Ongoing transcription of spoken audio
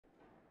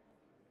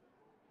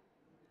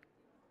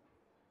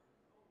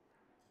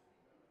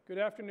Good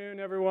afternoon,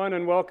 everyone,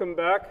 and welcome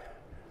back.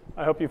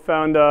 I hope you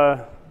found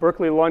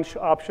Berkeley lunch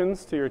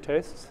options to your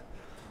tastes.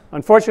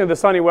 Unfortunately, the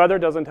sunny weather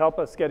doesn't help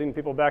us getting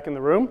people back in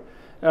the room,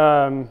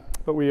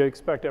 but we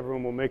expect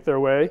everyone will make their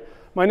way.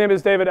 My name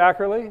is David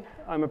Ackerley.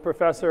 I'm a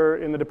professor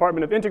in the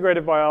Department of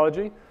Integrative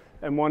Biology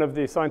and one of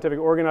the Scientific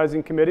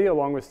Organizing Committee,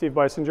 along with Steve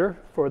Beisinger,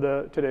 for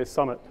today's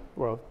summit,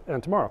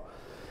 and tomorrow.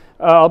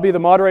 I'll be the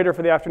moderator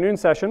for the afternoon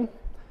session,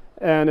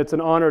 and it's an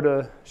honor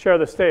to share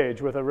the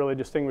stage with a really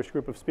distinguished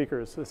group of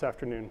speakers this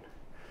afternoon.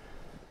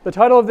 The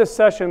title of this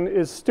session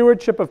is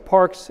Stewardship of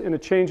Parks in a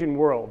Changing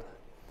World.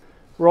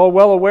 We're all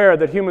well aware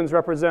that humans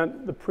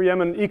represent the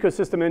preeminent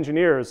ecosystem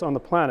engineers on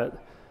the planet,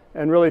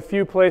 and really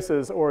few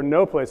places or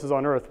no places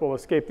on Earth will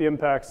escape the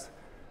impacts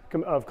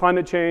of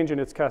climate change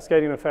and its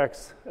cascading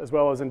effects, as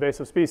well as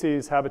invasive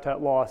species,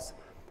 habitat loss,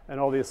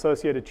 and all the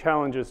associated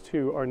challenges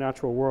to our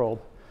natural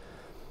world.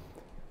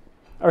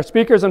 Our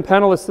speakers and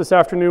panelists this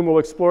afternoon will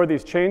explore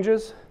these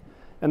changes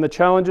and the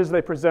challenges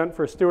they present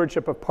for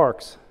stewardship of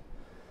parks.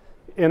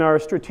 In our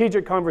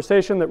strategic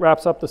conversation that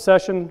wraps up the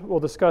session, we'll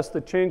discuss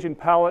the changing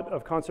palette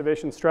of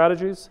conservation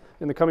strategies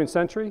in the coming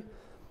century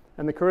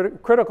and the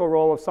critical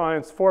role of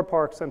science for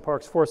parks and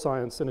parks for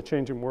science in a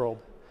changing world.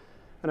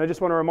 And I just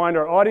want to remind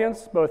our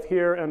audience, both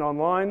here and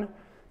online,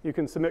 you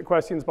can submit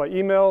questions by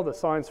email, the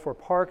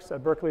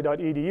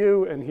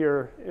scienceforparks@berkeley.edu, and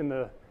here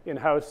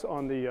in-house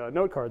on the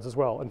note cards as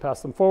well, and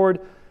pass them forward.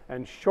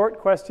 And short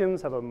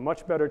questions have a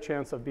much better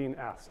chance of being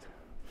asked.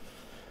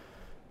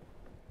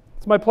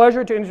 It's my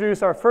pleasure to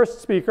introduce our first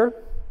speaker,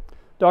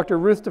 Dr.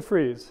 Ruth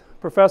DeFries,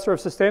 Professor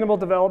of Sustainable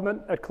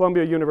Development at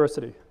Columbia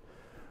University.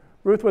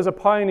 Ruth was a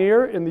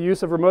pioneer in the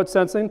use of remote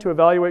sensing to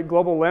evaluate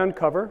global land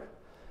cover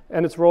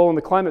and its role in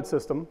the climate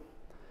system,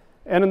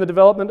 and in the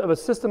development of a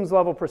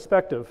systems-level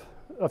perspective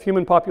of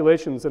human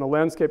populations in a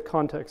landscape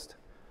context,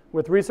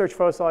 with research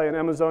foci in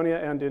Amazonia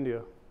and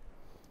India.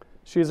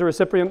 She is a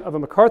recipient of a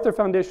MacArthur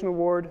Foundation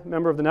Award,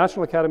 member of the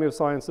National Academy of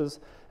Sciences,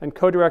 and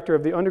co-director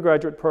of the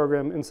undergraduate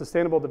program in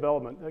Sustainable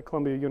Development at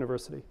Columbia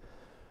University.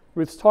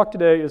 Ruth's talk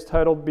today is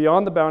titled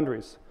Beyond the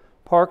Boundaries,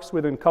 Parks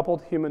Within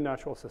Coupled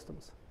Human-Natural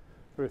Systems.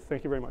 Ruth,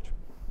 thank you very much.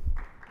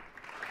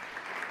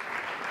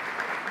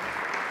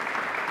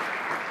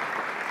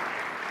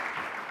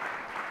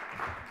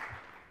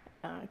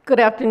 Good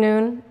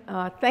afternoon.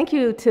 Thank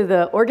you to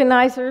the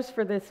organizers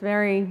for this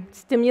very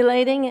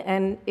stimulating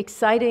and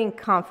exciting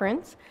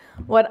conference.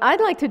 What I'd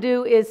like to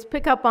do is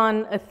pick up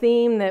on a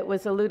theme that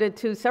was alluded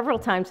to several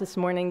times this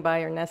morning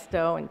by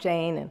Ernesto and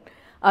Jane and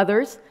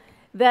others,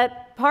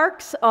 that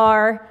parks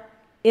are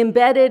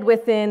embedded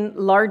within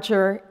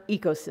larger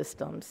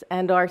ecosystems,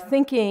 and our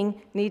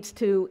thinking needs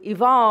to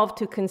evolve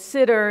to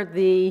consider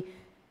the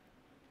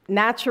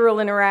natural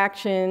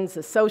interactions,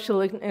 the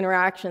social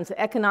interactions, the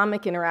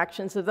economic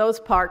interactions of those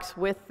parks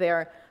with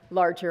their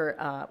larger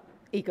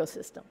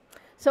ecosystem.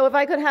 So if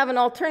I could have an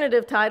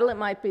alternative title, it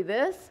might be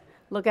this,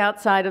 Look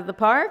Outside of the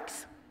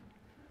Parks.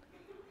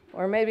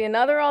 Or maybe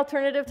another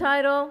alternative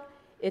title,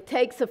 It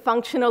Takes a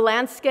Functional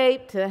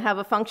Landscape to Have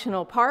a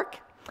Functional Park.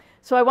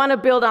 So I want to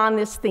build on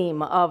this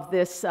theme of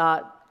this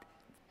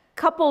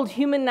coupled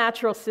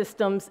human-natural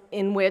systems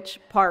in which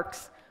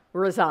parks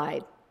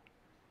reside.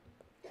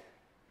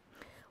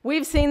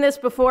 We've seen this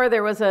before.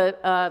 There was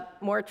a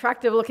more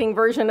attractive-looking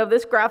version of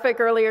this graphic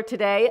earlier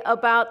today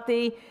about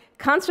the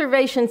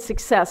conservation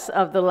success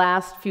of the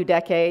last few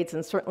decades,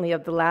 and certainly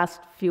of the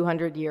last few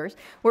hundred years,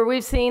 where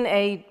we've seen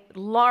a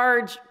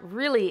large,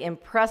 really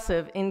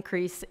impressive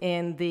increase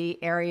in the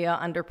area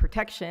under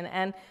protection,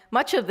 and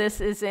much of this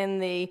is in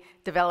the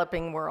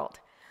developing world.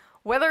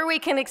 Whether we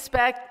can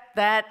expect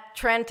that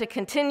trend to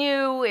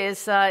continue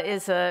is a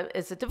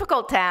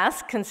difficult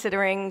task,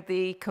 considering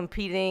the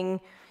competing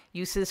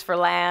uses for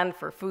land,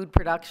 for food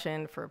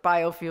production, for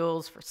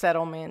biofuels, for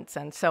settlements,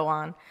 and so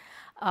on.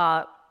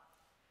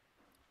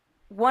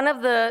 One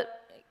of the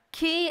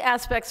key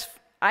aspects,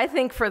 I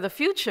think, for the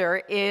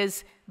future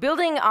is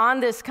building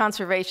on this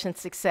conservation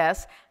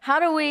success. How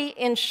do we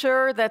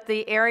ensure that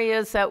the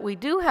areas that we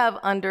do have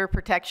under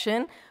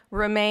protection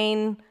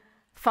remain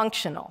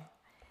functional?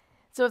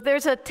 So if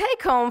there's a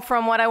take-home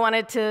from what I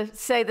wanted to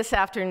say this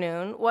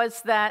afternoon,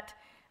 was that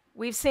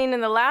we've seen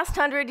in the last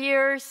 100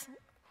 years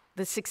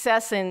the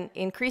success in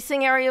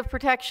increasing area of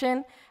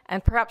protection,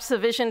 and perhaps the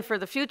vision for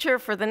the future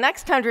for the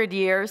next 100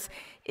 years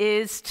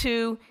is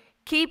to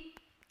keep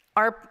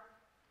our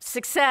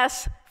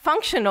success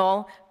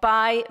functional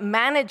by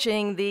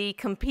managing the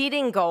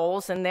competing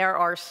goals, and there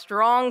are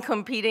strong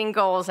competing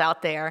goals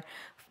out there,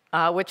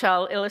 which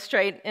I'll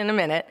illustrate in a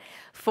minute,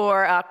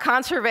 for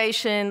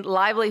conservation,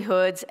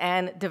 livelihoods,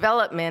 and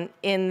development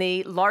in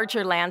the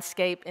larger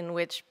landscape in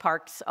which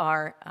parks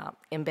are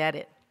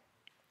embedded.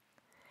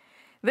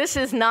 This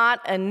is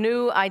not a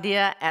new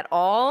idea at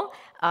all.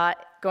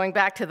 Going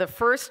back to the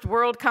first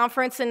World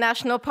Conference in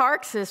National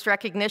Parks, this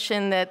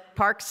recognition that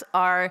parks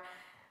are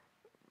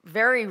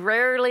very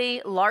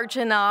rarely large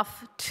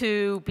enough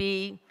to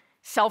be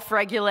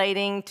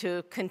self-regulating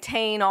to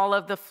contain all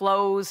of the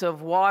flows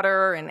of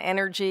water and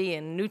energy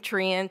and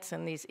nutrients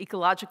and these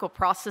ecological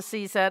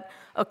processes that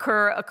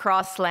occur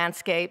across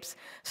landscapes.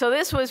 So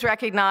this was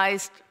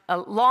recognized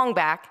long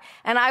back.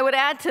 And I would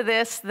add to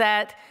this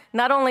that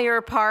not only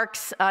are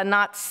parks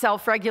not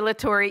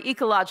self-regulatory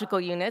ecological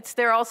units,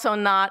 they're also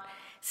not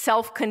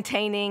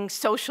self-containing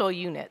social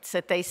units,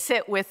 that they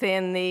sit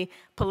within the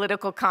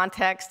political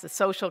context, the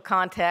social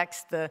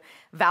context, the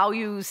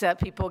values that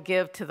people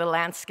give to the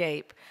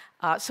landscape.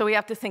 So we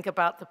have to think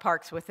about the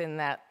parks within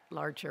that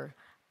larger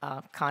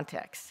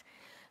context.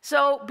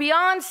 So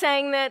beyond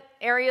saying that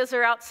areas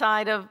are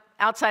outside of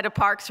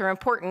parks are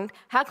important,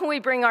 how can we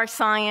bring our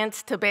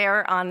science to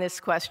bear on this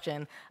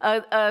question?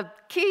 A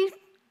key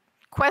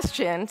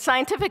question,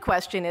 scientific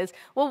question is,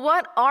 well,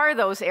 what are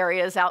those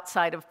areas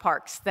outside of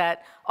parks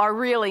that are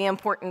really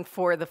important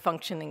for the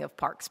functioning of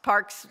parks?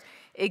 Parks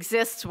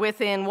exists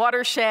within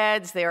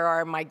watersheds, there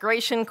are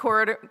migration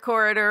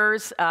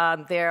corridors,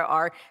 there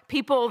are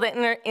people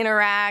that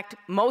interact.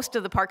 Most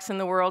of the parks in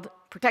the world,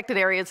 protected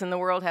areas in the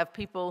world, have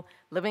people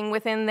living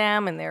within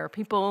them, and there are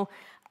people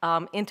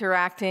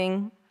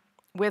interacting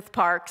with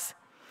parks.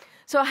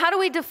 So how do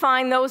we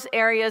define those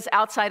areas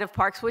outside of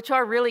parks which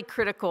are really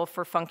critical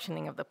for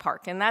functioning of the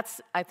park? And that's,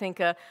 I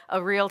think, a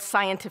real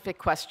scientific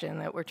question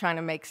that we're trying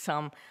to make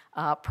some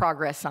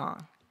progress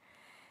on.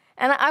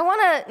 And I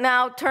want to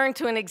now turn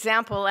to an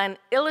example and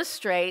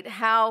illustrate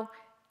how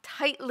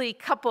tightly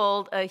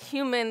coupled a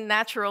human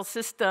natural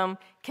system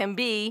can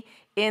be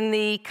in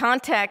the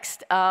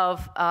context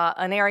of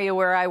an area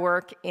where I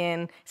work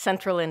in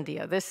central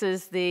India. This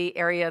is the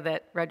area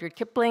that Rudyard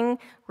Kipling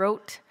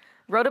wrote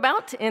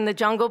about in the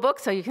Jungle Book,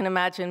 so you can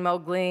imagine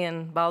Mowgli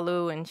and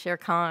Baloo and Shere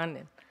Khan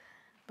and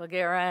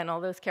Bagheera and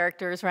all those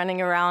characters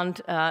running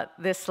around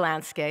this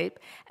landscape.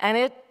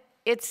 And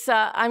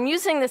I'm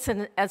using this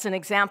as an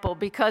example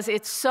because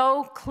it's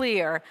so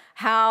clear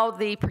how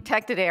the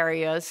protected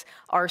areas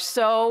are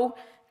so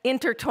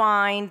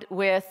intertwined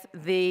with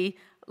the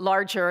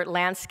larger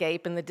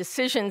landscape, and the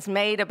decisions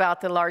made about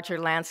the larger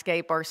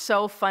landscape are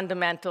so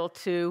fundamental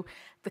to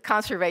the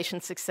conservation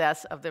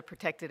success of the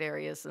protected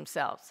areas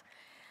themselves.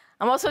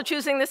 I'm also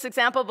choosing this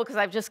example because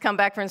I've just come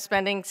back from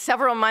spending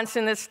several months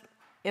in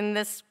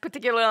this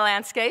particular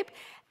landscape,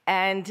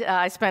 and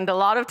I spend a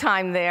lot of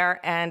time there,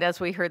 and as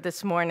we heard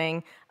this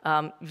morning,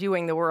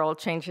 viewing the world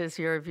changes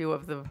your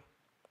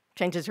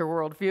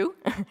worldview,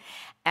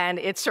 and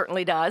it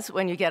certainly does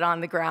when you get on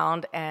the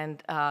ground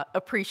and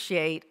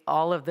appreciate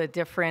all of the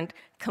different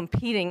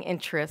competing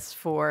interests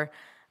for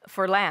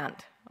land,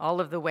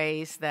 all of the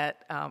ways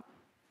that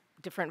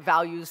different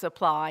values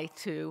apply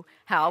to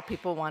how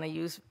people want to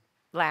use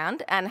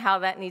land and how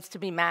that needs to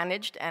be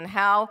managed and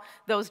how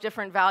those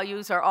different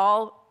values are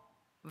all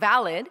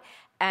valid.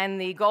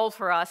 And the goal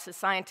for us as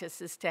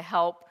scientists is to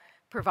help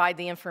provide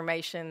the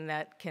information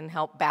that can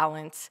help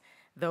balance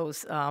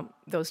those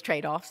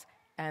trade-offs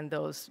and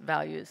those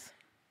values.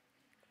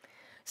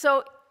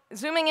 So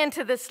zooming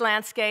into this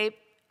landscape,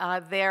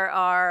 there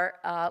are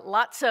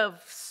lots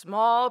of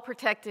small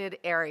protected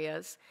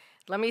areas.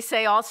 Let me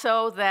say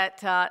also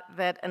that,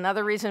 that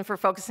another reason for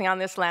focusing on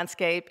this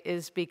landscape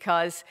is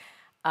because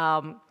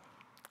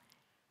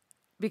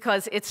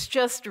it's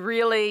just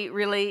really,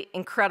 really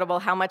incredible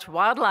how much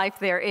wildlife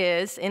there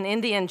is in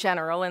India in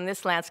general, and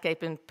this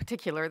landscape in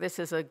particular. This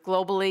is a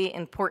globally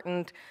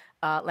important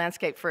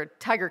landscape for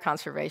tiger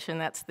conservation.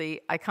 That's the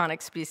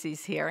iconic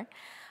species here.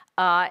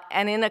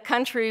 And in a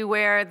country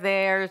where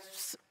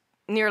there's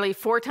nearly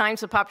 4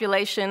 times the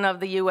population of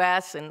the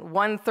US and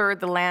 1/3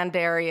 the land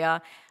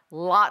area,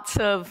 lots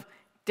of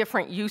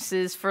different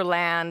uses for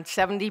land,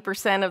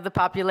 70% of the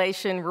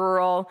population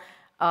rural,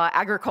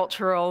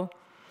 agricultural,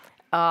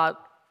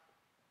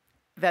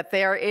 that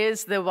there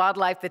is the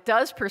wildlife that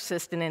does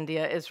persist in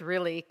India is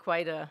really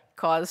quite a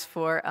cause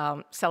for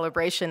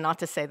celebration, not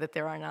to say that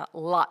there are not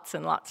lots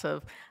and lots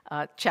of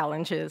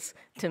challenges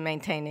to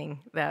maintaining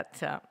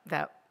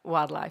that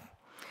wildlife.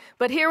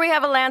 But here we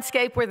have a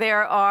landscape where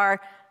there are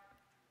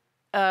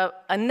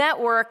a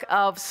network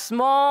of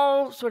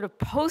small, sort of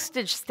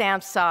postage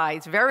stamp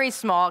size, very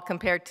small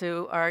compared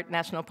to our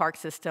national park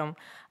system,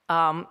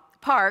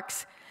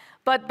 parks.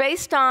 But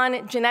based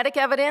on genetic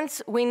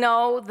evidence, we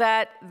know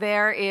that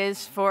there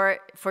is, for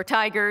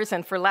tigers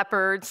and for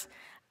leopards,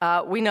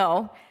 we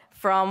know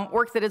from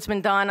work that has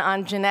been done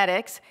on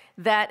genetics,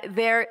 that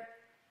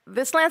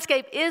this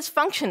landscape is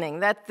functioning,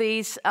 that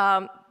these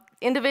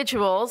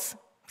individuals,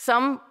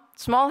 some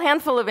small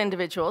handful of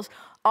individuals,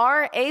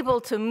 are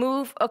able to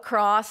move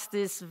across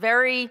this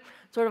very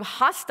sort of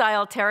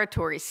hostile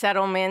territory,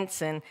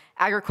 settlements and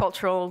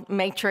agricultural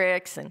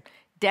matrix and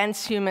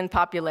dense human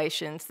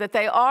populations, that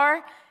they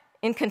are,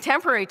 in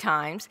contemporary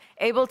times,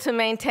 able to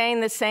maintain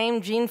the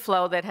same gene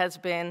flow that has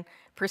been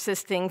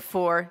persisting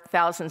for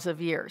thousands of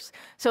years.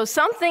 So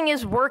something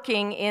is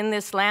working in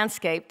this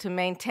landscape to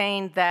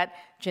maintain that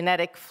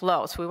genetic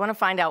flow. So we want to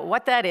find out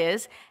what that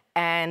is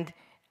and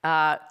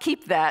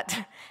keep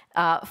that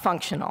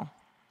functional.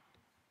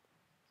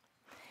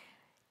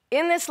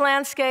 in this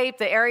landscape,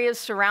 the areas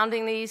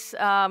surrounding these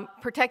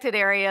protected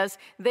areas,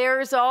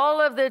 there's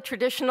all of the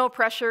traditional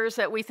pressures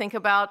that we think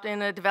about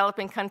in a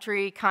developing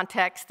country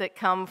context that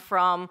come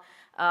from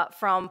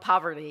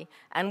poverty.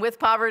 And with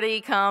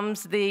poverty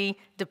comes the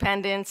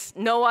dependence,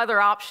 no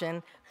other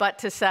option but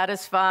to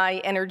satisfy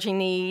energy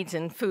needs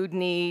and food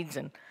needs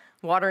and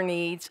water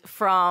needs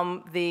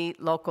from the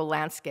local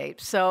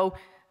landscape. So,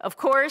 of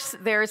course,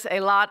 there's a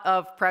lot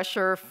of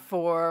pressure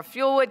for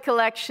fuelwood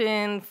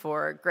collection,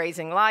 for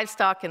grazing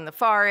livestock in the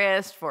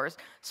forest, for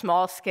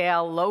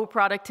small-scale,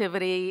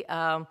 low-productivity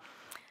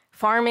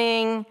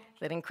farming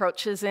that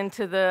encroaches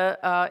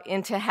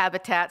into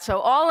habitat. So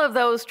all of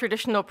those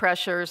traditional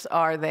pressures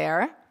are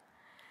there.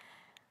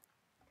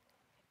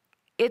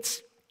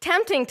 It's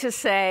tempting to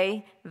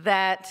say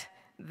that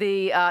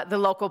the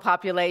local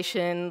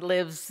population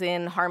lives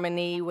in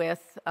harmony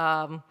with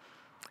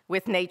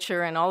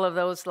nature and all of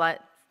those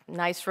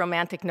nice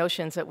romantic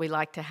notions that we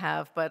like to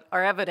have, but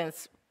our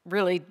evidence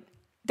really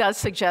does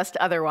suggest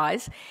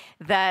otherwise,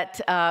 that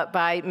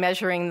by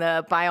measuring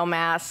the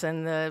biomass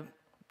and the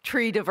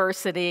tree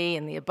diversity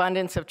and the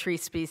abundance of tree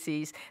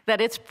species,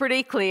 that it's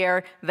pretty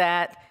clear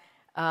that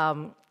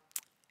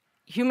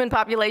human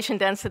population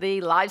density,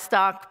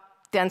 livestock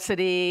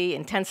density,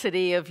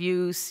 intensity of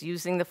use,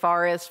 using the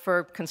forest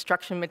for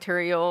construction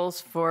materials,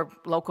 for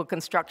local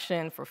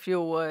construction, for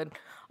fuel wood,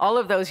 all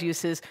of those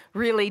uses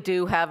really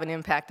do have an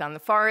impact on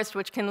the forest,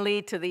 which can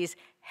lead to these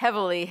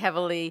heavily,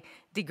 heavily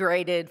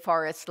degraded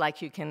forests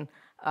like you can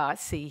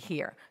see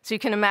here. So you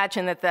can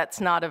imagine that that's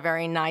not a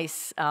very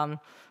nice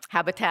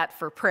habitat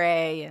for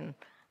prey and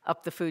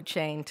up the food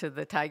chain to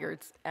the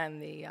tigers and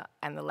the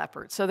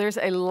leopards. So there's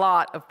a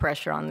lot of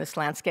pressure on this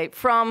landscape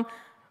from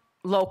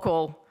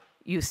local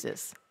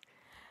uses.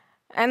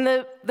 And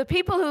the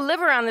people who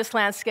live around this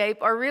landscape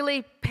are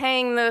really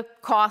paying the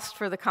cost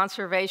for the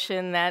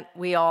conservation that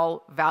we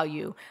all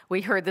value.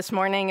 We heard this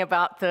morning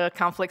about the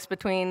conflicts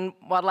between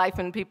wildlife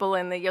and people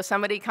in the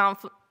Yosemite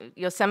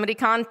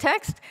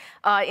context.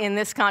 In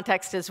this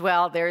context as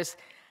well, there's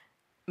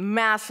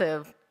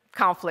massive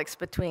conflicts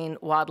between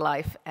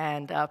wildlife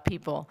and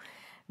people.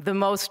 The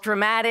most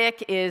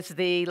dramatic is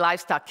the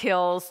livestock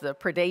kills, the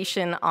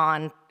predation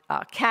on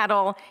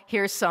cattle.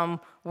 Here's some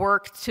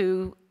work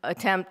to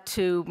attempt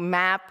to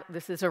map,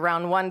 this is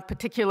around one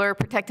particular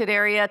protected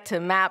area, to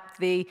map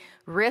the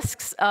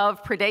risks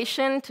of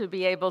predation to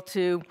be able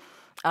to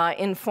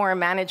inform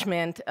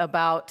management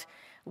about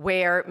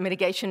where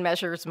mitigation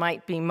measures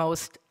might be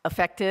most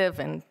effective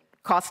and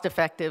cost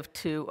effective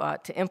to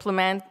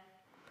implement.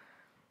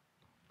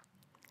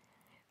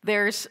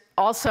 There's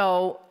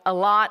also a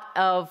lot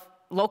of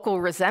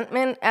local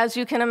resentment, as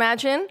you can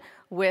imagine,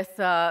 with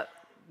the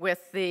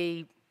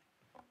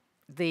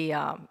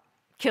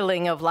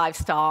killing of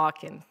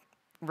livestock and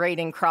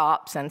raiding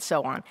crops and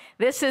so on.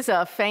 This is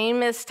a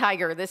famous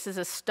tiger. This is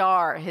a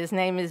star. His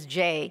name is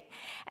Jay.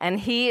 And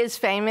he is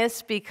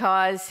famous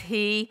because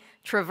he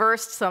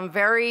traversed some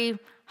very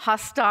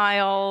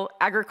hostile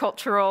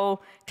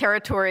agricultural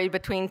territory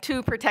between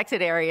two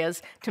protected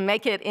areas to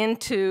make it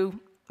into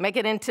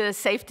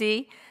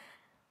safety,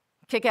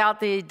 kick out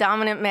the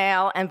dominant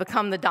male, and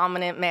become the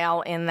dominant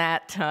male in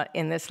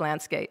this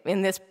landscape,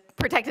 in this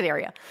protected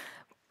area.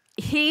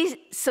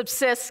 He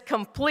subsists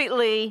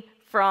completely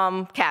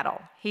from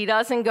cattle. He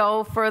doesn't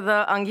go for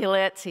the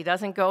ungulates. He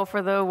doesn't go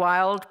for the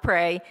wild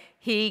prey.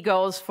 He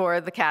goes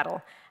for the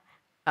cattle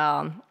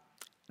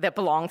that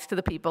belongs to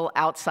the people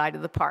outside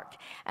of the park.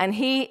 And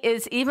he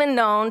is even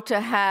known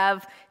to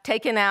have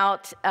taken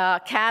out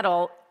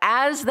cattle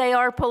as they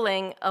are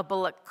pulling a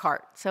bullock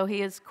cart. So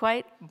he is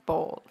quite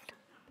bold.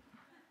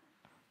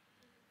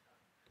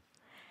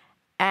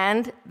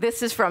 And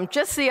this is from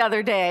just the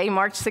other day,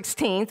 March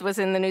 16th, was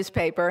in the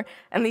newspaper.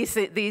 And these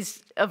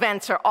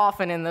events are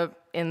often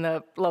in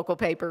the local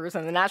papers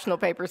and the national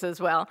papers as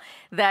well,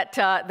 that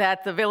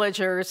the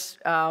villagers,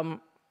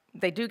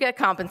 they do get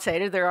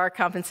compensated. There are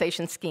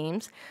compensation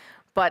schemes.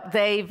 But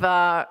they've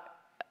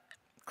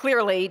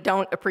clearly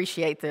don't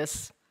appreciate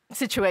this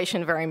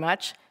situation very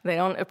much. They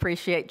don't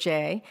appreciate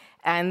Jay.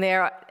 And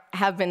there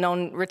have been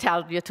known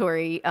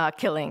retaliatory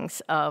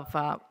killings of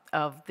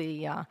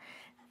the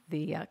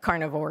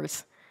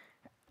carnivores.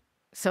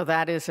 So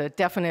that is a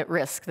definite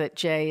risk that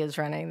Jay is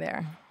running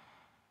there.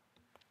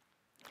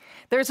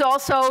 There's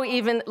also,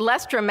 even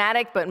less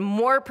dramatic but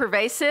more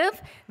pervasive,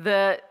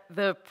 the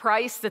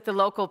price that the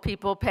local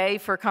people pay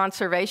for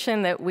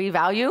conservation that we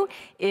value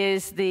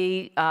is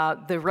the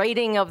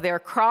raiding of their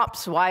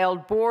crops.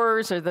 Wild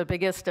boars are the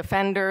biggest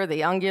offender,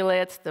 the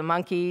ungulates, the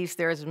monkeys.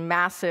 There's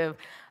massive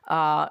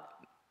crop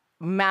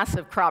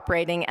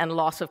raiding and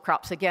loss of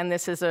crops. Again,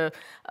 this is a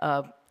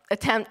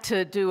attempt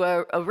to do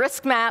a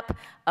risk map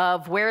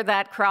of where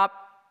that crop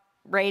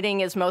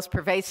raiding is most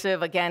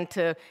pervasive, again,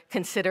 to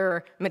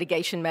consider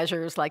mitigation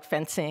measures like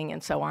fencing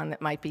and so on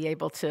that might be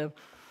able to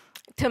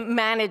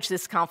manage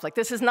this conflict.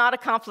 This is not a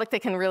conflict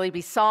that can really be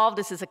solved.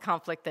 This is a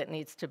conflict that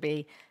needs to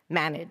be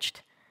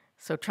managed.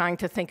 So trying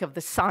to think of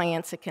the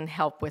science that can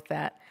help with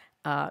that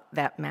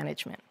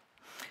management.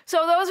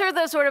 So those are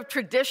the sort of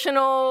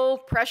traditional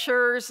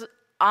pressures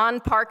on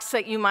parks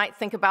that you might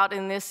think about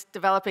in this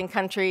developing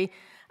country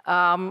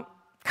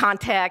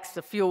context,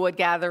 the fuel wood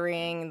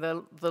gathering,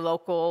 the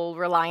local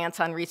reliance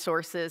on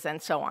resources,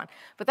 and so on.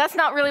 But that's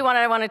not really what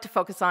I wanted to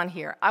focus on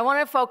here. I want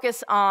to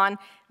focus on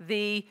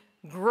the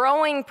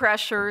growing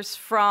pressures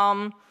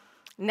from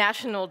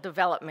national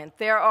development.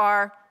 There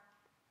are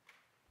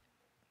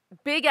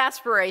big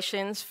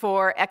aspirations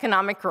for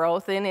economic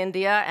growth in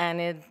India and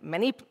in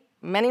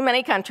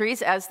many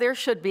countries, as there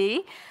should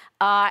be.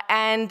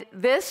 And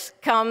this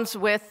comes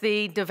with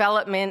the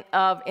development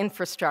of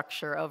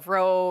infrastructure, of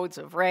roads,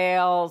 of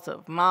rails,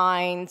 of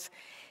mines.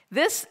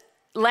 This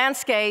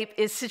landscape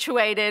is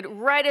situated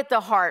right at the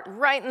heart,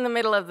 right in the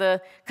middle of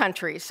the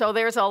country. So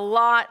there's a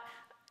lot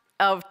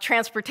of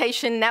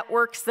transportation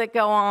networks that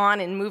go on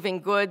in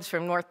moving goods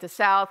from north to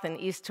south and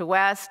east to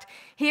west.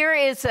 Here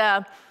is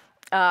a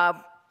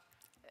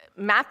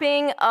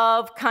mapping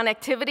of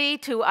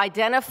connectivity to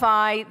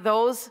identify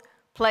those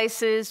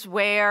places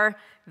where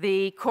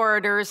the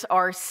corridors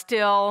are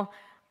still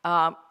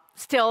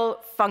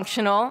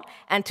functional,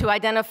 and to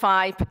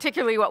identify,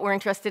 particularly what we're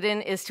interested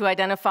in, is to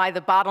identify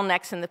the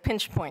bottlenecks and the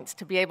pinch points,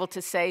 to be able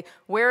to say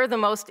where are the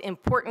most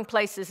important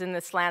places in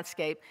this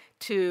landscape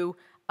to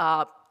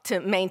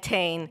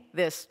maintain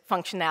this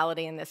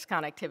functionality and this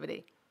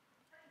connectivity.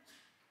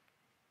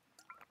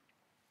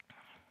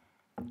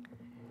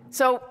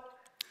 So,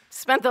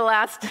 spent the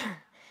last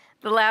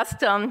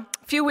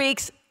few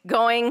weeks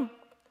going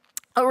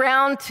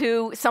around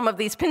to some of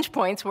these pinch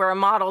points where our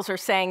models are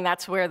saying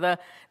that's where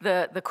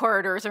the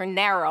corridors are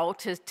narrow,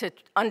 to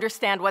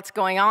understand what's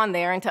going on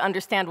there and to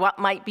understand what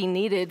might be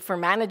needed for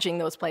managing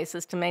those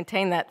places to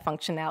maintain that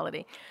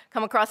functionality.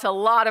 Come across a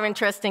lot of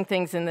interesting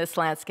things in this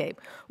landscape.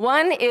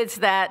 One is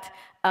that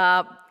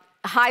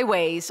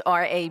highways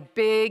are a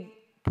big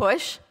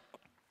push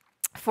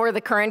for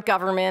the current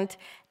government,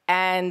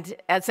 and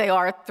as they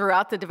are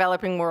throughout the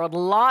developing world,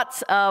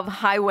 lots of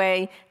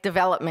highway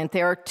development.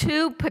 There are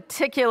two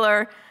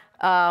particular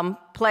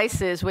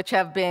places which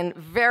have been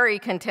very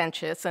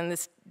contentious, and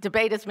this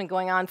debate has been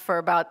going on for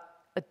about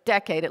a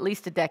decade, at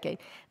least a decade.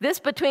 This,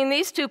 between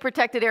these two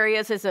protected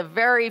areas, is a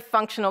very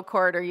functional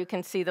corridor. You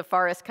can see the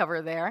forest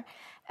cover there.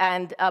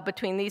 And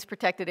between these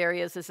protected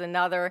areas is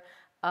another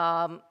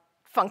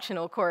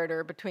functional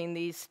corridor between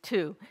these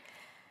two.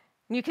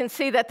 You can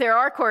see that there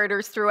are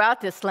corridors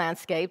throughout this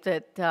landscape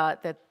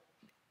that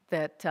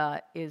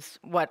is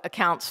what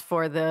accounts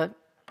for the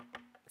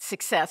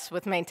success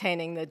with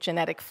maintaining the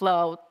genetic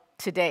flow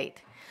to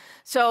date.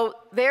 So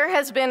there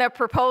has been a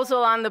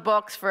proposal on the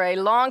books for a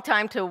long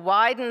time to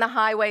widen the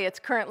highway. It's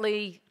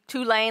currently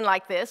 2-lane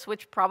like this,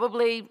 which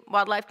probably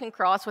wildlife can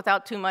cross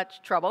without too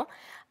much trouble,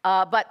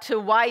 but to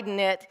widen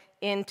it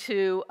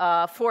into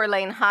a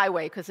 4-lane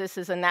highway, because this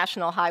is a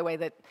national highway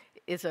that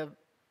is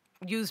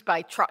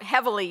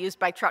heavily used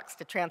by trucks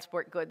to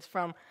transport goods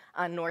from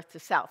north to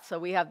south. So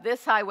we have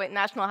this highway,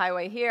 national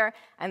highway here,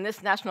 and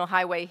this national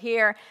highway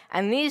here,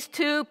 and these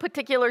two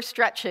particular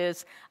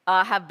stretches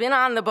have been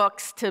on the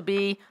books to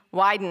be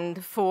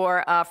widened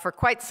for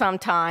quite some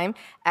time,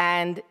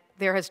 and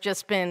there has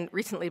just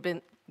recently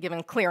been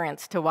given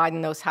clearance to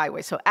widen those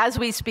highways. So as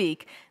we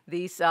speak,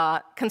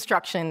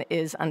 construction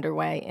is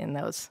underway in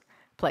those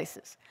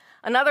places.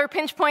 Another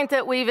pinch point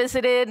that we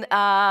visited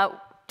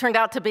turned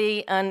out to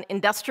be an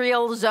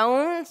industrial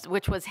zone,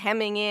 which was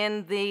hemming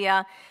in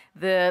the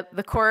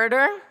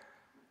corridor.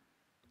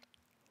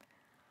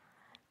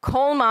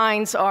 Coal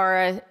mines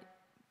are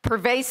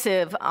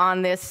pervasive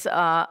on this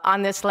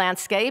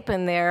landscape,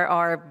 and there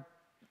are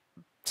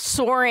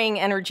soaring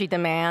energy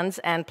demands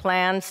and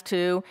plans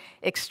to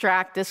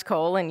extract this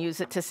coal and use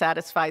it to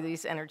satisfy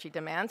these energy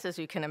demands, as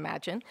you can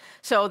imagine.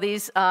 So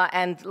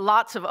and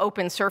lots of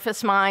open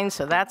surface mines,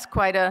 so that's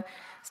quite a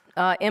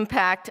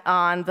impact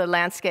on the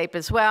landscape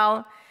as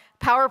well.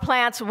 Power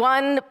plants,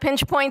 one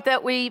pinch point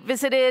that we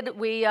visited,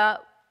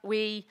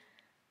 we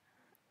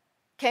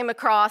came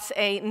across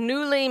a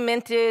newly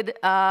minted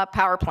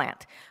power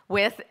plant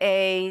with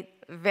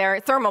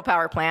thermal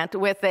power plant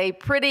with a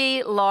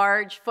pretty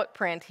large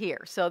footprint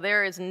here. So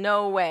there is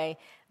no way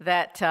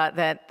that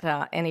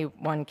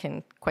anyone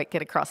can quite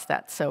get across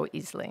that so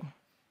easily.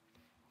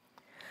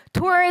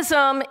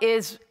 Tourism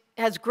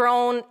has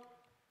grown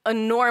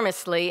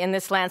enormously in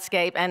this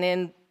landscape and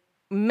in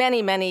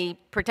many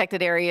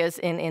protected areas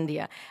in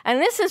India. And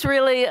this is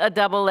really a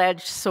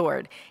double-edged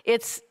sword.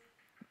 This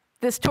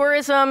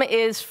tourism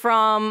is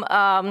from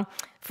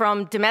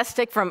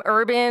domestic, from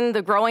urban,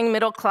 the growing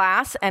middle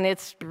class, and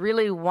it's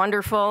really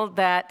wonderful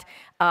that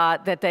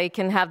they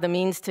can have the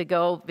means to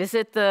go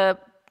visit the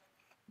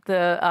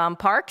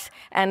parks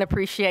and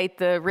appreciate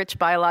the rich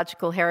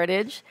biological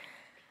heritage.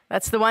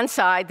 That's the one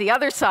side. The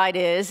other side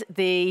is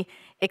the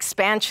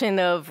expansion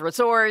of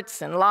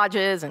resorts and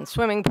lodges and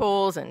swimming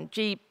pools and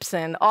jeeps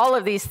and all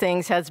of these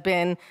things has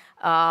been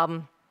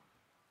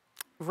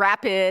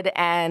rapid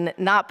and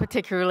not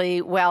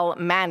particularly well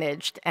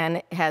managed,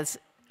 and has,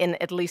 in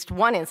at least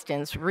one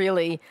instance,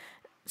 really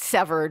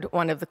severed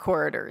one of the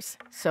corridors.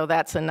 So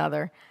that's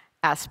another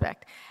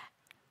aspect.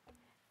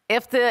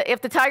 if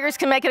the tigers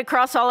can make it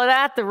across all of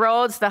that, the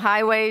roads, the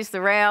highways,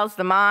 the rails,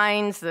 the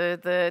mines,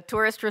 the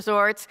tourist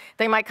resorts,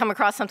 they might come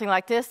across something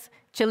like this.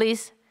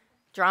 Chilies,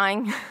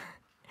 drying,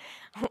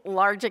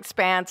 large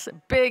expanse,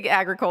 big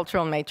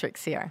agricultural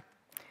matrix here.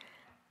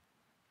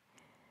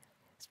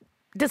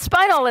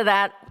 Despite all of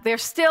that, there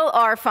still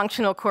are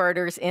functional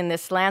corridors in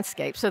this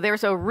landscape. So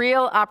there's a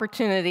real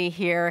opportunity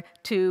here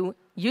to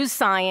use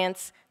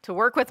science, to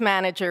work with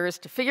managers,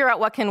 to figure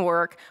out what can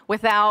work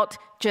without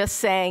just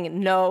saying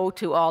no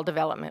to all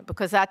development,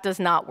 because that does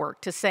not work.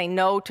 To say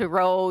no to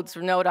roads,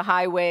 or no to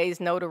highways,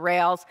 no to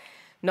rails,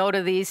 no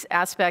to these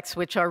aspects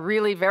which are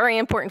really very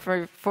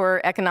important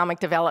for economic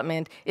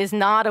development is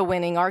not a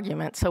winning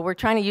argument. So we're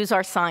trying to use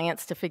our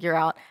science to figure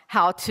out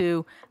how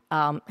to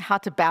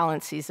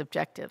balance these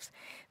objectives.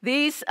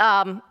 These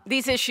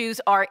issues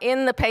are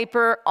in the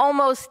paper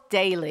almost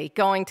daily,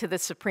 going to the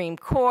Supreme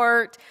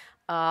Court,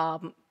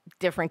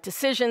 different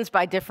decisions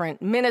by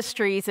different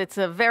ministries. It's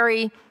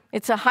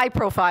a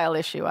high-profile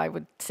issue, I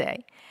would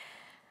say.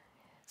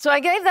 So I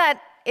gave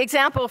that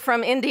example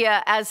from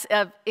India as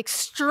an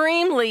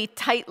extremely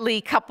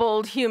tightly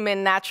coupled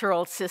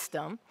human-natural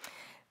system.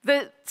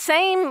 The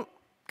same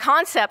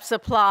concepts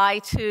apply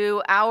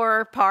to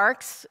our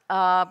parks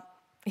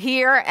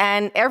here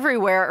and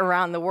everywhere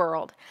around the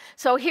world.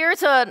 So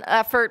here's an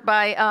effort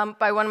by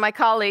one of my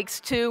colleagues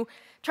to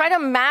try to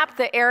map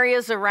the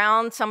areas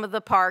around some of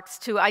the parks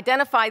to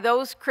identify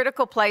those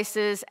critical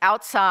places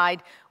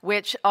outside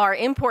which are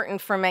important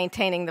for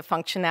maintaining the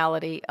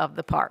functionality of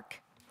the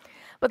park.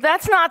 But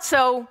that's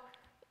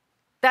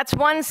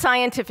one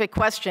scientific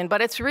question,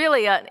 but it's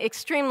really an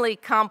extremely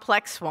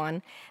complex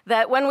one,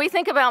 that when we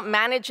think about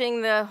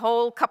managing the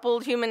whole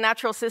coupled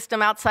human-natural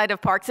system outside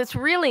of parks, it's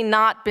really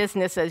not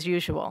business as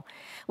usual.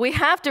 We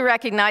have to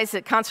recognize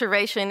that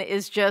conservation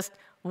is just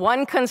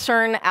one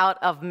concern out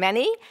of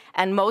many,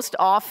 and most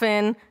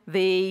often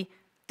the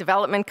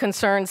development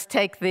concerns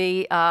take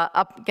get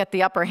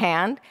the upper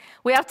hand.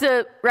 We have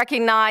to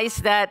recognize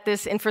that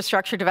this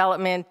infrastructure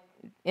development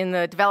in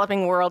the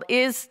developing world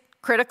is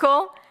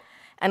critical,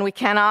 and we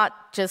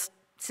cannot just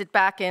sit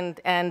back and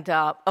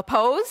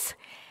oppose.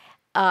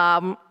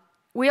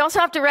 We also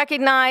have to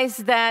recognize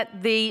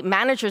that the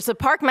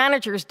park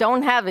managers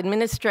don't have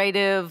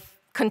administrative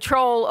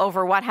control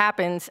over what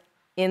happens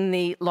in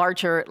the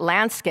larger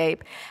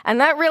landscape.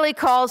 And that really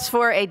calls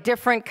for a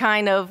different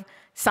kind of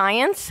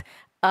science.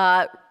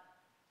 How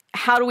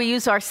do we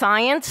use our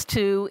science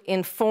to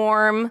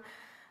inform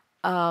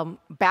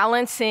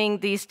balancing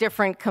these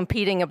different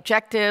competing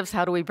objectives?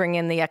 How do we bring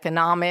in the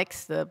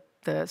economics, the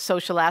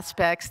social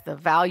aspects, the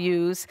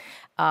values,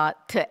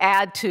 to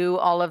add to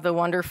all of the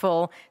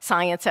wonderful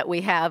science that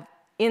we have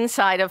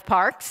inside of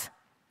parks?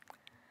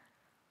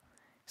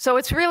 So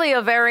it's really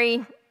a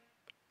very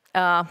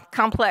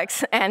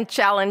complex and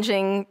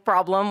challenging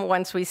problem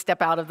once we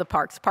step out of the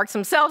parks. Parks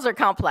themselves are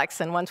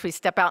complex, and once we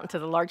step out into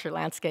the larger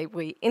landscape,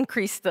 we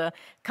increase the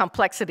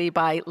complexity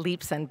by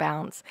leaps and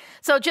bounds.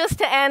 So just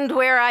to end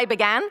where I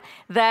began,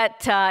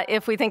 that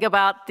if we think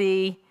about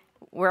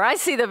where I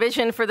see the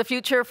vision for the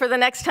future for the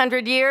next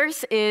 100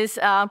 years is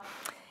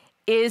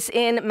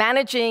in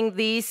managing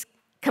these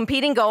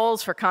competing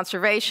goals for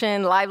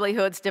conservation,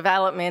 livelihoods,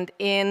 development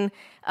in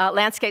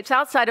landscapes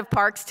outside of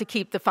parks to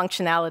keep the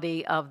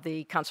functionality of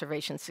the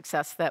conservation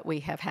success that we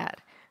have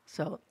had.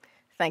 So,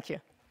 thank you.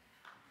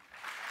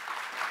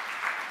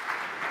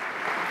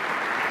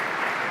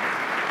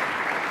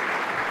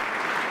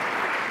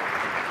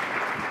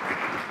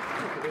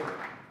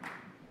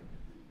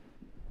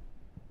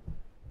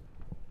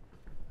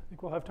 I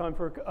think we'll have time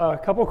for a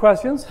couple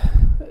questions.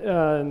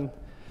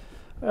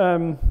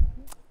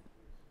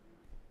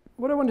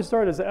 What I wanted to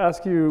start is to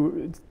ask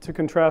you to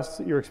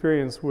contrast your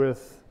experience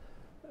with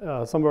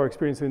some of our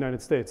experience in the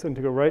United States, and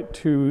to go right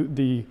to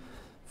the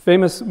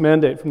famous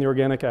mandate from the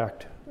Organic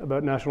Act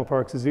about national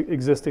parks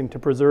existing to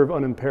preserve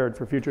unimpaired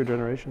for future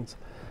generations.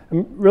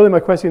 And really my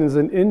question is,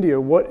 in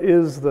India, what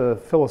is the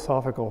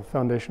philosophical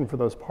foundation for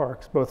those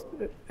parks,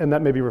 and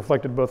that may be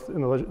reflected both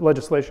in the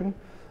legislation,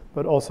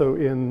 but also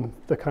in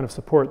the kind of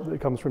support that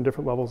comes from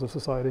different levels of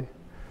society?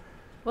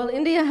 Well,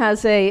 India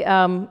has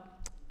a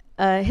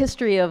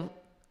history of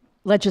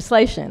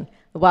legislation,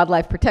 the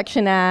Wildlife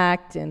Protection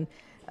Act, and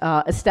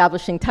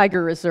establishing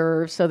tiger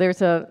reserves. So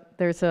there's a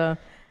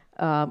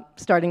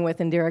starting with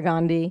Indira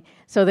Gandhi.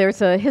 So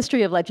there's a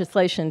history of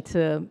legislation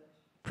to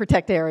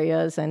protect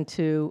areas and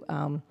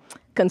to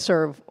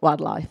conserve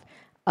wildlife,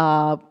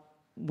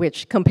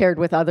 which compared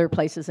with other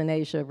places in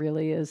Asia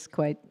really is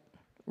quite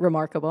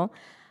remarkable.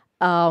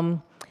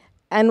 And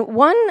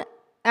one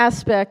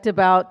aspect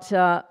about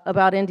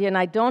India, and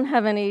I don't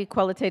have any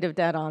qualitative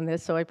data on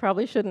this, so I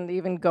probably shouldn't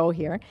even go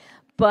here,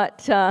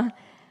 but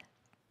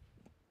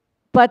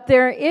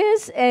there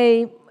is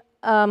a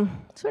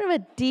sort of a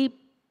deep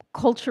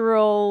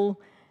cultural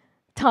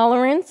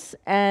tolerance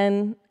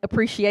and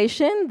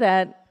appreciation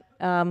that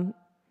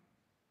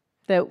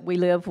we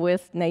live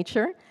with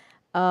nature,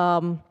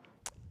 and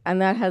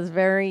that has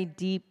very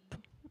deep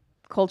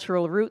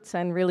cultural roots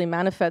and really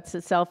manifests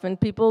itself in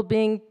people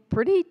being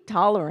pretty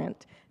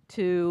tolerant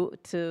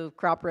to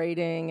crop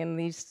raiding and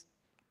these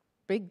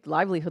big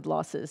livelihood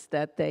losses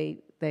that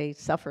they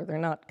suffer. They're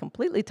not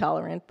completely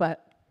tolerant,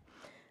 but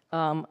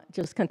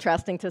just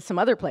contrasting to some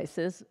other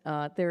places,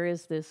 there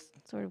is this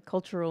sort of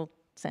cultural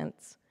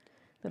sense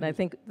that I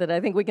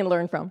think we can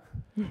learn from.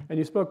 And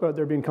you spoke about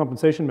there being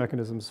compensation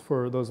mechanisms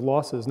for those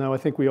losses. Now, I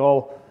think we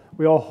all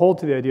hold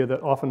to the idea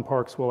that often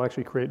parks will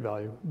actually create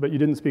value, but you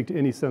didn't speak to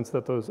any sense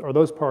that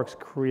those parks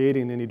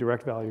creating any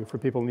direct value for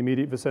people in the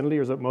immediate vicinity,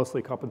 or is it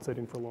mostly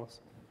compensating for loss?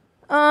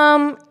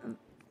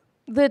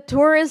 The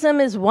tourism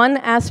is one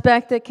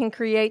aspect that can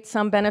create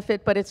some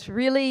benefit, but it's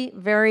really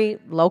very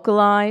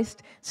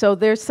localized. So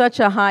there's such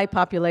a high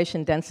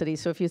population density.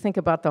 So if you think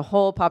about the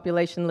whole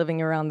population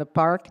living around the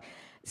park,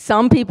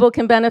 some people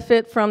can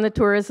benefit from the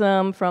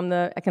tourism, from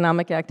the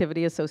economic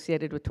activity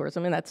associated with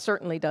tourism, and that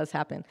certainly does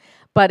happen.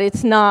 But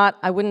it's not,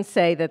 I wouldn't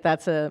say that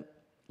that's a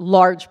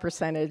large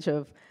percentage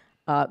of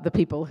the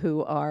people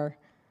who are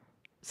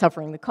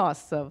suffering the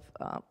costs of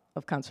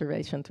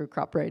conservation through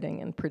crop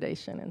raiding and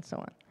predation and so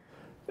on.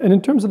 And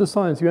in terms of the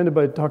science, you ended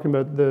by talking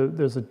about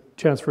there's a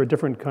chance for a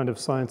different kind of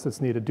science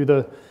that's needed. Do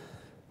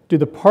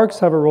the parks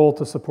have a role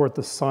to support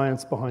the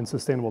science behind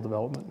sustainable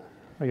development?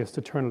 I guess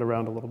to turn it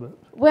around a little bit.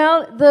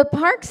 Well, the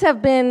parks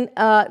have been,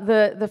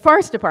 the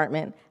Forest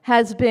Department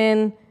has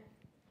been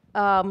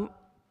very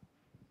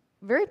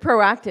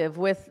proactive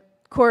with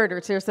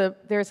corridors.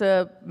 There's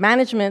a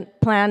management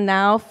plan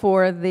now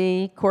for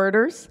the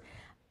corridors,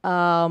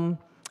 and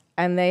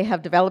they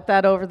have developed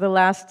that over the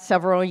last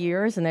several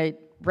years, and they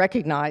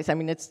recognize, I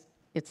mean, it's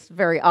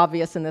very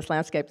obvious in this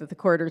landscape that the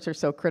corridors are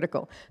so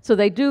critical. So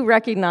they do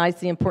recognize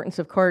the importance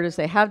of corridors.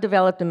 They have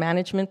developed a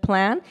management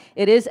plan.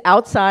 It is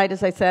outside,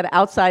 as I said,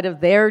 outside of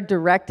their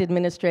direct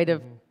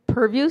administrative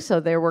purview, so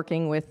they're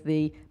working with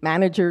the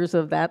managers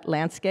of that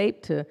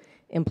landscape to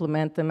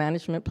implement the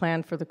management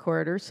plan for the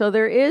corridors. So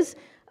there is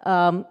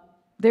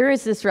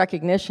this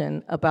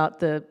recognition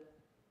about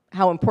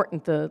how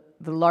important the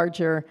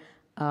larger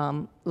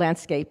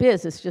landscape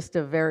is. It's just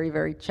a very,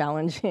 very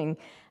challenging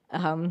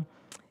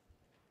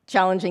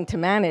to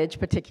manage,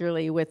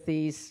 particularly with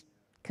these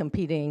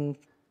competing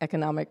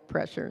economic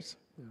pressures.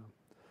 Yeah.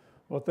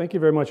 Well, thank you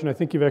very much, and I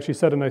think you've actually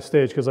set a nice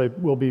stage, because I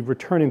will be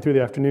returning through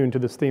the afternoon to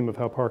this theme of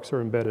how parks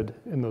are embedded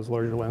in those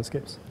larger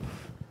landscapes.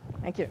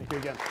 Thank you. Thank you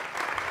again.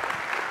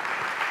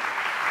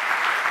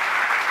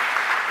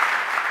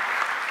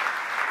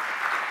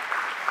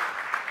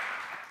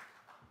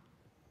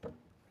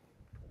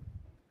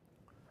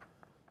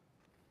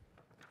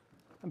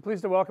 I'm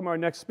pleased to welcome our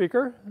next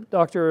speaker,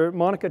 Dr.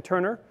 Monica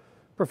Turner,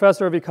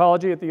 Professor of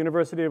Ecology at the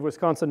University of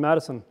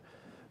Wisconsin-Madison.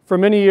 For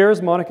many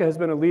years, Monica has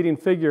been a leading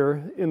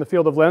figure in the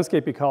field of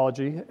landscape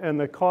ecology and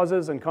the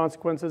causes and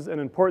consequences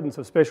and importance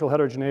of spatial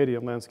heterogeneity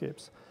of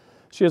landscapes.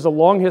 She has a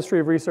long history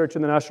of research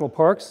in the national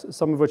parks,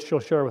 some of which she'll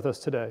share with us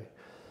today.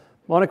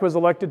 Monica was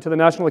elected to the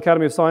National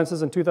Academy of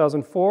Sciences in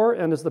 2004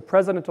 and is the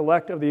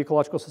president-elect of the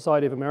Ecological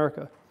Society of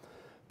America.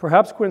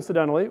 Perhaps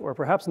coincidentally, or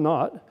perhaps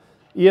not,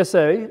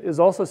 ESA is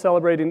also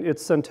celebrating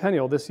its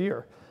centennial this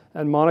year,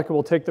 and Monica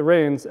will take the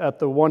reins at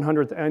the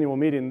 100th annual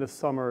meeting this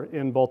summer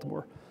in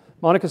Baltimore.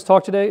 Monica's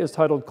talk today is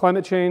titled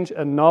Climate Change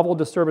and Novel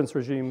Disturbance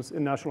Regimes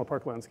in National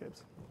Park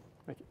Landscapes.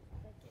 Thank you.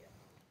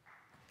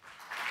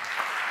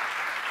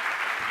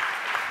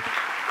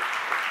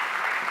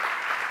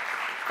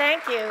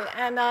 Thank you,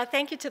 and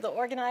thank you to the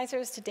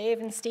organizers, to Dave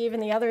and Steve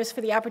and the others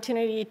for the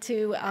opportunity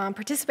to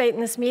participate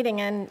in this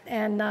meeting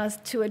and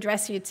to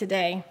address you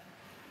today.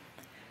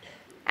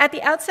 At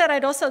the outset,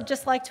 I'd also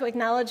just like to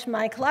acknowledge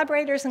my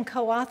collaborators and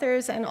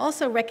co-authors and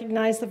also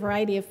recognize the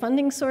variety of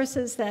funding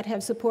sources that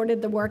have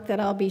supported the work that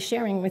I'll be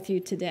sharing with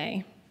you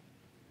today.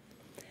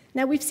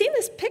 Now, we've seen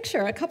this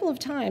picture a couple of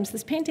times,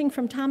 this painting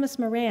from Thomas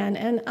Moran,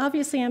 and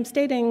obviously I'm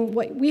stating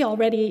what we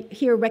already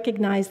here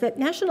recognize, that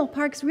national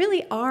parks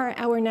really are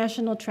our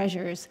national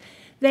treasures.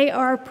 They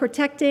are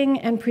protecting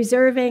and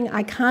preserving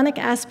iconic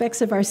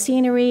aspects of our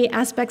scenery,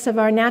 aspects of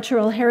our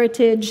natural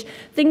heritage,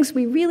 things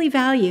we really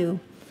value.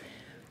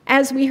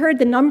 As we heard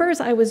the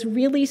numbers, I was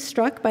really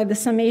struck by the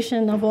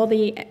summation of all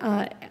the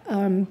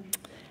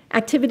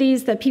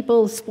activities that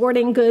people,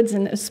 sporting goods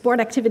and sport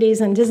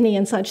activities and Disney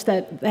and such,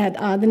 that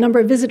the number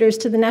of visitors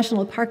to the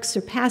national parks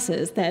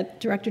surpasses,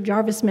 that Director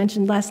Jarvis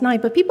mentioned last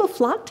night. But people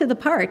flock to the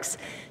parks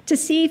to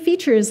see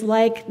features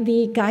like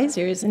the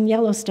geysers in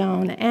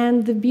Yellowstone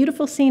and the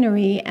beautiful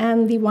scenery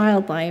and the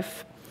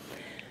wildlife.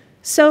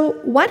 So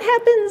what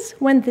happens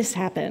when this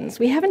happens?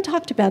 We haven't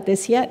talked about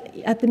this yet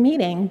at the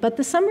meeting, but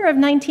the summer of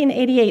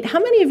 1988, how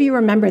many of you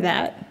remember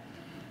that?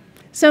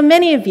 So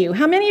many of you.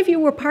 How many of you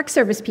were Park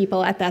Service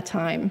people at that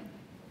time?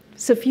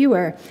 So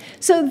fewer.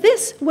 So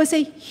this was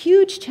a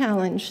huge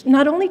challenge,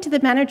 not only to the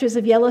managers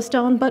of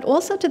Yellowstone, but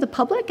also to the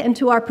public and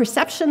to our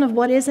perception of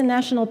what is a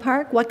national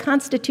park, what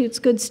constitutes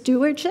good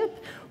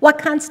stewardship, what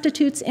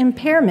constitutes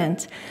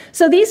impairment.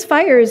 So these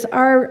fires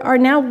are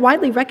now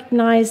widely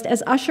recognized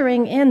as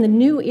ushering in the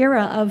new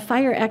era of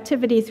fire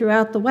activity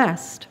throughout the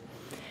West.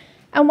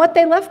 And what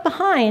they left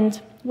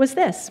behind was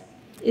this.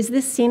 Is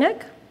this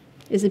scenic?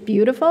 Is it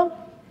beautiful?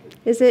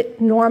 Is it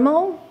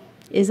normal?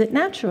 Is it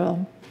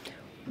natural?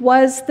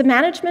 Was the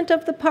management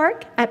of the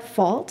park at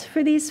fault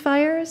for these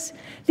fires?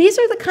 These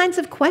are the kinds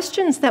of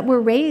questions that were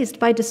raised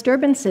by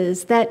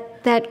disturbances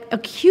that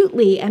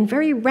acutely and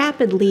very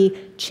rapidly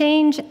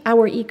change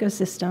our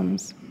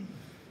ecosystems.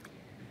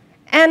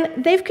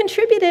 And they've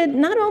contributed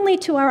not only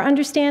to our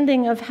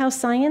understanding of how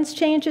science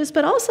changes,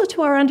 but also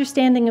to our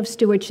understanding of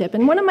stewardship.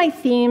 And one of my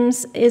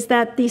themes is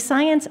that the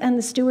science and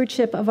the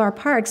stewardship of our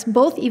parks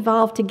both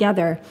evolve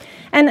together.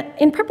 And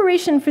in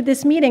preparation for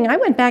this meeting, I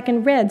went back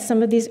and read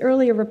some of these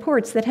earlier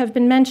reports that have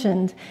been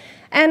mentioned.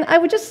 And I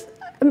would just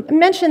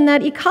mention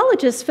that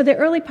ecologists for the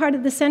early part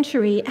of the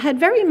century had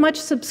very much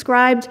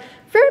subscribed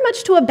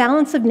to a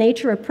balance of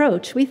nature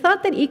approach. We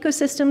thought that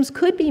ecosystems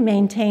could be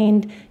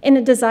maintained in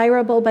a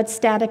desirable but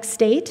static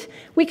state.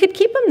 We could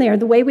keep them there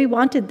the way we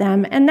wanted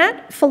them. And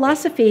that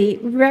philosophy,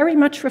 very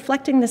much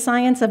reflecting the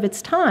science of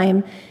its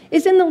time,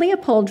 is in the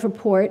Leopold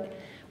report,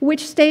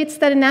 which states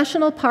that a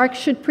national park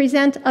should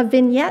present a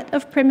vignette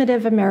of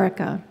primitive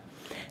America.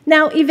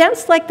 Now,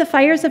 events like the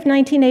fires of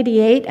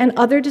 1988 and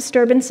other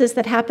disturbances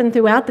that happened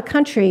throughout the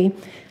country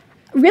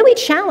really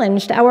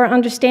challenged our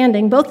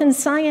understanding, both in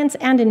science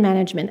and in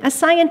management. As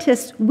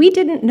scientists, we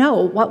didn't know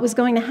what was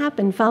going to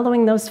happen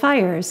following those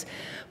fires,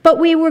 but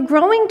we were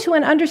growing to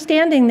an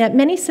understanding that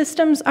many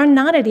systems are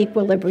not at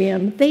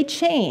equilibrium. They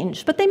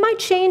change, but they might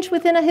change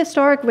within a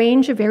historic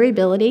range of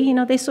variability. You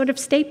know, they sort of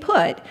stay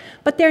put,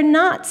 but they're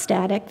not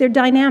static, they're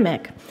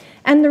dynamic.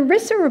 And the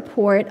Risser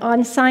report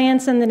on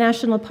science and the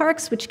national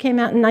parks, which came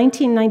out in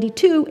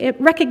 1992, it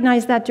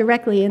recognized that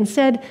directly and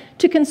said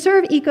to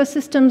conserve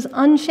ecosystems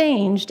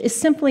unchanged is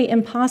simply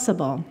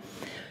impossible.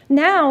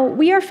 Now,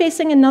 we are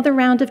facing another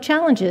round of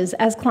challenges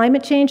as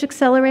climate change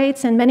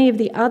accelerates and many of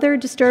the other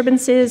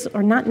disturbances,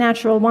 or not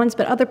natural ones,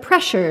 but other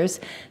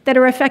pressures that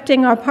are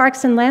affecting our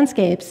parks and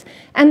landscapes.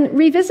 And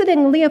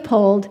revisiting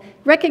Leopold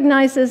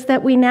recognizes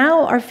that we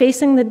now are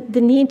facing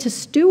the need to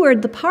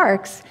steward the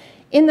parks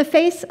in the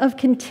face of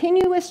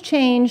continuous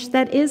change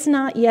that is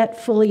not yet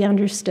fully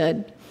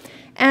understood.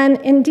 And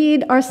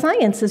indeed, our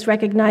science is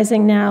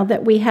recognizing now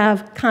that we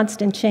have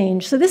constant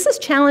change. So this is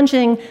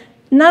challenging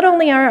not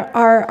only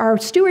our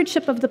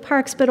stewardship of the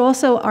parks, but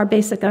also our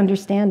basic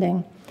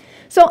understanding.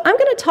 So I'm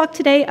going to talk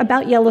today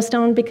about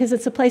Yellowstone because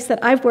it's a place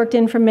that I've worked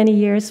in for many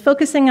years,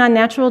 focusing on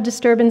natural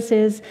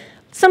disturbances,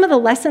 some of the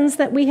lessons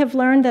that we have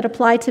learned that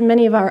apply to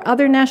many of our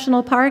other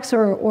national parks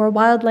or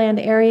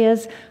wildland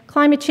areas,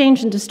 climate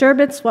change and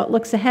disturbance, what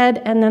looks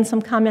ahead, and then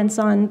some comments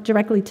on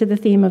directly to the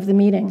theme of the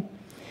meeting.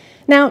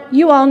 Now,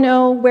 you all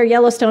know where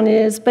Yellowstone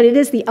is, but it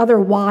is the other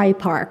Y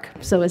park,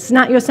 so it's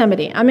not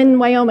Yosemite. I'm in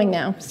Wyoming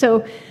now.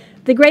 So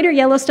the greater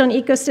Yellowstone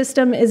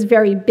ecosystem is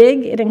very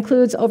big. It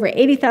includes over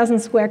 80,000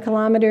 square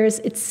kilometers.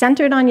 It's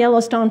centered on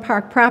Yellowstone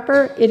Park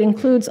proper. It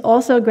includes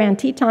also Grand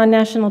Teton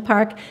National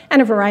Park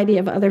and a variety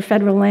of other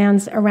federal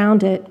lands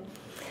around it.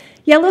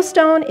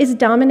 Yellowstone is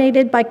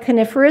dominated by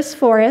coniferous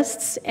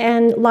forests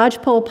and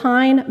lodgepole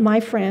pine, my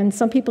friend.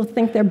 Some people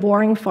think they're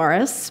boring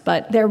forests,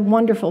 but they're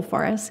wonderful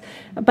forests,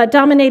 but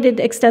dominated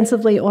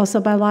extensively also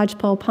by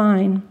lodgepole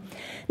pine.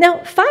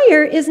 Now,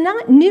 fire is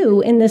not new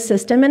in this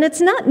system, and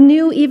it's not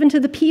new even to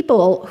the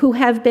people who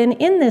have been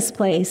in this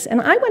place.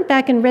 And I went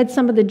back and read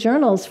some of the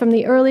journals from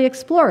the early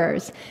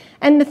explorers.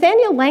 And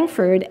Nathaniel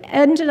Langford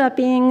ended up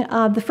being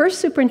the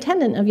first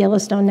superintendent of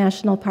Yellowstone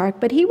National Park,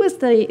 but he was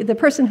the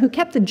person who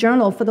kept the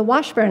journal for the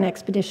Washburn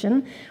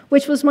expedition,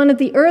 which was one of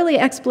the early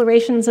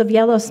explorations of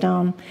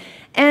Yellowstone.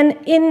 And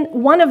in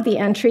one of the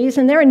entries,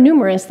 and there are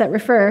numerous that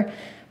refer,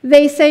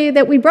 they say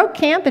that we broke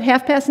camp at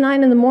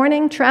 9:30 in the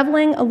morning,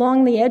 traveling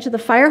along the edge of the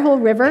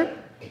Firehole River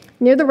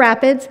near the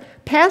rapids,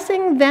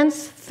 passing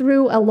thence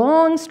through a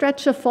long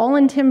stretch of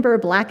fallen timber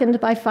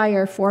blackened by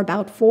fire for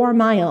about 4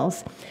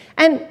 miles.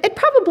 And it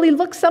probably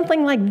looked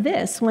something like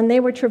this when they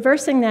were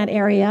traversing that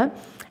area.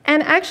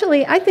 And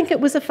actually, I think it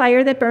was a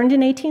fire that burned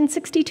in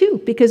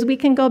 1862, because we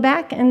can go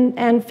back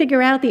and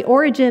figure out the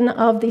origin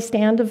of the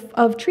stand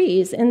of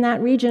trees in that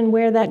region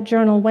where that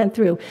journal went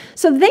through.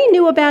 So they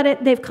knew about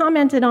it, they've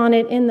commented on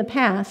it in the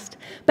past.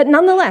 But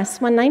nonetheless,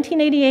 when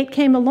 1988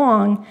 came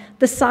along,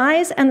 the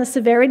size and the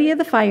severity of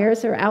the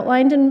fires are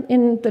outlined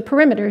in the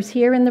perimeters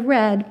here in the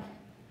red,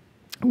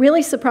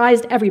 really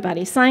surprised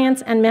everybody,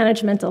 science and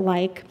management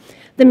alike.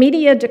 The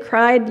media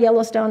decried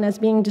Yellowstone as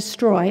being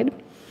destroyed.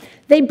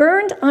 They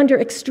burned under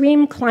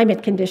extreme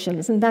climate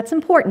conditions, and that's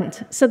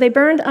important. So they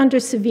burned under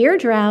severe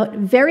drought,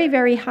 very,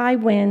 very high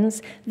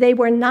winds. They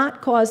were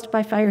not caused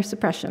by fire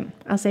suppression.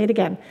 I'll say it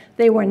again.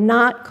 They were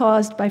not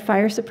caused by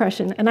fire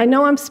suppression. And I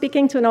know I'm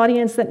speaking to an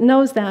audience that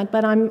knows that,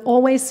 but I'm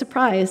always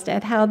surprised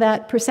at how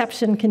that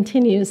perception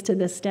continues to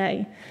this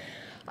day.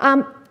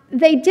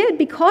 They did,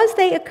 because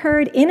they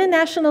occurred in a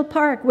national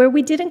park where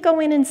we didn't go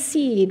in and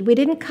seed, we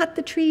didn't cut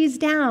the trees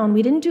down,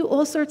 we didn't do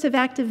all sorts of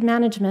active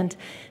management.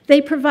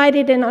 They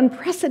provided an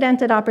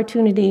unprecedented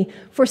opportunity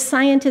for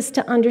scientists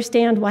to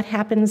understand what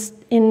happens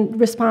in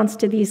response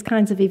to these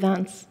kinds of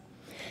events.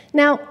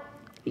 Now,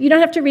 you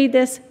don't have to read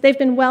this. They've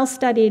been well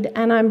studied,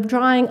 and I'm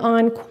drawing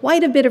on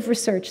quite a bit of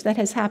research that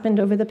has happened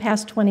over the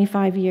past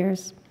 25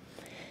 years.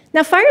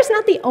 Now, fire is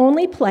not the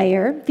only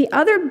player. The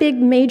other big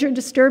major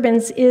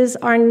disturbance is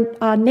our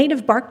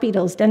native bark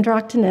beetles,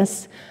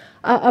 Dendroctonus,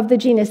 of the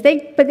genus.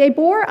 But they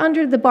bore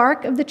under the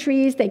bark of the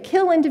trees. They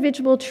kill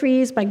individual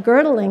trees by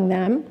girdling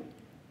them.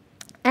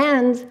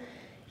 And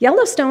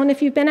Yellowstone,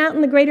 if you've been out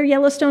in the greater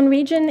Yellowstone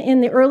region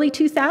in the early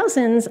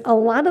 2000s, a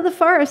lot of the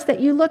forests that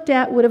you looked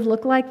at would have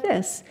looked like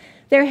this.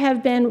 There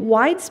have been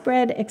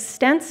widespread,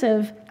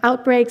 extensive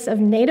outbreaks of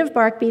native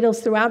bark beetles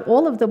throughout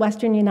all of the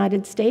western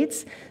United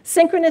States,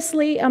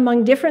 synchronously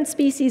among different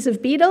species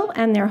of beetle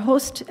and their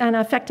host and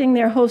affecting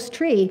their host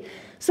tree.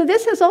 So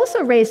this has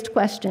also raised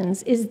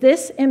questions. Is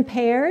this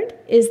impaired?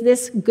 Is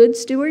this good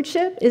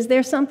stewardship? Is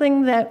there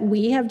something that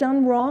we have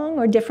done wrong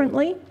or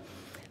differently?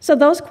 So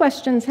those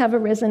questions have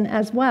arisen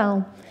as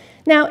well.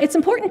 Now, it's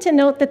important to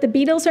note that the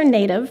beetles are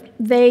native.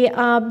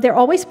 They're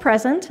always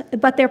present,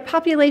 but their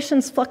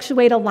populations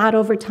fluctuate a lot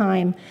over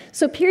time.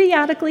 So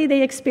periodically,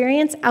 they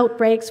experience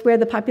outbreaks where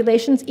the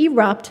populations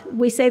erupt.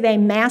 We say they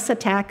mass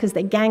attack because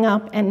they gang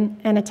up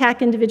and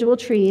attack individual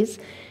trees.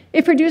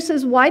 It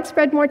produces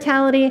widespread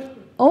mortality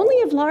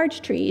only of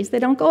large trees. They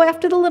don't go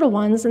after the little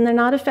ones, and they're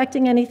not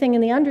affecting anything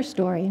in the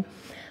understory.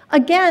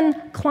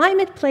 Again,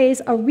 climate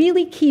plays a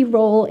really key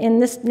role in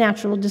this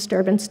natural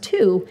disturbance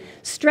too.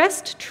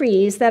 Stressed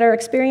trees that are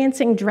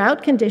experiencing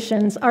drought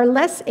conditions are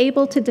less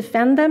able to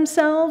defend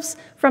themselves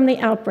from the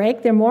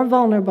outbreak. They're more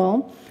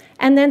vulnerable.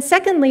 And then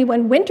secondly,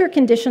 when winter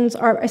conditions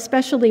are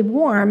especially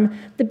warm,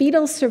 the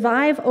beetles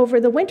survive over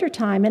the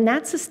wintertime, and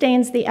that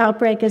sustains the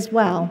outbreak as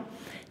well.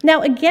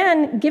 Now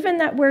again, given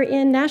that we're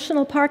in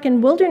national park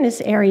and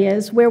wilderness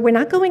areas where we're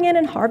not going in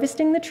and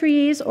harvesting the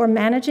trees or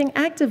managing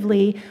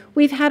actively,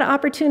 we've had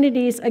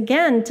opportunities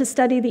again to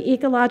study the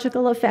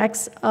ecological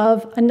effects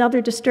of another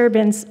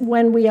disturbance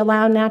when we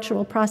allow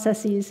natural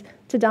processes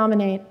to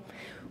dominate.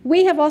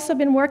 We have also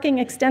been working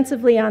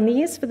extensively on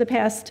these for the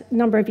past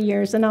number of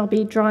years, and I'll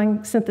be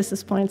drawing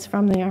synthesis points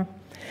from there.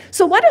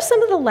 So what are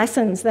some of the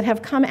lessons that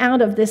have come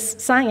out of this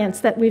science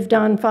that we've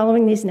done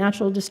following these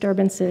natural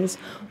disturbances?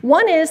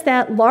 One is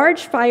that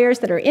large fires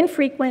that are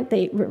infrequent,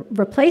 they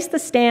replace the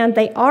stand,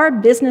 they are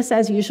business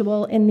as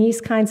usual in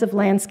these kinds of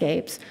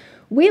landscapes.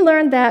 We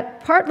learned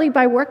that partly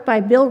by work by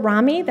Bill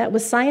Rami, that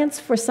was science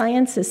for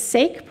science's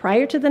sake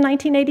prior to the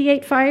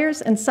 1988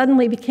 fires, and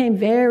suddenly became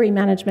very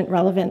management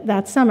relevant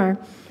that summer.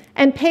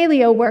 And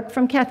paleo work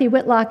from Kathy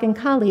Whitlock and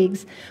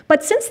colleagues.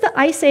 But since the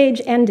Ice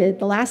Age ended,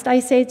 the last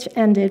Ice Age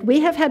ended, we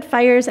have had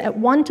fires at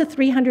 100 to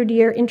 300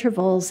 year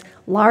intervals,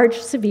 large,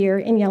 severe,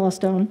 in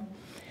Yellowstone.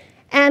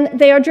 And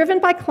they are driven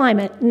by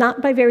climate,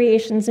 not by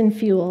variations in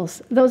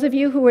fuels. Those of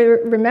you who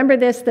remember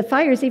this, the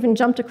fires even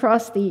jumped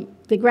across the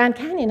Grand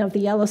Canyon of the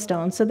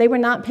Yellowstone, so they were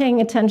not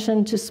paying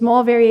attention to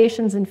small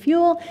variations in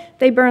fuel.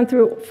 They burned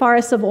through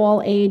forests of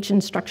all age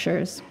and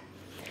structures.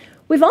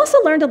 We've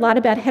also learned a lot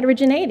about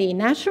heterogeneity.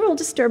 Natural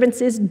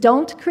disturbances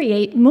don't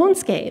create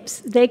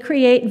moonscapes. They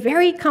create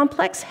very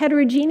complex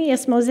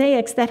heterogeneous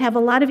mosaics that have a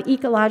lot of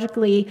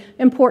ecologically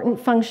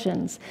important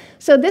functions.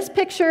 So this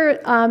picture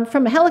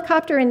from a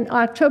helicopter in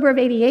October of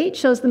 '88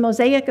 shows the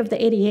mosaic of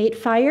the '88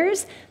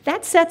 fires.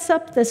 That sets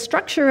up the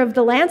structure of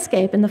the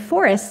landscape and the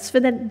forests for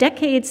the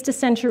decades to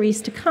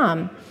centuries to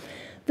come.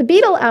 The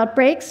beetle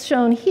outbreaks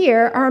shown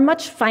here are a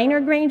much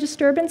finer grain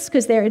disturbance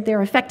because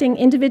they're affecting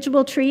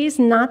individual trees,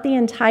 not the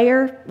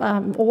entire,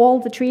 all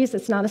the trees.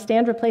 It's not a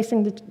stand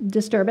replacing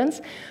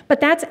disturbance,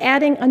 but that's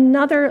adding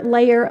another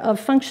layer of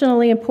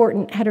functionally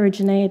important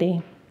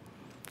heterogeneity.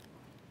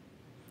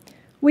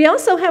 We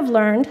also have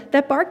learned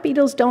that bark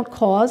beetles don't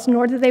cause,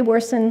 nor do they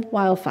worsen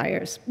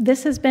wildfires.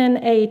 This has been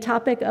a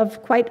topic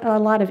of quite a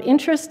lot of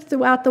interest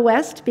throughout the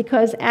West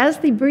because as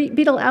the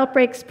beetle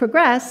outbreaks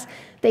progress,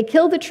 they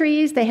kill the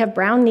trees, they have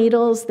brown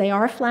needles, they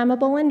are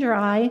flammable and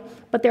dry,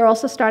 but they're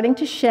also starting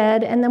to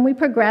shed, and then we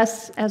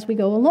progress as we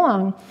go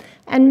along.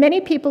 And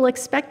many people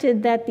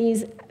expected that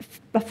these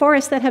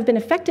forests that have been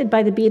affected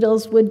by the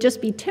beetles would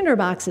just be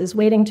tinderboxes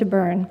waiting to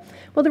burn.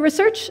 Well, the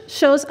research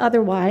shows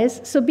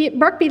otherwise. So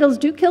bark beetles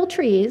do kill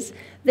trees,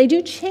 they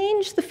do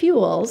change the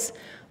fuels,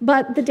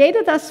 but the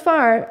data thus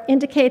far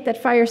indicate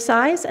that fire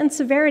size and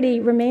severity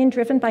remain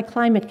driven by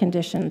climate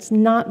conditions,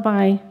 not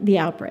by the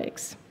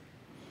outbreaks.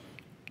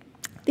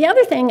 The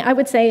other thing I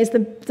would say is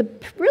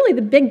really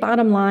the big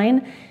bottom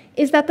line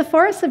is that the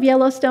forests of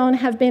Yellowstone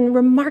have been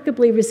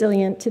remarkably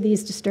resilient to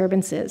these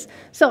disturbances.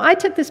 So I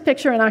took this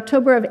picture in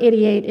October of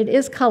 '88. It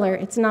is color,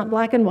 it's not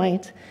black and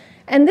white.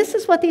 And this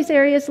is what these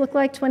areas look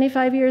like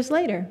 25 years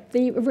later.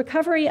 The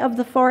recovery of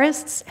the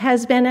forests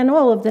has been, and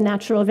all of the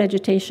natural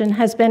vegetation,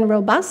 has been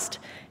robust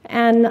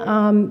and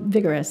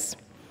vigorous.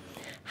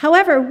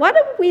 However, what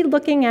are we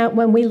looking at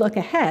when we look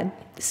ahead?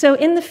 So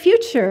in the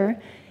future,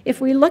 if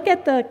we look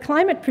at the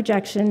climate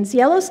projections,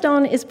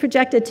 Yellowstone is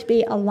projected to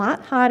be a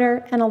lot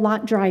hotter and a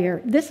lot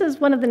drier. This is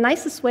one of the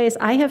nicest ways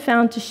I have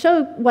found to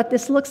show what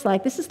this looks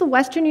like. This is the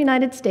western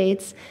United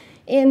States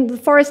in the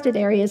forested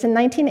areas in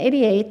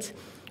 1988,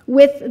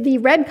 with the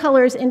red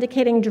colors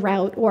indicating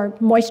drought or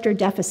moisture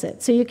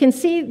deficit. So you can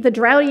see the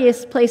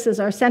droughtiest places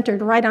are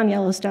centered right on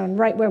Yellowstone,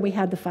 right where we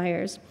had the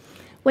fires.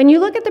 When you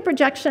look at the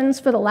projections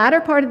for the latter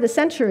part of the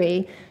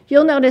century,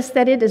 you'll notice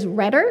that it is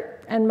redder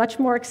and much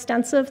more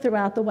extensive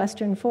throughout the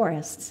western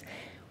forests.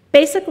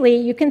 Basically,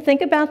 you can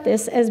think about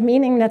this as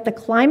meaning that the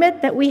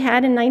climate that we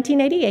had in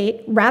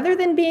 1988, rather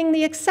than being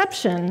the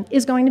exception,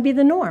 is going to be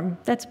the norm.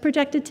 That's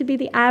projected to be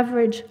the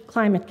average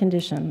climate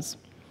conditions.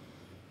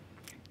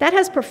 That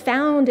has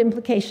profound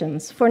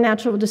implications for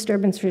natural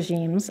disturbance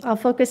regimes. I'll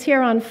focus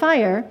here on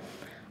fire.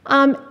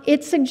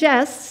 It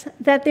suggests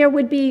that there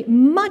would be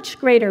much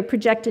greater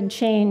projected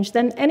change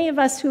than any of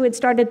us who had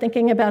started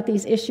thinking about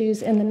these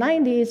issues in the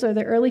 90s or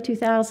the early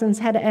 2000s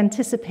had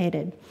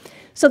anticipated.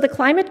 So the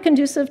climate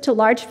conducive to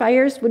large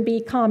fires would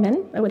be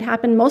common. It would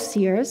happen most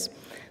years.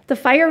 The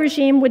fire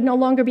regime would no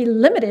longer be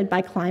limited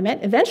by climate.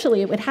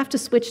 Eventually, it would have to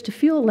switch to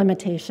fuel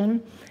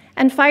limitation.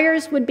 And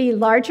fires would be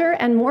larger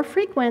and more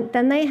frequent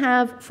than they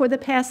have for the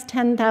past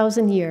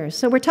 10,000 years.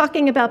 So we're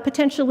talking about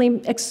potentially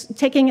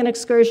taking an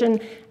excursion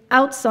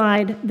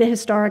outside the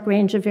historic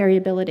range of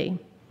variability.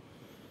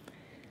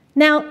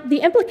 Now,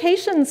 the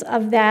implications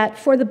of that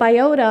for the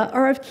biota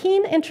are of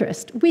keen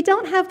interest. We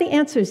don't have the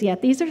answers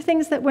yet. These are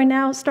things that we're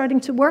now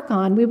starting to work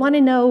on. We want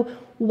to know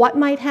what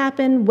might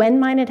happen, when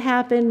might it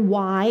happen,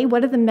 why,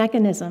 what are the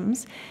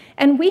mechanisms.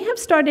 And we have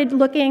started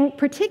looking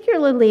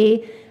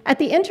particularly at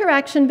the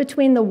interaction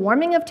between the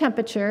warming of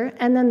temperature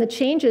and then the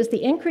changes,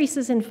 the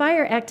increases in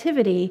fire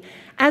activity,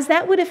 as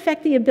that would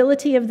affect the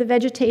ability of the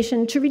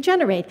vegetation to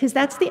regenerate, because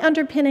that's the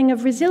underpinning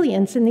of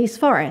resilience in these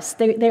forests.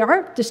 They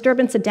are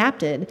disturbance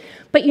adapted,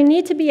 but you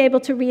need to be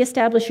able to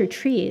reestablish your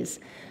trees.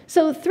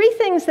 So 3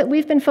 things that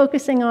we've been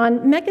focusing on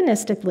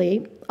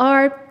mechanistically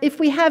are if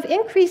we have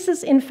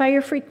increases in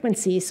fire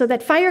frequency, so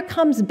that fire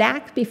comes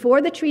back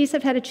before the trees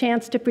have had a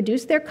chance to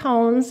produce their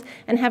cones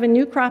and have a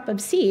new crop of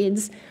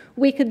seeds,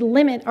 we could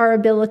limit our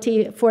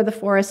ability for the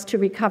forest to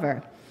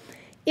recover.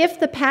 If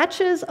the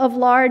patches of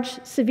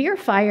large, severe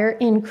fire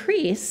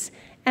increase,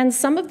 and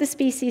some of the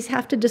species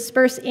have to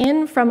disperse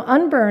in from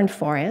unburned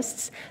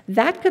forests,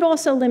 that could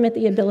also limit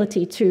the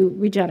ability to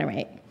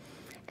regenerate.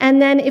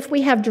 And then if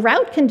we have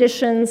drought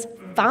conditions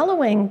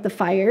following the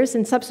fires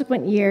in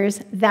subsequent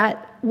years,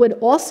 that would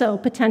also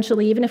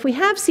potentially, even if we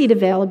have seed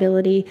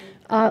availability,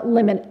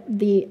 limit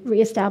the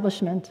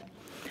reestablishment.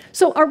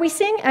 So are we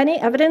seeing any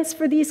evidence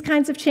for these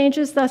kinds of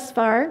changes thus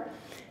far?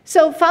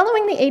 So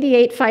following the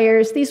 88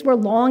 fires, these were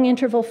long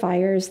interval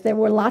fires. There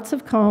were lots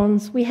of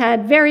cones. We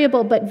had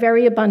variable but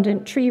very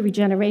abundant tree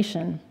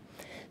regeneration.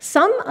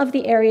 Some of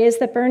the areas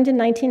that burned in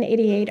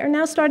 1988 are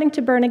now starting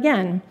to burn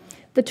again.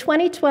 The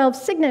 2012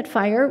 Signet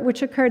fire,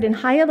 which occurred in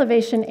high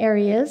elevation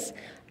areas,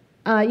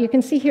 you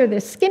can see here the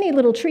skinny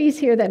little trees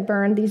here that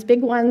burned. These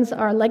big ones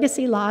are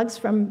legacy logs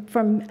from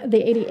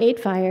the 88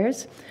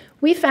 fires.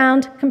 We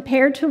found,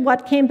 compared to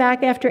what came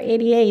back after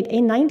 88,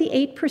 a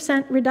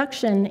 98%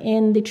 reduction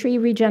in the tree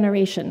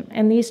regeneration,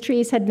 and these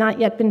trees had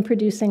not yet been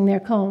producing their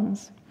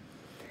cones.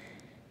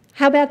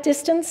 How about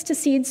distance to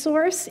seed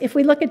source? If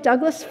we look at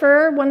Douglas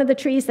fir, one of the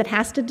trees that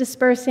has to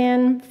disperse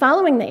in,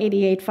 following the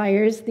 88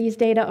 fires, these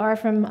data are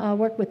from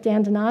work with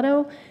Dan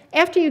Donato,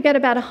 after you get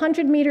about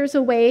 100 meters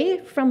away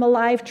from a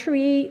live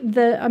tree,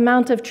 the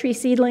amount of tree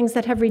seedlings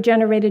that have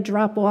regenerated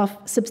drop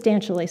off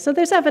substantially. So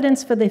there's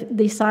evidence for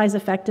the size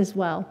effect as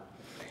well.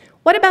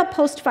 What about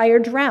post-fire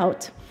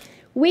drought?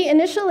 We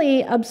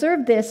initially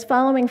observed this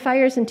following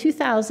fires in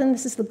 2000.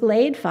 This is the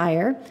Glade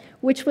fire,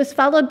 which was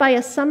followed by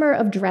a summer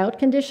of drought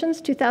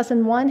conditions.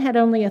 2001 had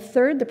only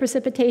 1/3 the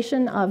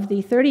precipitation of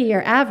the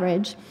 30-year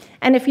average.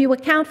 And if you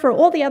account for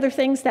all the other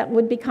things that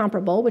would be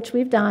comparable, which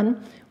we've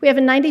done, we have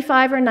a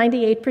 95 or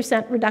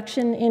 98%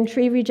 reduction in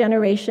tree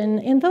regeneration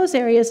in those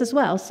areas as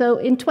well. So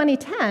in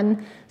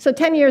 2010, so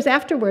 10 years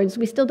afterwards,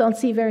 we still don't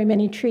see very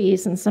many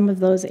trees in some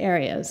of those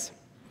areas.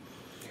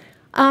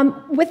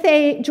 With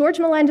a George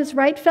Melendez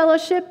Wright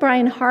Fellowship,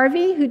 Brian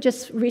Harvey, who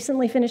just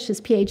recently finished his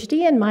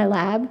PhD in my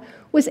lab,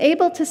 was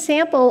able to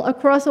sample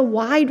across a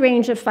wide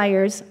range of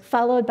fires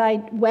followed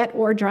by wet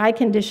or dry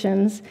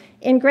conditions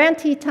in Grand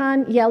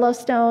Teton,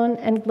 Yellowstone,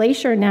 and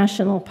Glacier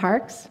National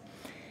Parks.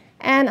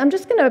 And I'm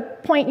just going to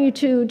point you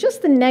to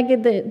just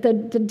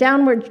the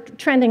downward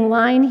trending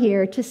line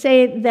here to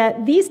say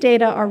that these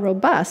data are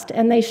robust,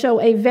 and they show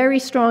a very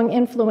strong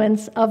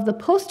influence of the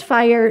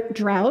post-fire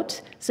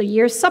drought, so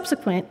years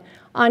subsequent,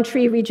 on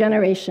tree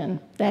regeneration.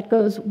 That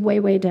goes way,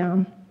 way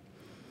down.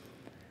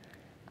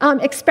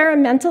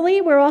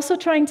 Experimentally, we're also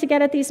trying to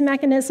get at these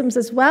mechanisms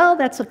as well.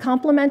 That's a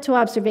complement to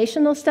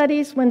observational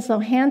studies. Winslow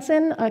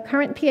Hansen, a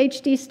current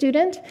PhD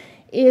student,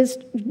 is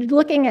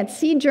looking at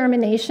seed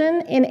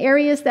germination in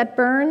areas that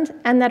burned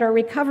and that are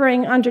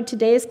recovering under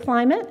today's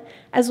climate,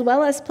 as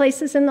well as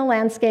places in the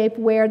landscape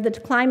where the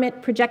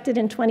climate projected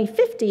in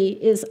 2050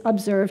 is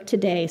observed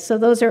today. So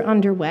those are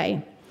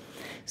underway.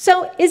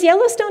 So is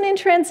Yellowstone in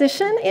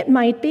transition? It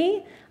might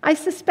be. I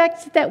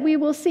suspect that we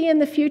will see in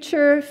the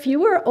future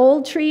fewer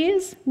old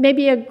trees,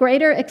 maybe a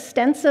greater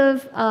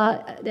extensive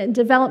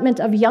development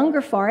of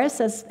younger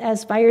forests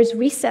as fires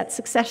reset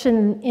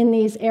succession in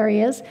these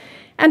areas,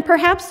 and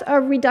perhaps a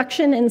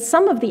reduction in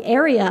some of the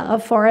area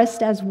of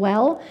forest as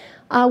well.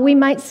 We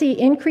might see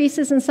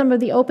increases in some of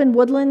the open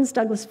woodlands,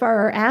 Douglas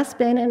fir or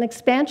aspen, and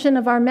expansion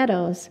of our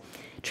meadows.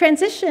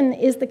 Transition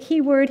is the key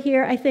word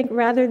here, I think,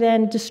 rather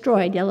than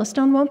destroyed.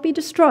 Yellowstone won't be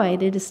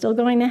destroyed. It is still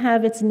going to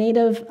have its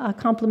native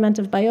complement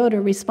of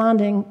biota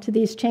responding to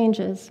these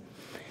changes.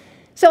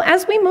 So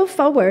as we move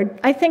forward,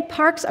 I think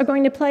parks are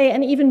going to play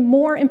an even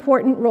more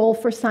important role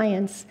for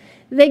science.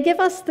 They give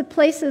us the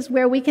places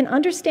where we can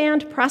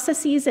understand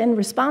processes and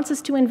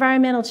responses to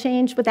environmental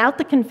change without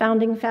the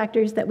confounding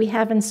factors that we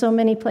have in so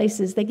many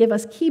places. They give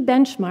us key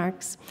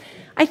benchmarks.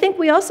 I think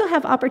we also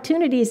have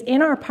opportunities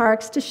in our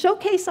parks to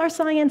showcase our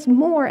science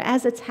more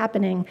as it's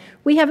happening.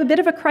 We have a bit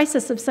of a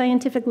crisis of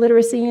scientific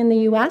literacy in the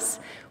US.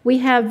 We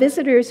have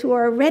visitors who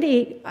are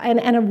ready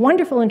and a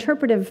wonderful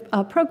interpretive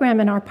program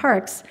in our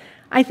parks.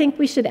 I think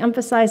we should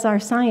emphasize our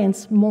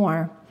science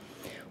more.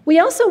 We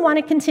also want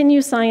to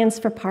continue science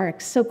for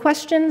parks. So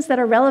questions that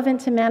are relevant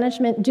to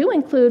management do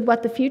include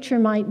what the future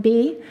might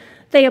be.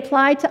 They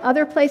apply to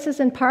other places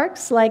in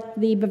parks, like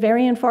the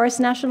Bavarian Forest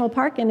National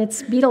Park and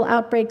its beetle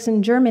outbreaks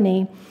in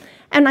Germany.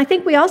 And I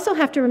think we also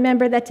have to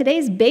remember that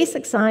today's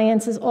basic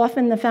science is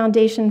often the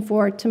foundation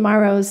for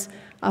tomorrow's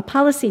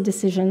policy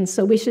decisions.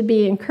 So we should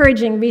be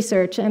encouraging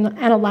research and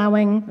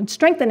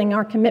strengthening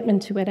our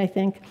commitment to it, I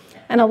think,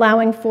 and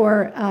allowing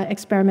for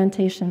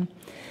experimentation.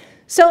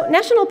 So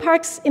national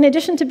parks, in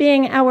addition to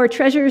being our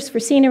treasures for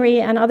scenery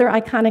and other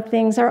iconic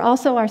things, are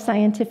also our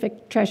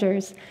scientific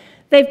treasures.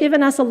 They've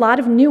given us a lot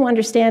of new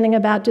understanding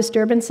about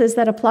disturbances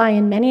that apply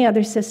in many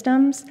other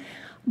systems,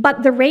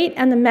 but the rate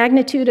and the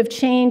magnitude of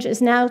change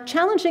is now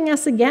challenging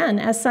us again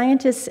as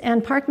scientists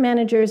and park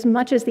managers,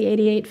 much as the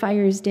 '88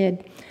 fires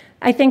did.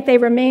 I think they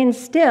remain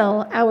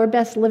still our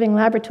best living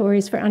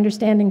laboratories for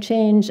understanding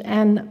change,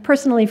 and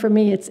personally for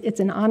me, it's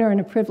an honor and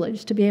a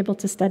privilege to be able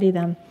to study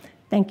them.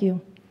 Thank you.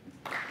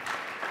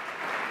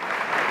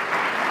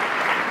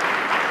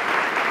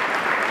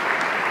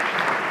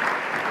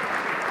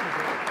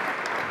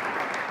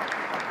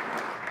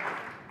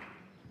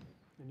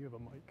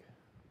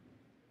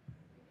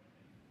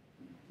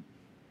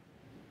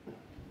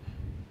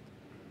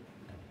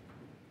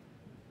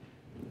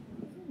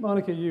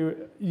 Monica,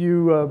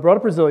 you brought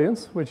up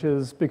resilience, which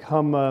has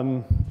become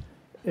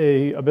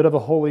a bit of a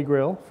holy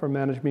grail for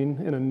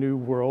management in a new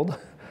world.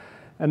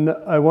 And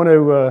I want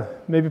to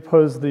maybe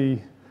pose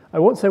I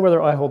won't say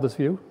whether I hold this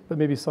view, but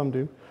maybe some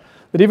do,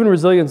 that even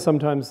resilience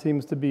sometimes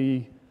seems to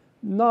be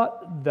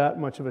not that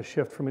much of a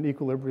shift from an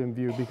equilibrium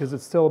view, because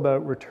it's still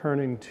about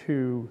returning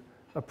to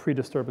a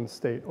pre-disturbance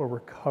state or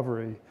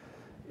recovery.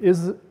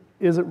 Is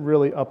it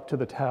really up to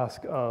the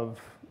task of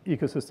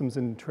ecosystems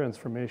in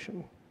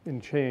transformation, in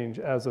change,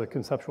 as a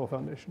conceptual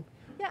foundation?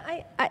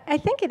 Yeah, I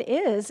think it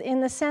is, in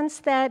the sense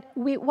that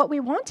what we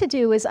want to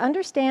do is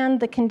understand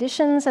the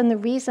conditions and the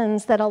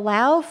reasons that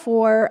allow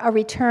for a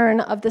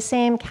return of the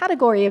same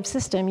category of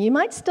system. You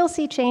might still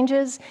see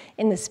changes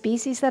in the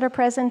species that are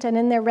present and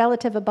in their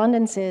relative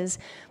abundances,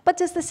 but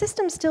does the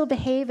system still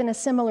behave in a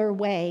similar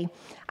way?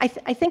 I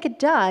think it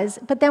does,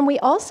 but then we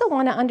also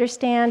want to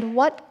understand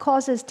what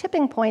causes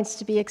tipping points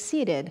to be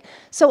exceeded.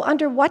 So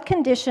under what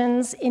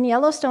conditions, in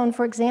Yellowstone,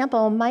 for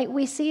example, might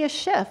we see a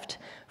shift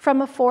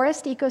from a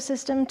forest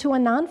ecosystem to a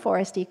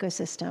non-forest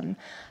ecosystem?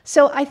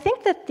 So I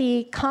think that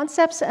the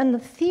concepts and the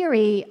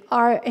theory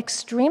are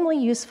extremely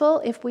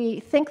useful if we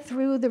think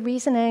through the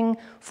reasoning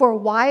for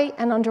why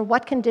and under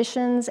what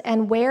conditions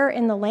and where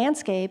in the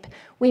landscape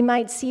we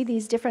might see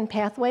these different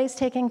pathways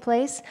taking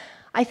place.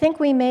 I think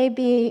we may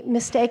be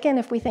mistaken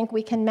if we think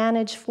we can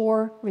manage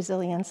for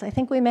resilience. I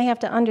think we may have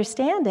to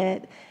understand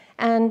it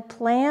and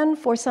plan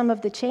for some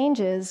of the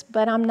changes,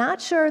 but I'm not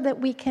sure that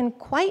we can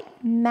quite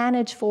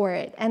manage for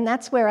it. And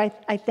that's where I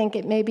think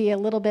it may be a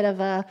little bit of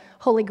a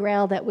holy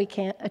grail that we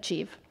can't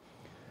achieve.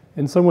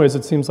 In some ways,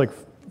 it seems like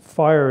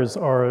fires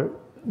are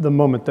the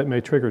moment that may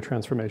trigger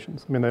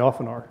transformations. I mean, they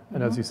often are.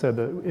 And as you said,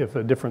 if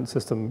a different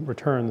system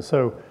returns.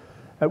 So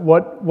at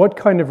what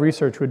kind of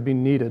research would be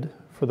needed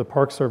for the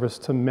Park Service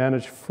to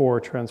manage for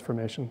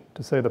transformation?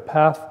 To say the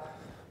path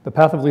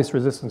of least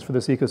resistance for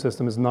this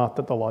ecosystem is not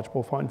that the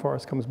lodgepole pine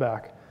forest comes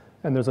back,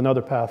 and there's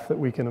another path that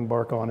we can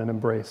embark on and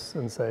embrace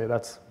and say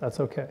that's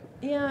okay.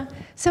 Yeah.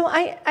 So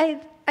I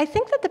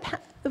think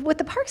that with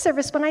the Park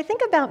Service, when I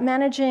think about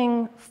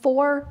managing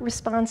for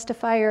response to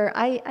fire,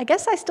 I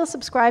guess I still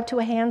subscribe to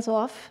a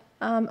hands-off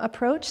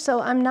approach.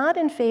 So I'm not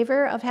in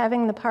favor of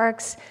having the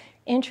parks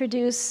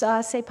introduce,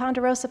 say,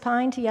 ponderosa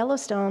pine to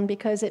Yellowstone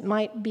because it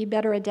might be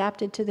better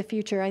adapted to the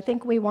future. I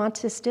think we want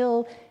to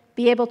still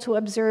be able to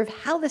observe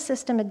how the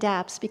system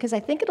adapts, because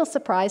I think it'll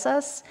surprise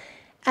us,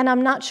 and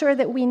I'm not sure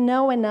that we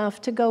know enough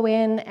to go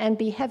in and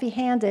be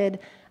heavy-handed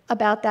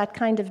about that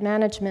kind of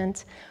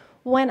management.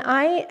 When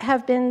I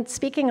have been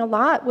speaking a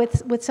lot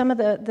with some of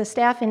the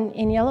staff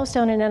in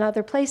Yellowstone and in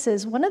other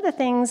places, one of the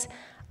things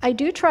I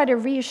do try to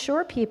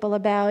reassure people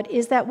about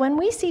is that when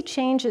we see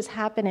changes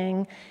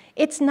happening,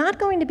 it's not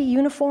going to be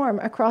uniform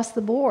across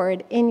the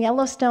board in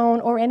Yellowstone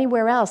or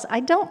anywhere else. I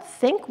don't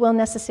think we'll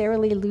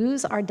necessarily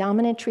lose our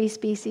dominant tree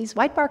species.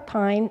 Whitebark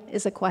pine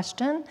is a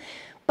question,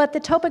 but the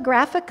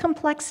topographic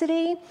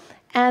complexity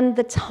and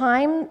the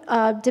time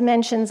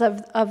dimensions of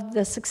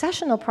the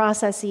successional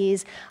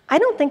processes, I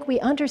don't think we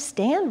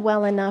understand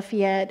well enough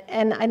yet,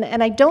 and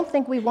I don't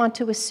think we want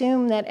to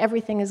assume that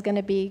everything is going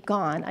to be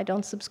gone. I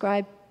don't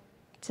subscribe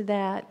to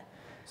that.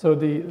 So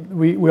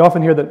we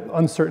often hear that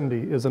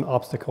uncertainty is an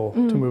obstacle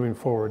to moving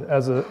forward.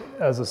 As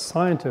a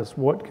scientist,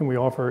 what can we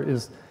offer?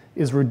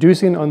 Is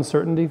reducing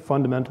uncertainty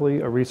fundamentally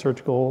a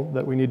research goal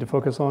that we need to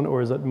focus on,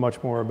 or is it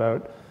much more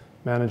about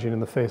managing in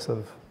the face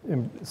of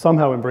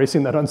somehow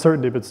embracing that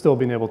uncertainty, but still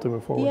being able to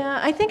move forward? Yeah,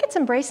 I think it's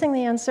embracing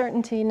the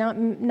uncertainty,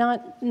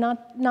 not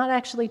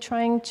actually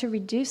trying to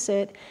reduce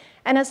it.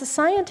 And as a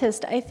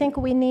scientist, I think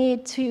we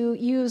need to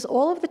use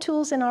all of the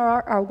tools in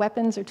our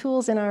weapons or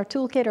tools in our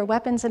toolkit or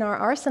weapons in our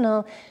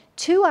arsenal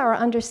to our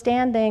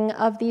understanding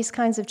of these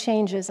kinds of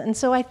changes. And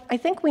so I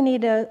think we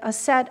need a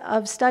set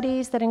of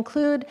studies that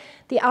include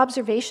the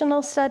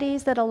observational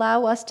studies that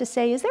allow us to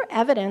say, is there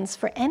evidence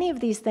for any of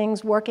these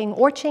things working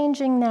or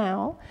changing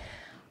now?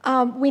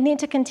 We need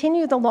to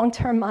continue the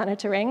long-term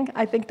monitoring.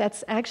 I think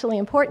that's actually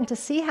important to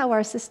see how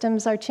our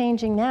systems are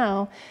changing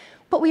now.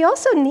 But we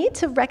also need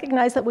to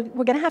recognize that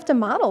we're going to have to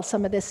model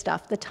some of this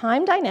stuff. The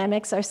time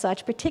dynamics are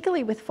such,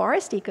 particularly with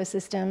forest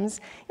ecosystems,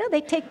 they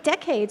take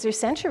decades or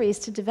centuries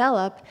to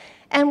develop.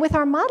 And with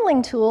our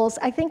modeling tools,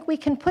 I think we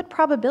can put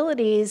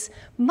probabilities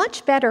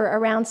much better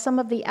around some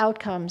of the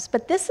outcomes.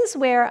 But this is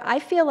where I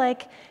feel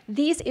like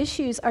these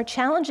issues are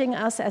challenging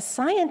us as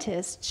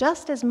scientists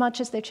just as much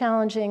as they're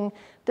challenging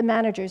the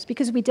managers,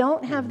 because we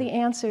don't have the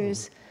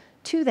answers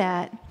to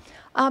that.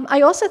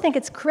 I also think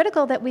it's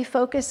critical that we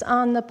focus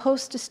on the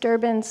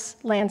post-disturbance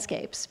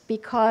landscapes,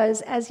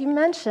 because, as you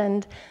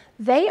mentioned,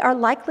 they are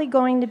likely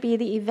going to be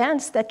the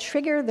events that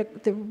trigger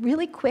the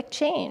really quick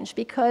change,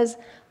 because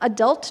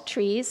adult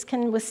trees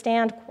can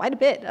withstand quite a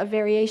bit of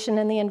variation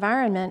in the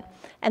environment,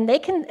 and they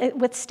can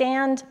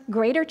withstand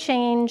greater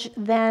change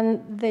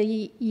than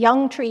the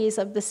young trees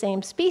of the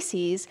same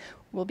species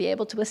will be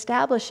able to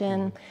establish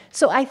in.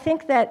 So I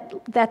think that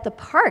the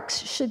parks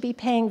should be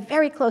paying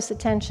very close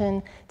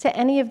attention to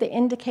any of the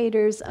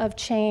indicators of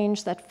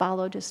change that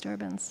follow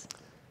disturbance.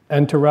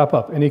 And to wrap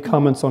up, any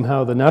comments on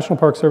how the National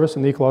Park Service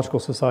and the Ecological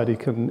Society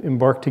can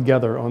embark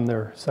together on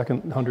their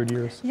second 100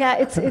 years? Yeah,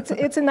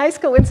 it's a nice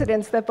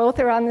coincidence that both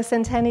are on the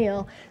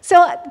centennial.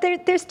 So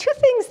there's two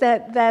things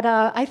that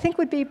I think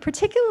would be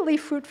particularly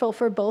fruitful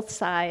for both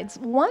sides.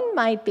 One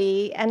might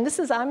be, and this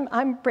is, I'm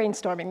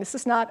brainstorming, this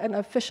is not an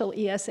official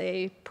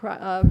ESA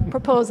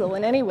proposal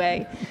in any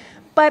way,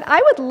 but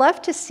I would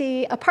love to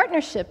see a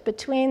partnership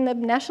between the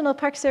National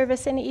Park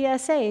Service and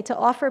ESA to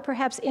offer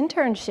perhaps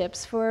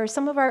internships for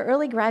some of our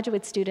early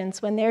graduate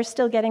students when they're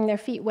still getting their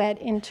feet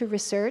wet into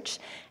research,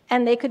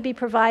 and they could be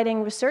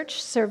providing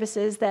research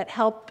services that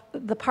help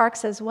the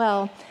parks as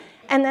well.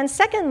 And then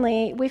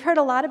secondly, we've heard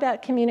a lot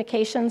about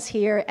communications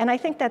here, and I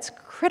think that's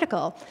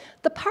critical.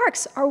 The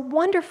parks are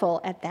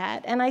wonderful at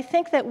that, and I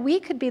think that we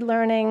could be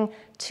learning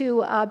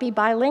to be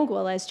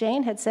bilingual, as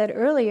Jane had said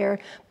earlier,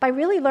 by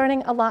really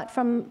learning a lot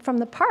from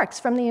the parks,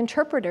 from the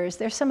interpreters.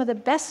 They're some of the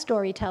best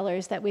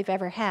storytellers that we've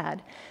ever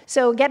had.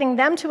 So getting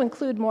them to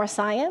include more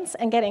science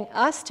and getting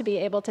us to be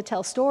able to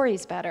tell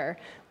stories better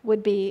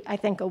would be, I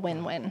think, a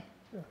win-win.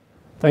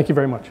 Thank you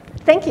very much.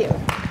 Thank you.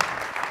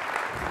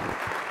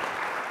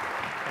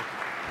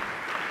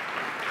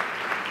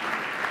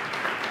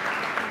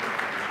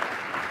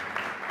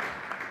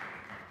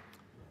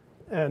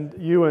 And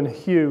you and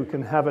Hugh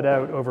can have it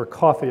out over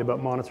coffee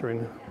about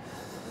monitoring.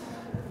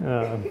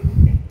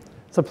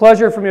 It's a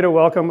pleasure for me to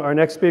welcome our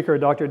next speaker,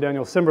 Dr.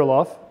 Daniel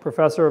Simberloff,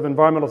 Professor of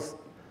Environmental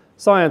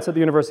Science at the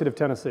University of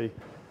Tennessee.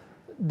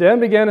 Dan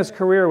began his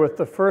career with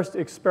the first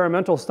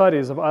experimental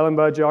studies of island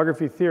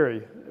biogeography theory,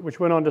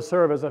 which went on to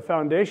serve as a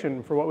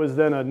foundation for what was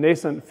then a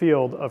nascent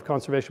field of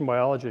conservation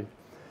biology.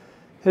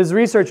 His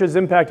research has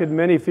impacted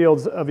many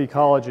fields of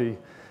ecology,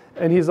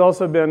 and he's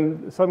also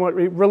been somewhat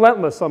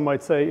relentless, some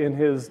might say, in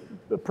his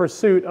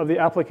pursuit of the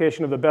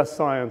application of the best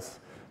science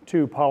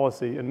to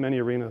policy in many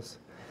arenas.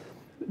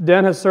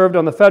 Dan has served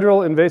on the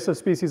Federal Invasive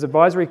Species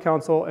Advisory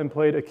Council and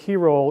played a key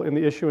role in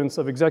the issuance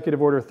of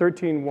Executive Order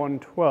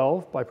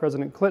 13112 by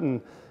President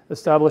Clinton,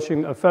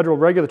 establishing a federal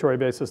regulatory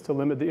basis to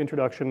limit the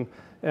introduction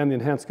and the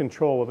enhanced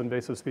control of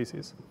invasive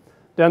species.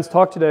 Dan's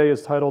talk today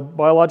is titled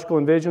Biological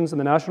Invasions in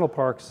the National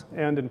Parks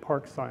and in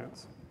Park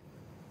Science.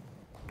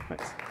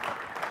 Thanks.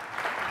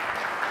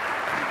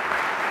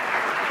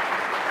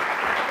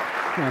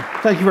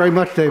 Thank you very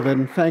much, David,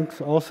 and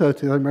thanks also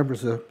to the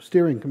members of the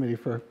steering committee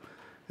for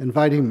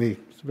inviting me.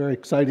 It's a very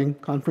exciting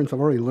conference. I've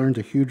already learned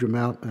a huge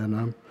amount,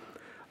 and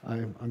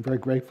I'm very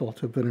grateful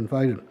to have been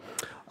invited.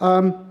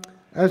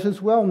 As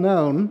is well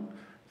known,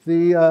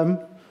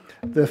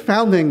 the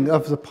founding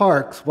of the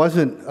parks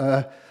wasn't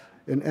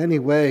in any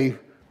way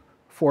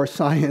for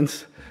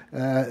science,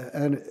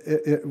 and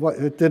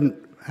it didn't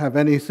have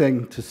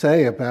anything to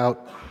say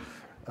about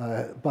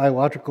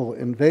biological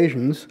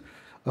invasions.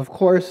 Of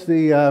course,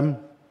 the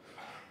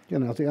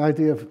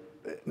idea of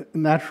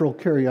natural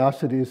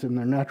curiosities in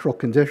their natural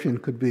condition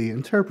could be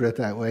interpreted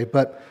that way,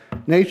 but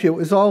nature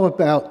was all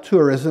about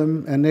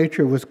tourism, and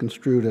nature was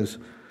construed as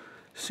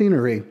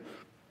scenery.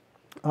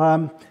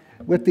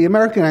 With the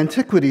American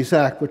Antiquities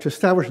Act, which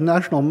established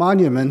national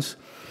monuments,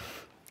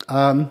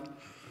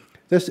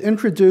 this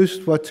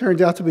introduced what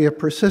turned out to be a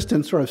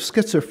persistent sort of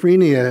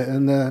schizophrenia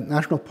in the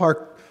National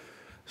Park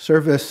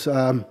Service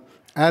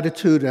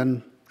attitude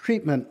and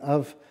treatment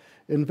of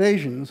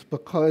invasions,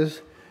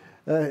 because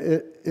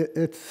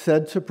it's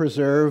said to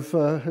preserve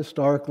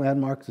historic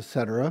landmarks,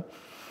 etc.,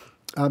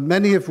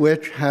 many of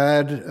which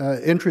had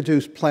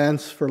introduced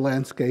plants for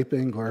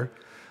landscaping or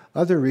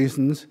other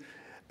reasons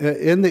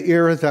in the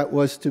era that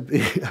was to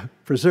be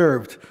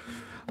preserved.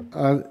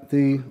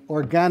 The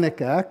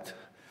Organic Act,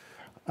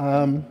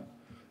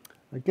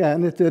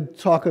 again, it did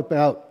talk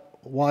about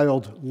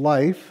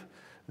wildlife,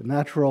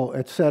 natural,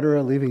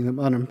 etc., leaving them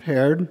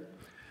unimpaired.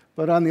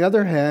 But on the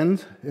other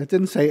hand, it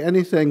didn't say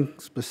anything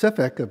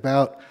specific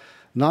about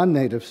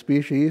non-native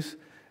species,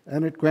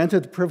 and it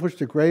granted the privilege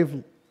to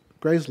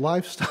graze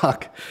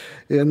livestock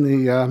in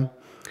the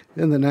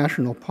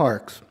national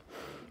parks.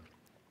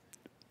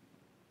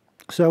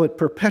 So it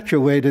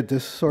perpetuated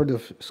this sort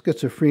of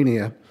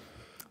schizophrenia.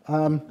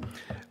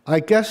 I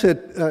guess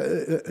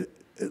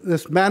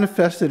this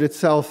manifested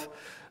itself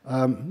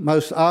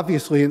most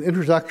obviously in the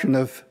introduction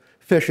of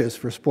fishes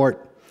for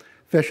sport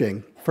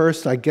fishing.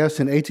 First, I guess,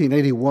 in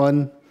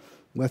 1881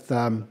 with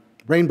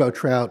rainbow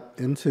trout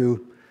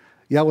into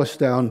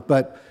Yellowstone,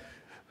 but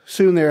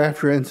soon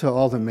thereafter into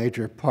all the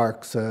major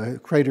parks.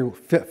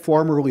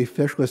 Formerly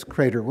fishless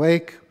Crater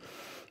Lake,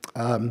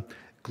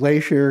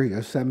 Glacier,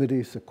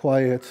 Yosemite,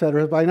 Sequoia,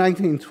 etc. By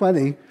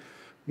 1920,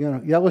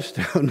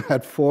 Yellowstone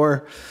had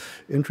 4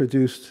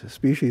 introduced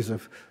species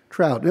of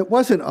trout. It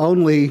wasn't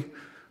only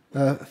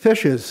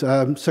fishes.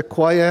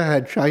 Sequoia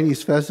had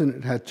Chinese pheasant,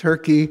 it had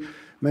turkey.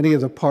 Many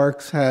of the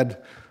parks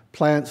had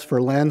plants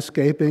for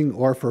landscaping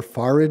or for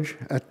forage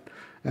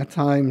at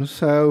times.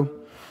 So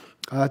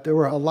there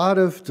were a lot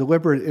of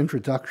deliberate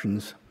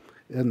introductions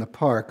in the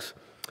parks.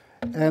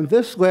 And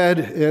this led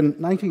in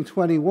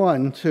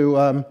 1921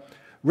 to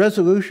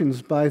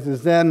resolutions by the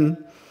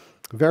then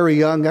very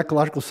young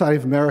Ecological Society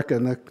of America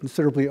and the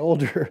considerably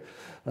older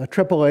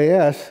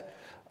AAAS,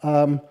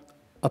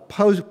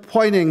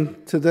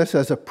 pointing to this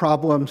as a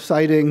problem,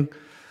 citing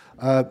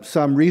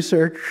some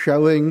research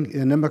showing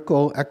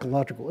inimical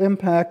ecological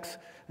impacts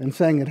and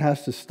saying it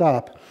has to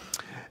stop.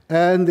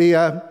 And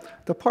the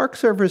Park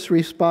Service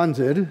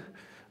responded,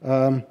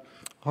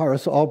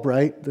 Horace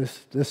Albright,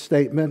 this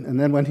statement, and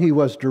then when he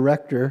was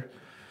director,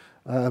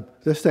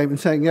 this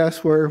statement saying,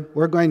 yes,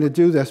 we're going to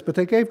do this, but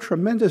they gave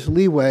tremendous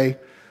leeway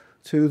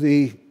to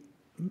the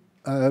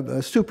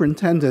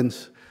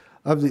superintendents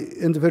of the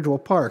individual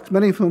parks,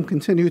 many of whom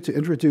continued to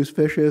introduce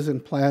fishes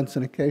and plants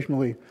and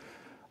occasionally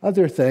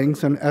other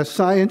things. And as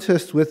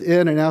scientists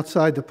within and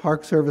outside the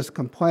Park Service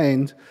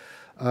complained,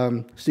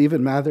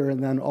 Stephen Mather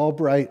and then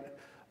Albright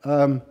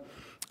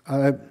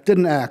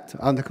didn't act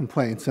on the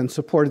complaints and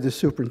supported the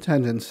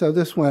superintendent. So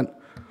this went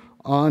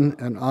on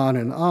and on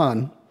and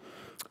on.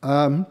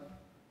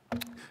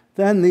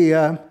 Then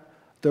the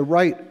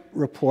Wright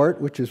report,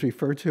 which is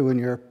referred to in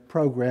your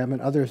program and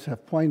others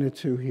have pointed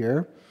to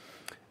here,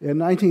 in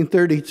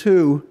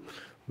 1932,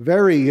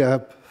 very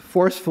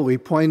forcefully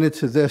pointed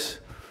to this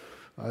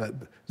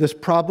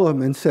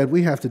problem and said,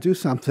 we have to do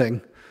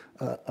something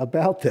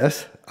about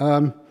this.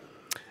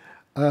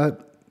 But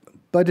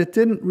it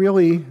didn't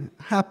really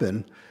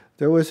happen.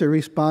 There was a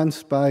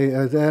response by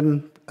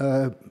then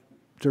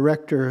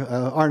Director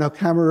Arno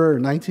Kammerer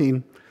in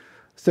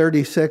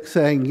 1936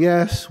 saying,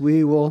 yes,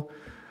 we will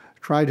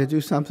try to do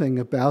something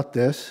about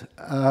this.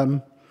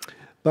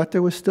 But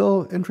there was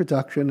still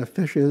introduction of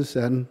fishes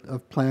and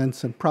of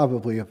plants and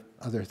probably of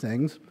other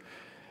things.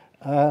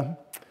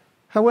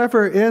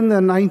 However, in the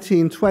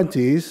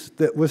 1920s,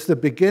 that was the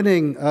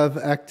beginning of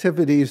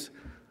activities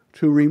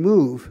to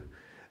remove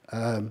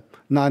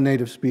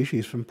non-native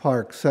species from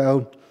parks.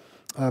 So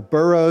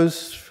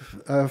burros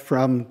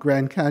from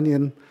Grand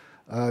Canyon,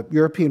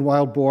 European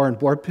wild boar and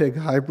boar pig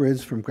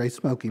hybrids from Great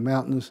Smoky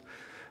Mountains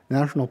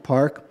National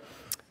Park.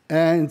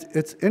 And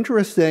it's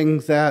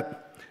interesting that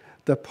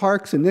the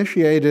parks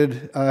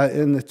initiated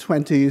in the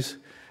 20s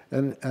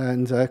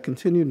and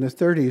continued in the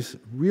 30s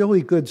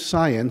really good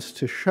science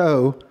to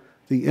show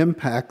the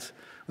impacts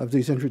of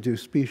these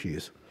introduced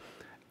species.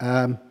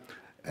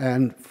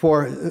 And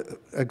for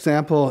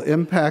example,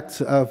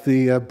 impacts of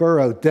the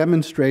burro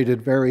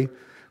demonstrated very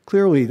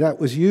clearly. That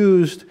was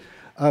used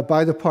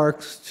by the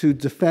parks to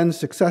defend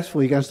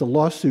successfully against a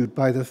lawsuit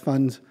by the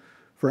Funds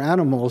for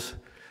Animals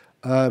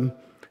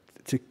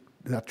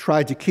that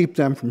tried to keep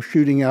them from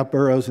shooting out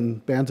burros in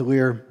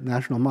Bandelier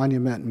National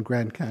Monument and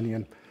Grand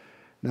Canyon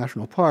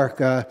National Park.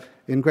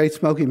 In Great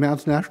Smoky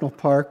Mountains National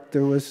Park,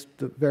 there was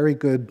very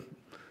good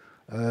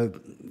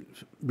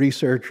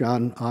research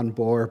on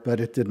boar, but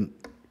it didn't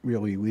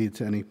really lead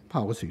to any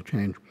policy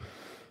change.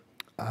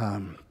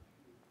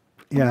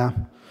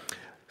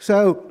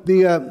 So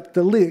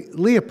the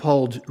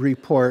Leopold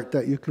report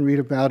that you can read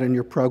about in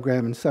your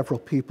program and several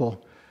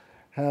people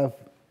have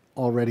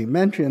already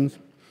mentioned,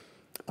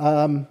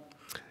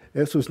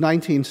 this was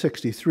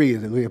 1963,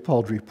 the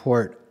Leopold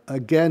report,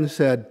 again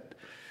said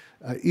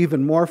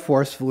even more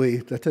forcefully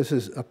that this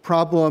is a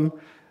problem,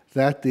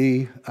 that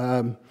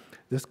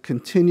this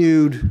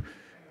continued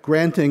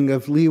granting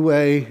of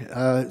leeway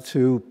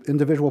to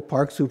individual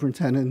park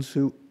superintendents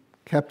who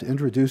kept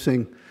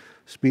introducing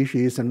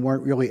species and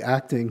weren't really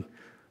acting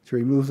to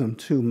remove them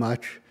too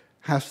much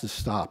has to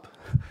stop.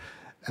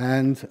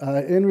 And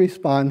in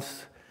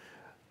response,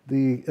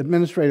 the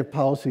administrative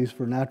policies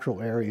for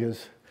natural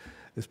areas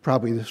is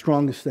probably the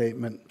strongest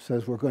statement. It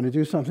says we're going to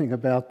do something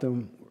about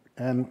them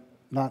and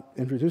not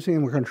introducing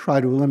them, we're going to try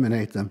to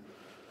eliminate them.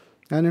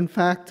 And in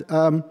fact,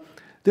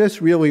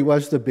 this really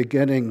was the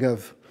beginning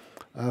of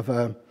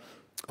a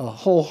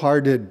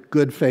wholehearted,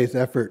 good faith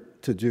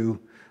effort to do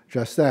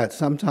just that.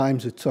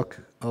 Sometimes it took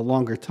a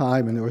longer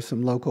time and there were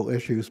some local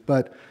issues,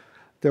 but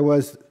there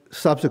was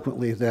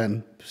subsequently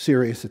then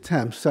serious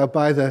attempts. So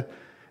by the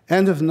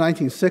end of the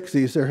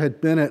 1960s, there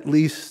had been at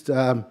least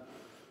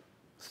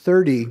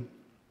 30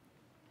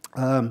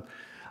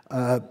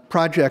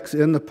 projects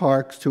in the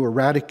parks to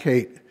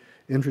eradicate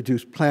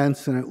introduced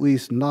plants and at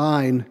least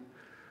 9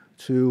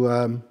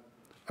 to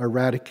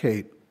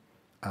eradicate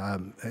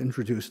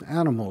introduced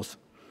animals.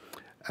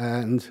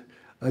 And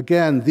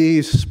again,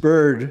 these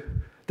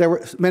spurred,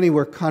 many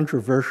were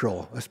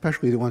controversial,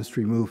 especially the ones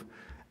to remove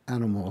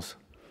animals,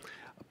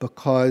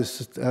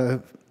 because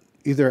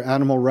either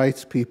animal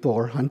rights people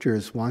or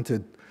hunters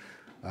wanted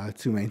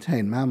to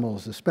maintain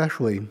mammals,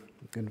 especially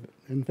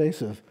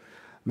invasive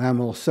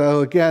mammals.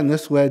 So again,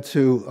 this led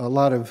to a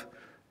lot of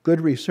good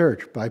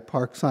research by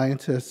park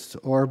scientists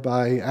or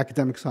by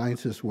academic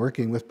scientists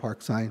working with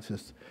park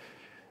scientists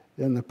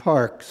in the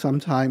park.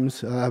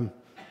 Sometimes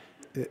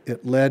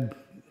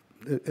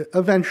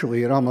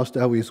eventually, it almost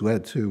always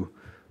led to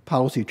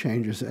policy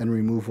changes and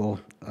removal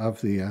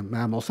of the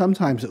mammal.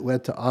 Sometimes it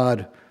led to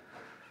odd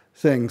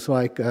things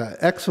like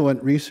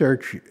excellent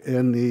research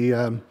in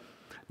the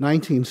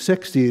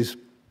 1960s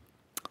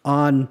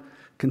on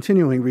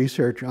continuing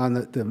research on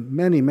the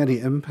many, many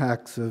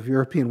impacts of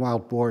European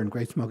wild boar in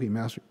Great Smoky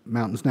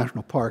Mountains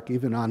National Park,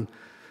 even on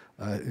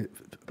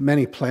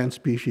many plant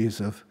species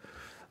of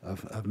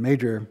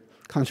major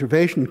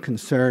conservation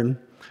concern.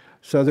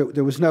 So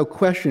there was no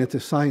question that the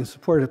science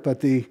supported it, but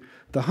the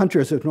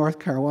hunters of North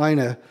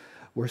Carolina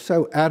were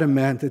so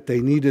adamant that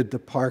they needed the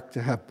park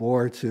to have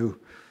boar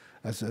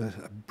as a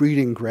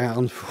breeding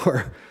ground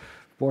for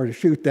boar to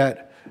shoot,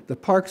 that the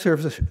Park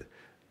Service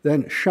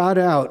then shot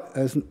out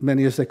as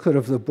many as they could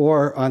of the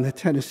boar on the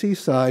Tennessee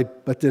side,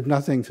 but did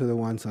nothing to the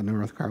ones on the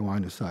North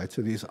Carolina side.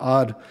 So these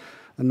odd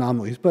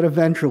anomalies. But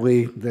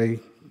eventually, they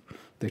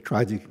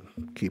tried to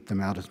keep them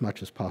out as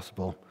much as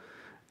possible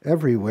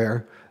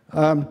everywhere.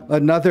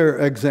 Another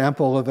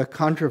example of a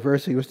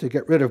controversy was to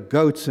get rid of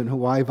goats in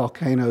Hawaii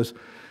Volcanoes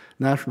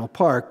National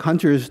Park.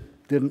 Hunters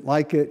didn't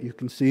like it. You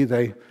can see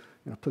they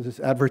put this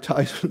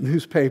advertisement in the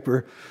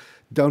newspaper,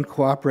 don't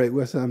cooperate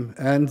with them.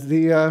 And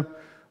the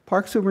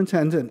park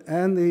superintendent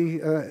and the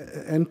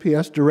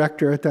NPS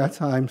director at that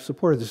time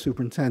supported the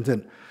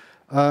superintendent,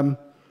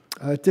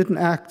 didn't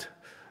act,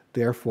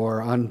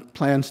 therefore, on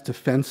plans to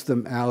fence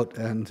them out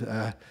and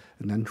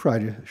then try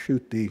to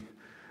shoot the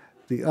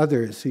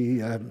others.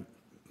 The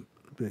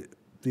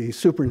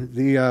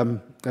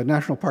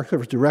National Park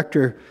Service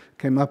director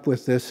came up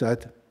with this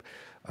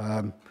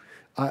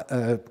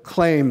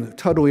claim,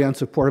 totally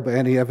unsupported by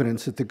any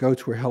evidence, that the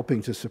goats were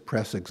helping to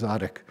suppress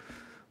exotic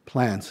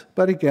plants.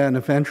 But again,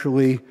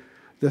 eventually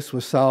this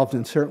was solved,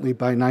 and certainly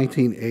by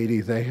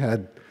 1980 they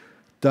had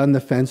done the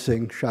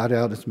fencing, shot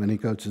out as many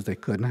goats as they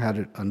could, and had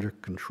it under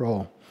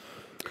control.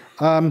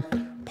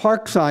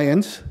 Park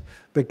science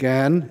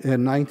began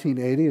in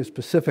 1980 as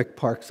Pacific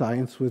Park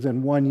Science.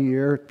 Within 1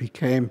 year, it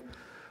became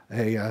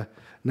a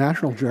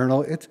national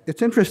journal.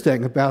 It's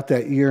interesting about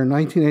that year,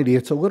 1980.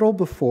 It's a little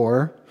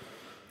before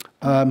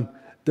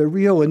the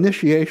real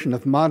initiation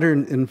of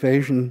modern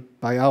invasion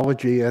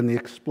biology and the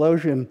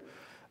explosion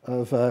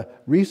of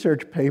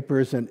research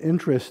papers and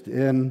interest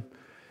in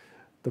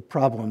the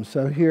problem.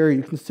 So here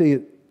you can see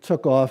it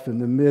took off in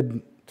the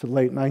mid to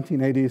late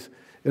 1980s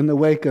in the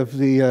wake of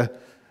the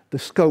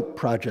SCOPE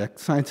project.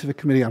 Scientific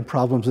Committee on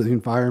Problems of the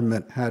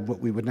Environment had what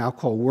we would now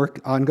call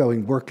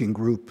ongoing working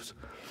groups,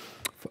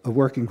 a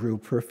working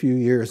group for a few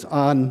years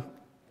on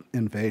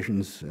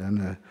invasions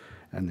and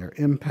their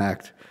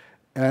impact.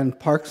 And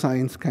park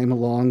science came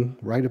along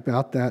right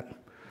about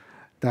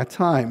that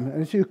time.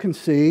 As you can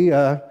see,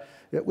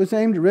 it was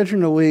aimed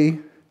originally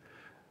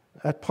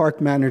at park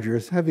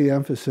managers, heavy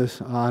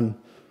emphasis on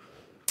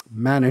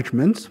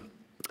management.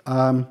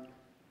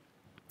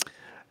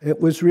 It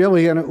was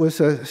really, and it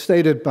was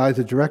stated by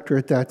the director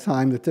at that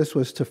time, that this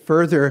was to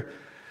further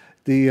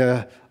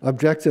the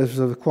objectives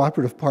of the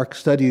cooperative park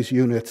studies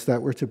units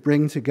that were to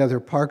bring together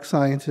park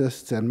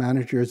scientists and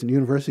managers and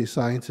university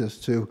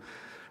scientists to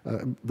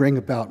bring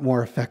about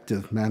more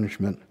effective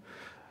management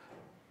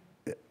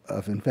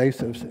of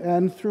invasives.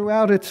 And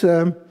throughout its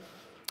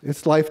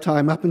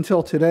lifetime, up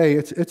until today,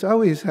 it's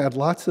always had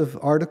lots of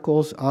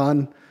articles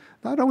on,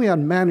 not only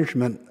on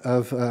management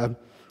of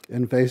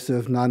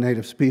invasive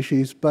non-native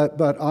species, but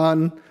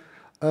on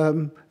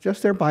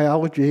just their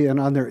biology and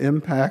on their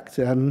impact,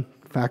 and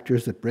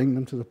factors that bring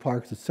them to the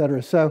parks, et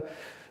cetera. So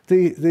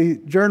the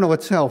journal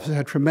itself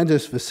had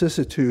tremendous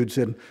vicissitudes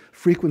in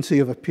frequency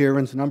of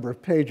appearance, number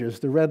of pages.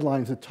 The red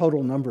line is the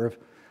total number of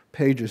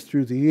pages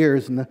through the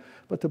years,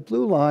 but the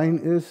blue line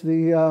is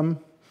the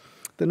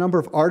number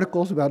of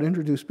articles about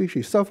introduced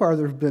species. So far,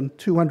 there have been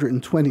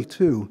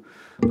 222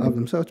 of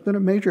them, so it's been a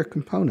major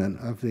component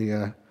of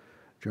the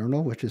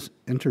journal, which is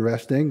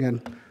interesting,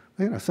 and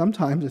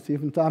sometimes it's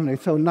even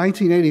dominated. So in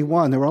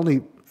 1981, there were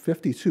only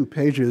 52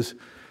 pages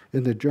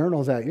in the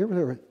journal that year.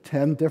 There were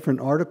 10 different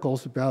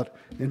articles about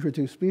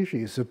introduced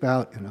species,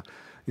 about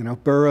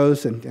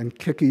burrows and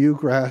kikayou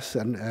grass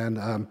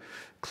and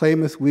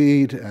Klamath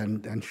weed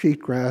and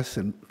sheetgrass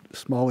and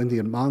small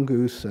Indian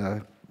mongoose,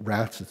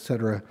 rats, et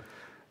cetera,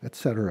 et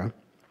cetera.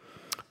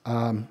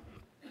 And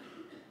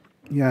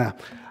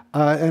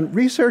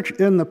research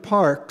in the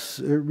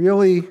parks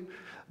really,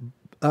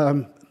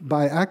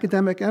 by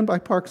academic and by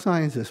park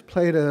scientists,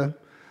 played a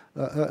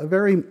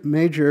very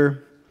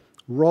major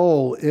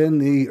role in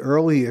the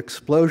early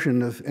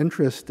explosion of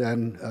interest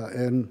and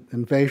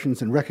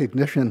invasions and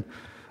recognition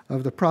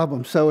of the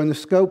problem. So in the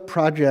SCOPE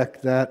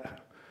project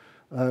that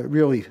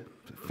really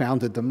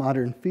founded the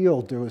modern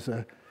field, there was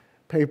a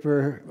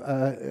paper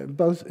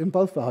in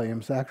both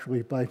volumes,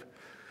 actually,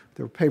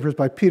 there were papers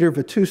by Peter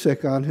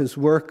Vitusek on his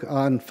work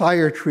on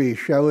fire tree,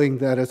 showing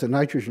that as a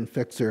nitrogen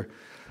fixer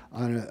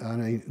on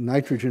a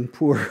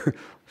nitrogen-poor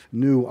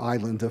new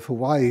island of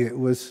Hawaii, it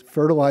was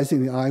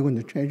fertilizing the island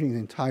and changing the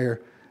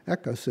entire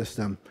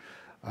ecosystem.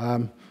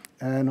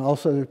 And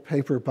also a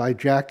paper by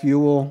Jack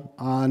Ewell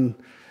on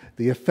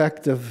the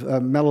effect of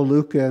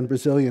Melaleuca and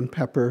Brazilian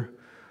pepper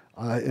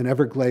in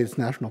Everglades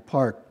National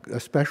Park,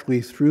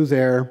 especially through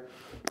their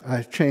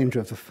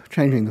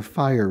changing the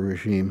fire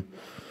regime.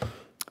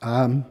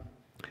 And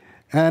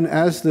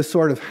as the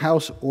sort of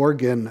house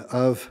organ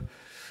of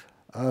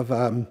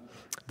the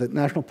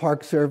National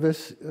Park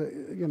Service,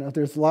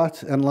 there's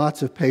lots and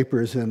lots of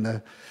papers in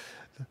the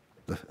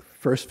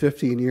first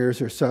 15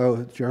 years or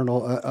so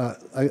journal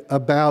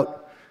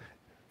about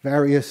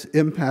various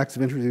impacts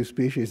of introduced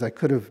species. I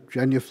could have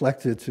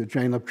genuflected to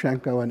Jane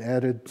Lubchenco and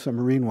added some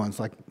marine ones,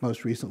 like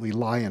most recently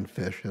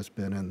lionfish has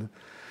been in the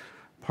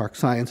park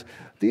science.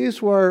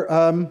 These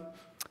were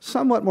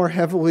somewhat more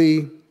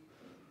heavily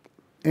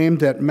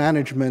aimed at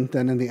management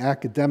than in the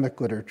academic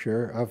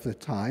literature of the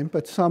time,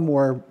 but some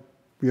were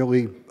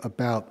really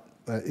about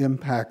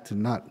impact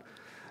and not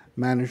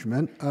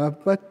management.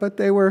 But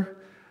they were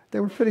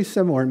pretty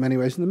similar in many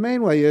ways. And the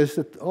main way is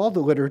that all the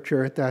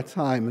literature at that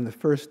time, in the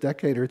first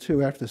decade or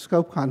two after the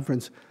SCOPE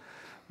conference,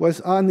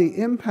 was on the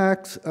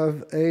impacts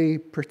of a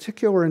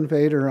particular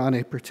invader on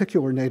a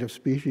particular native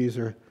species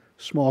or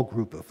small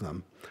group of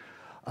them.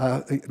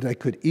 They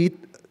could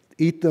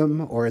eat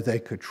them, or they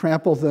could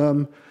trample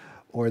them,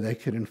 or they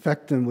could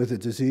infect them with a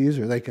disease,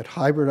 or they could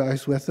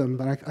hybridize with them.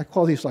 But I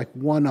call these like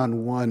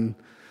one-on-one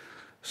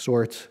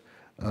sorts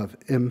of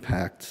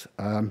impacts.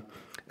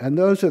 And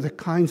those are the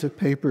kinds of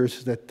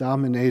papers that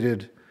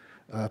dominated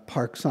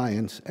park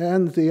science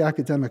and the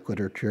academic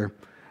literature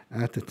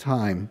at the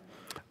time.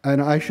 And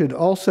I should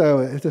also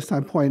at this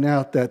time point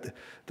out that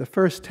the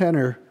first 10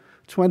 or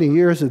 20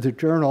 years of the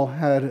journal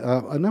had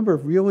a number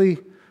of really,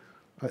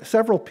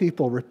 several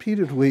people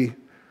repeatedly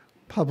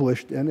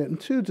published in it, and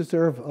two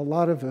deserve a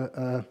lot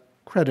of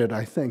credit,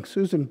 I think.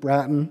 Susan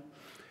Bratton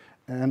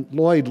and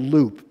Lloyd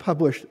Loop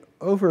published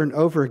over and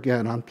over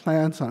again on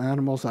plants, on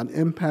animals, on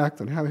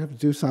impact, on how we have to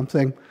do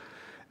something.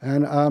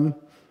 And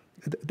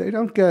they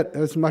don't get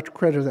as much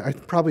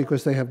credit, probably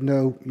because they have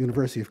no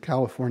University of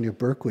California,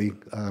 Berkeley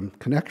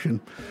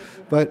connection,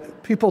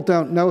 but people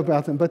don't know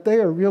about them. But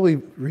they are really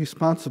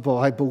responsible,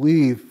 I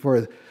believe,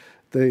 for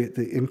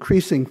the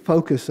increasing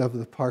focus of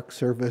the Park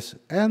Service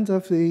and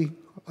of the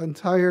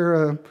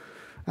entire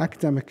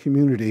academic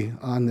community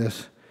on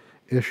this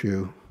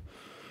issue.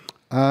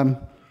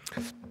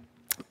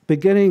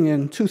 Beginning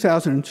in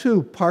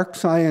 2002, park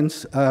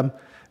science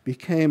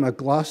became a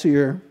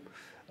glossier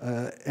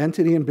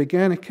entity and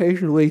began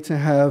occasionally to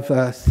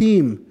have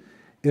theme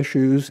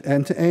issues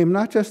and to aim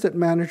not just at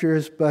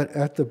managers but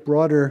at the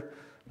broader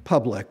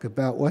public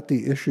about what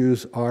the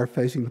issues are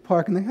facing the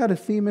park. And they had a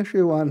theme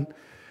issue on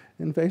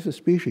invasive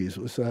species.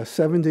 It was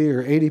 70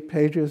 or 80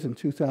 pages in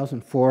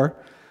 2004.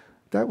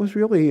 That was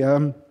really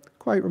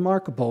quite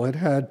remarkable. It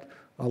had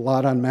a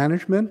lot on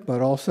management, but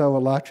also a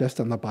lot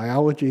just on the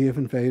biology of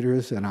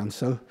invaders and on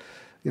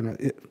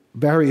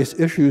various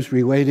issues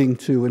relating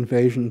to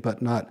invasion,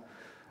 but not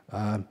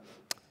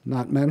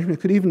management.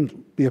 It could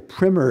even be a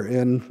primer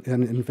in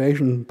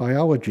invasion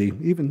biology.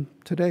 Even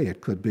today it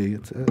could be.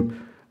 It's a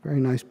very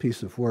nice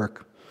piece of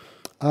work.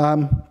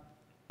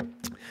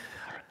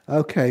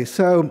 Okay,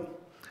 so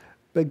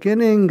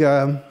beginning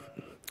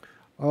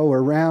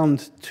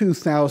around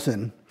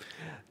 2000,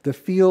 the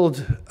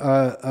field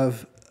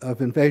of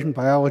invasion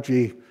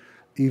biology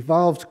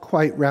evolved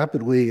quite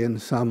rapidly in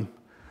some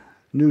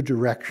new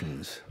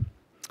directions.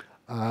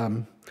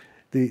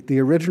 The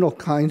original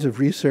kinds of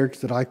research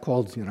that I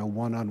called,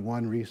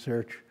 one-on-one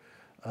research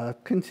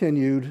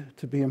continued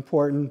to be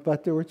important,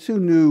 but there were two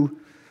new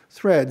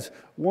threads.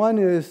 One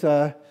is,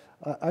 I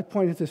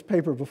pointed this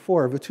paper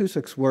before,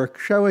 Vitusek's work,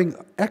 showing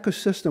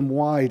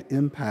ecosystem-wide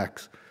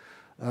impacts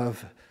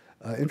of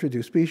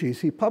introduced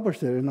species. He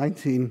published it in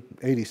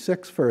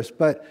 1986 first,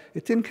 but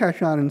it didn't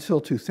catch on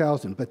until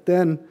 2000. But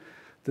then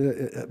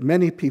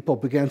many people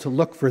began to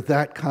look for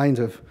that kind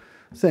of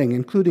thing,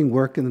 including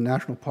work in the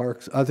national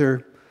parks,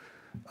 other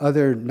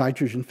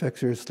nitrogen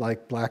fixers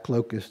like black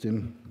locust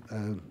in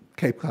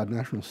Cape Cod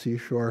National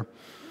Seashore.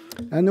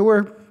 And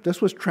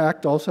this was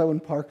tracked also in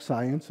Park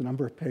Science, a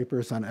number of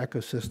papers on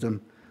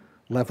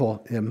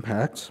ecosystem-level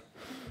impacts.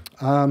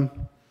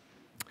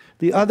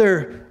 The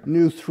other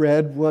new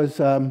thread was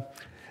the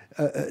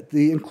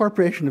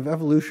incorporation of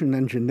evolution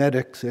and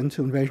genetics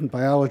into invasion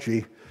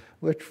biology,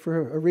 which,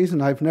 for a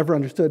reason I've never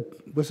understood,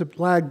 was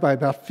lagged by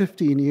about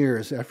 15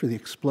 years after the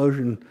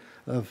explosion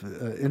of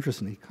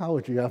interest in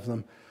ecology of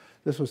them.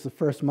 This was the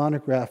first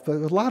monograph, but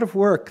a lot of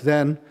work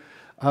then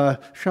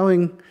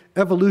showing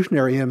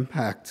evolutionary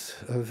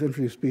impacts of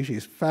introduced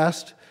species,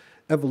 fast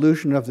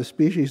evolution of the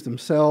species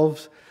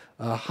themselves,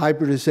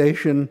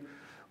 hybridization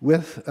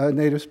with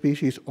native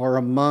species or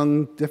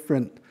among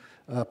different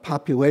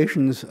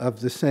populations of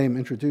the same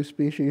introduced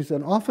species,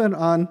 and often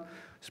on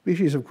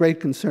species of great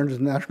concern to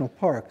the national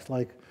parks,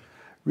 like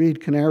reed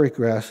canary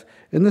grass.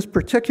 In this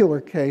particular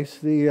case,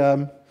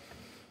 it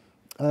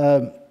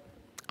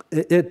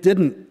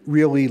didn't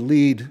really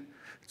lead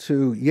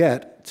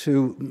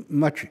to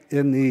much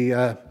in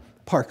the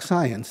park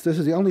science. This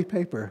is the only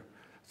paper.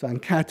 It's on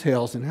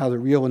cattails and how the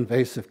real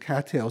invasive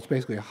cattail is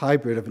basically a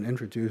hybrid of an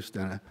introduced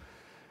and a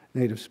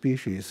native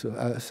species.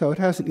 So it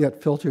hasn't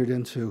yet filtered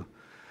into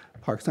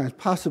park science,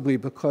 possibly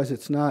because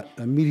it's not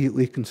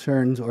immediately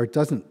concerned or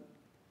doesn't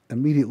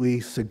immediately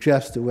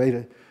suggest a way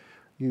to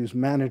use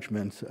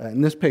management.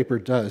 And this paper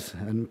does,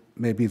 and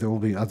maybe there will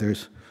be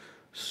others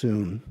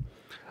soon.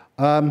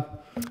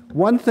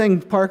 One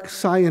thing park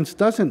science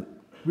doesn't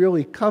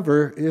really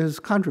cover is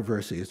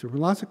controversies. There were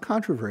lots of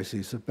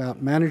controversies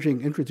about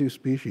managing introduced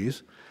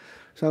species.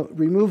 So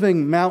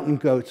removing mountain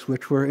goats,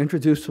 which were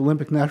introduced to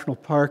Olympic National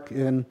Park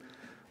in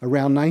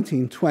around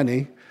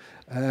 1920,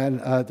 and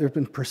there's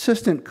been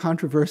persistent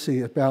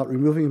controversy about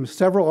removing them.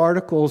 Several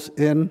articles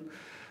in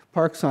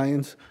Park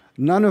Science,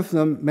 none of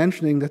them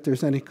mentioning that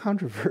there's any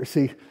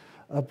controversy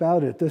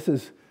about it. This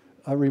is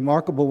a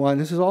remarkable one.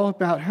 This is all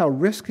about how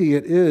risky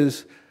it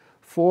is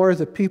for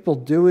the people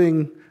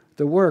doing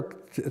the work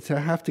to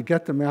have to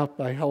get them out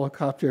by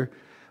helicopter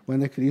when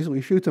they could easily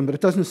shoot them, but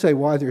it doesn't say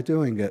why they're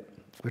doing it,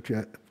 which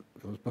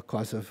was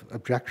because of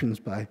objections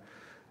by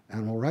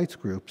animal rights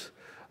groups.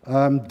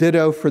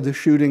 Ditto for the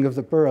shooting of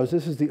the burros.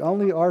 This is the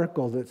only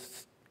article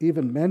that's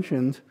even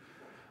mentioned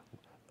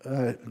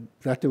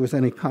that there was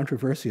any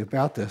controversy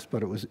about this,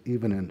 but it was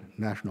even in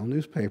national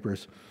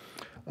newspapers.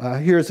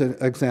 Here's an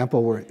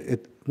example where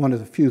one of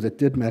the few that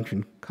did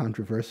mention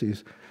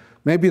controversies.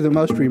 Maybe the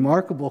most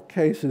remarkable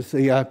case is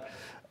the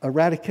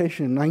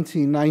eradication in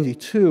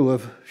 1992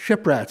 of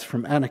ship rats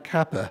from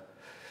Anacapa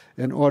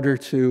in order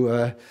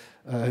to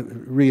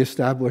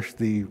reestablish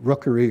the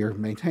rookery or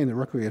maintain the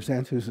rookery of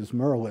Xanthus's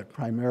murrelet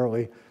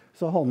primarily.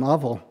 There's a whole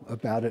novel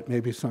about it.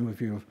 Maybe some of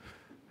you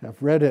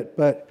have read it.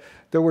 But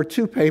there were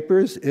two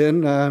papers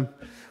in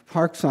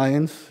Park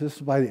Science. This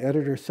is by the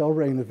editor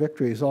celebrating the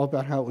victories, all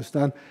about how it was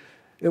done.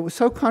 It was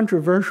so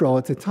controversial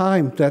at the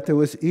time that there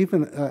was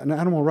even an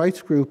animal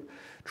rights group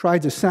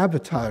tried to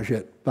sabotage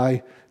it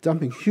by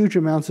dumping huge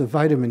amounts of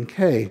vitamin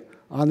K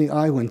on the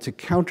island to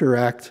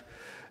counteract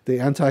the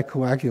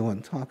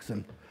anticoagulant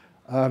toxin.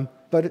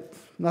 But it's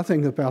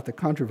nothing about the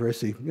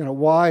controversy. You know,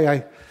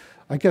 why?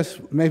 I guess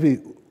maybe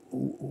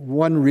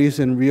one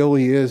reason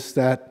really is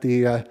that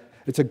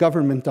it's a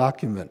government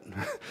document.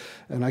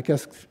 And I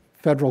guess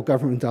federal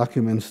government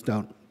documents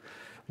don't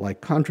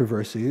like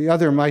controversy. The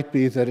other might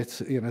be that it's,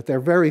 they're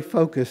very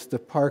focused, the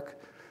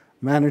park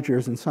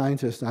managers and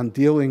scientists, on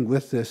dealing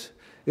with this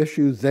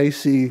issue. They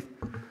see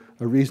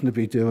a reason to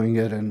be doing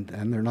it, and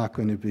they're not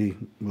going to be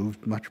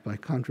moved much by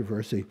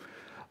controversy.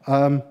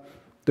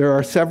 There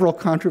are several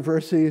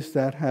controversies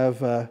that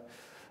have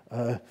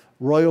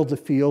roiled the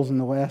fields in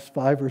the last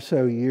 5 or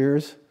so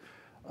years.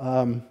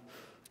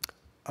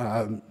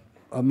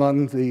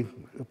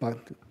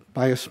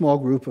 By a small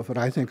group of what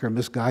I think are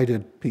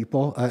misguided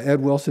people.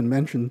 Ed Wilson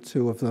mentioned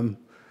two of them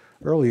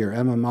earlier,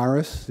 Emma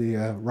Morris,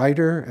 the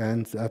writer,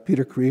 and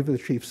Peter Kariva, the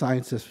chief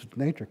scientist of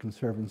Nature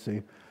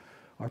Conservancy,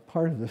 are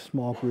part of this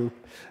small group.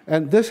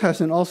 And this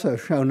hasn't also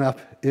shown up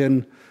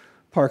in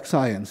Park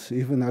Science,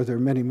 even though there are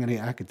many, many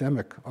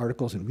academic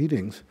articles and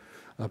meetings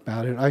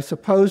about it. I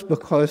suppose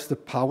because the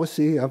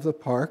policy of the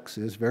parks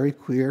is very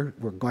clear.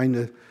 We're going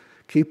to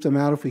keep them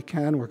out if we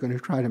can. We're going to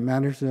try to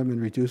manage them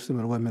and reduce them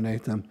and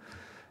eliminate them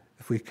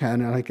if we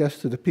can. And I guess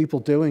to the people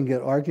doing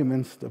it,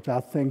 arguments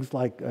about things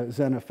like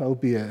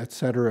xenophobia, et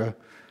cetera,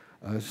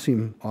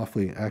 seem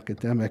awfully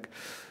academic.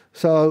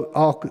 So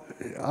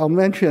I'll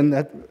mention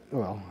that,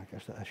 well, I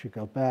guess I should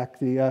go back.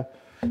 The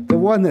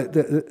one that,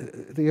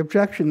 the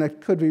objection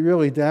that could be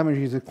really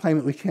damaging is the claim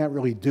that we can't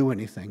really do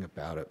anything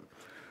about it.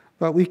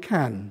 But we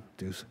can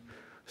do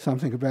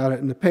something about it.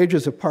 And the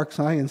pages of Park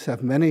Science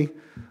have many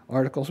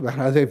articles about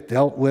how they've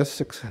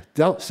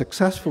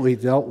successfully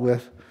dealt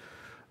with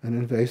an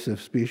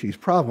invasive species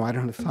problem. I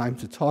don't have time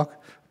to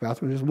talk about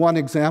them. Just one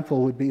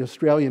example would be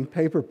Australian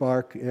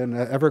paperbark in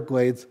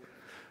Everglades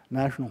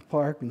National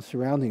Park and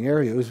surrounding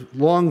area. It was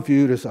long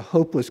viewed as a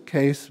hopeless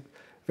case.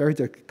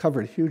 It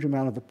covered a huge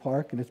amount of the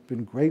park, and it's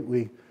been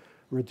greatly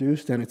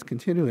reduced, and it's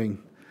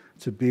continuing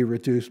to be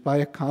reduced by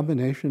a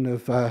combination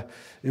of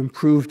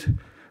improved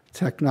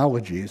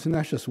technologies, and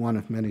that's just one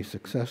of many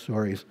success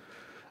stories.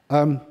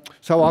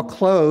 So I'll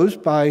close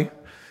by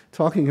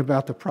talking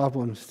about the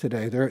problems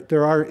today.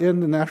 There are in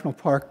the national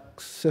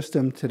park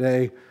system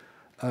today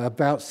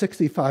about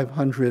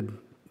 6,500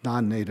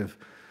 non-native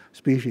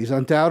species.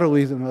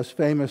 Undoubtedly, the most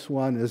famous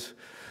one is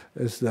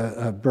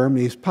the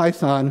Burmese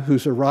python,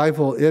 whose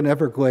arrival in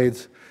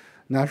Everglades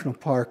National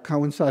Park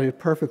coincided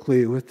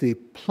perfectly with the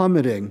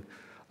plummeting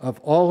of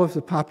all of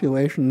the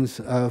populations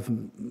of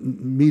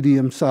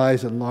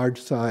medium-sized and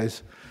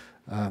large-sized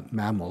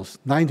mammals,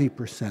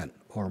 90%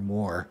 or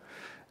more.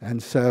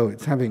 And so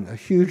it's having a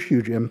huge,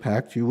 huge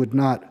impact. You would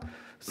not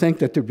think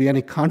that there'd be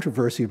any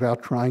controversy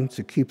about trying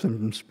to keep them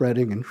from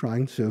spreading and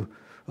trying to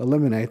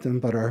eliminate them,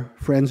 but our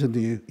friends in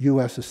the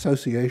U.S.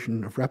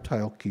 Association of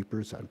Reptile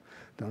Keepers, I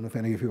don't know if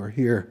any of you are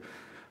here,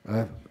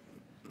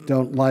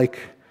 don't like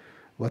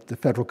what the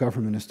federal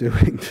government is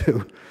doing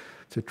to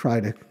try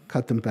to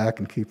cut them back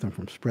and keep them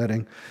from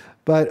spreading.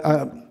 But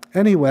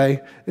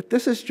anyway,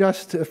 this is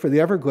just, for the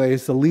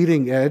Everglades, the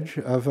leading edge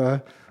of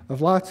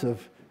lots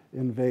of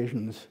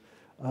invasions.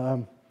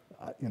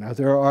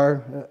 There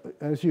are,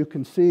 as you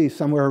can see,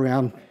 somewhere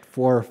around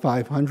 400 or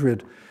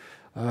 500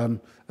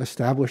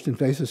 established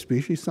invasive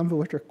species, some of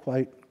which are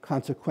quite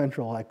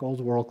consequential, like old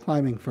world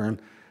climbing fern.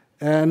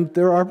 And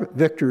there are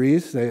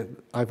victories.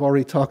 I've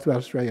already talked about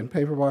Australian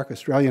paperbark.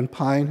 Australian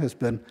pine has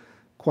been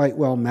quite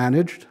well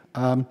managed.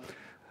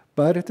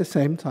 But at the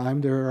same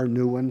time, there are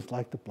new ones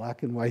like the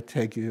black and white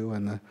tegu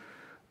and the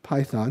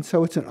python.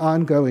 So it's an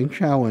ongoing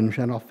challenge.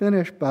 And I'll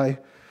finish by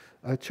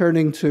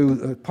turning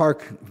to a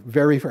park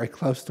very, very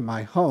close to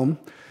my home,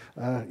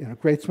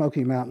 Great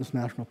Smoky Mountains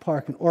National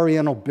Park, an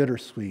Oriental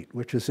bittersweet,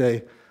 which is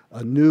a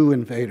new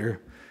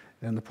invader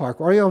in the park.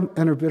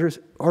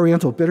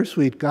 Oriental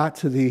bittersweet got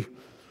to this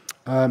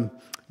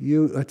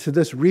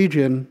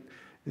region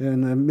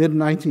in the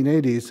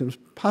mid-1980s and was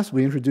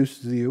possibly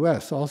introduced to the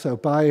U.S. also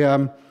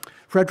by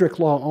Frederick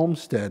Law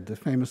Olmsted, the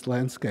famous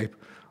landscape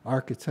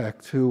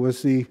architect, who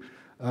was the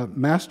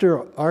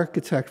master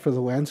architect for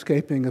the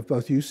landscaping of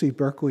both UC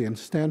Berkeley and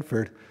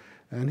Stanford.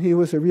 And he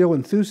was a real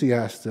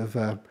enthusiast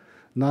of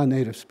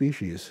non-native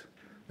species,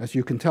 as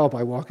you can tell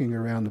by walking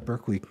around the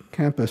Berkeley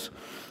campus.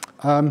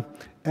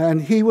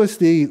 And he was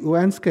the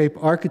landscape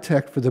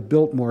architect for the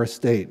Biltmore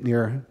Estate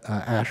near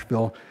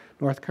Asheville,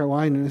 North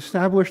Carolina, and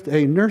established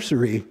a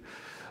nursery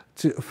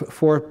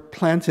for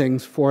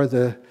plantings for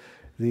the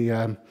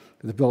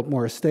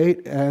Biltmore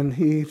Estate. And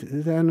he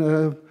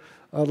then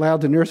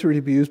allowed the nursery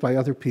to be used by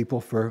other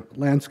people for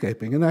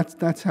landscaping. And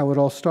that's how it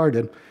all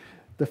started.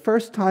 The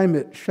first time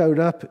it showed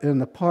up in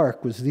the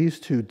park was these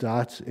two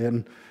dots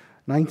in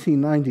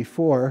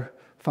 1994.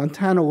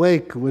 Fontana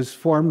Lake was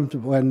formed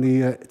when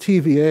the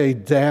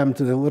TVA dammed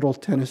the Little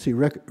Tennessee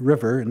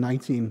River in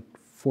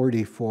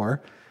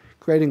 1944,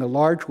 creating a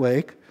large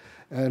lake,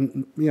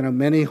 and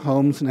many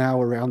homes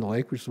now around the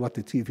lake, which is what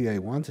the TVA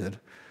wanted,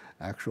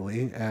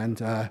 actually,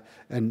 and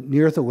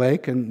near the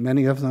lake, and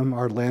many of them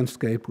are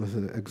landscaped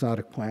with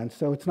exotic plants.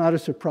 So it's not a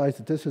surprise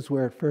that this is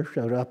where it first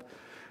showed up.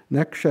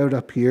 Next showed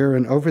up here,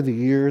 and over the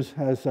years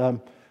has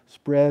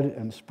spread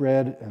and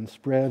spread and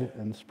spread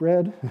and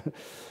spread.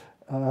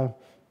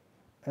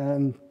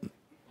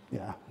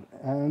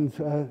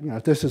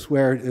 This is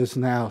where it is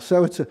now.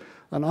 So it's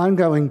an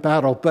ongoing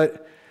battle,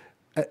 but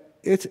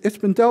it's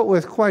been dealt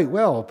with quite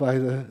well by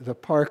the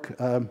park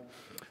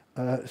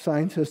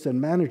scientists and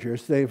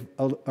managers. They've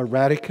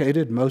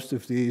eradicated most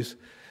of these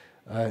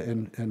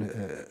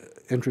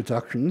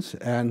introductions,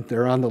 and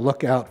they're on the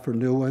lookout for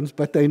new ones,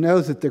 but they know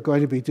that they're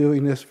going to be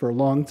doing this for a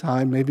long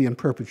time, maybe in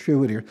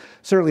perpetuity, or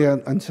certainly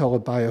until a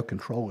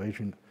biocontrol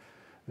agent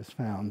is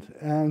found.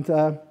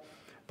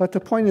 But the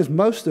point is,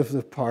 most of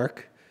the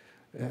park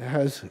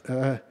has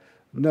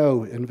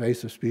no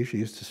invasive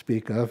species to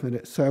speak of,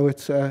 and so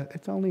it's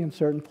only in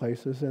certain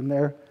places, and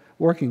they're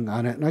working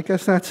on it. And I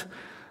guess that's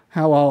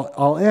how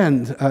I'll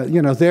end.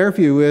 Their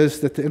view is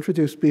that the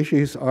introduced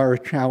species are a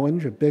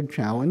challenge, a big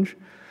challenge,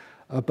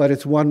 but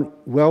it's one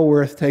well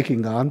worth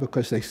taking on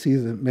because they see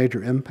the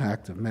major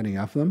impact of many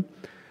of them,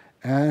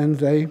 and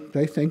they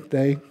think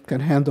they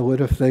can handle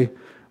it if they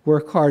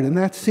work hard. And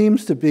that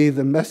seems to be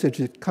the message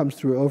that comes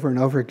through over and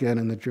over again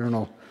in the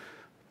journal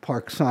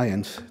Park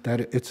Science,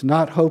 that it's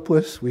not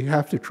hopeless. We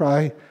have to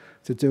try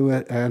to do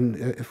it, and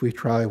if we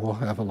try, we'll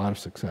have a lot of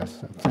success.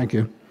 So, thank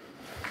you.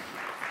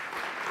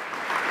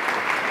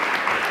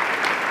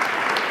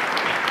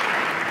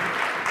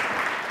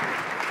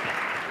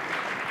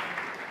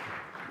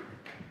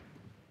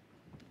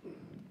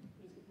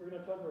 We're going to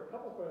have time for a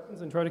couple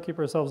questions and try to keep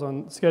ourselves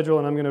on schedule,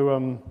 and I'm going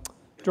to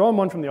draw on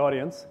one from the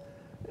audience.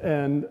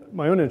 And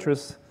my own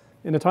interests,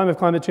 in a time of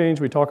climate change,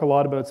 we talk a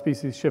lot about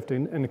species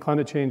shifting, and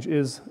climate change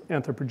is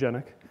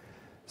anthropogenic.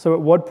 So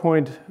at what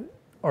point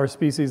are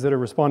species that are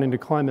responding to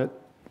climate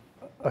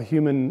a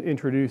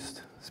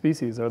human-introduced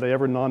species? Are they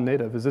ever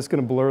non-native? Is this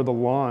going to blur the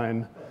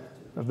line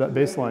of that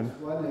baseline?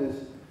 One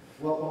is,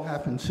 what will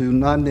happen to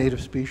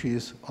non-native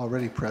species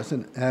already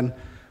present, and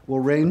will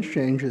range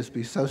changes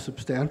be so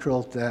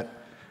substantial that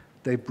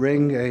they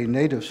bring a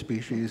native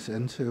species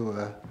into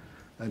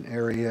an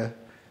area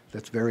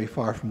that's very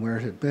far from where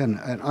it had been?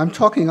 And I'm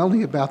talking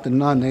only about the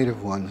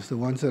non-native ones, the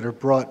ones that are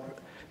brought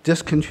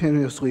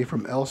discontinuously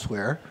from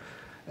elsewhere.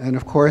 And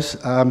of course,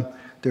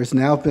 there's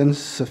now been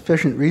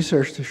sufficient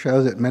research to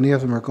show that many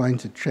of them are going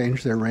to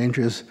change their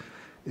ranges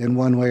in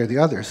one way or the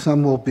other.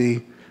 Some will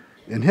be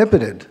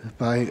inhibited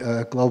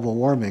by global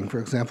warming, for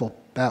example,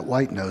 bat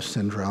white nose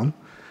syndrome.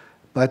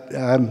 But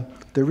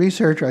the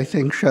research, I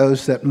think,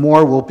 shows that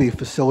more will be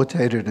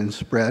facilitated and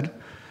spread,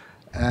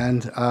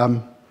 and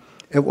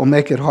it will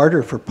make it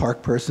harder for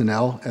park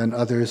personnel and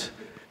others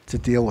to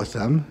deal with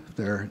them.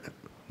 They're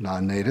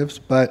non-natives,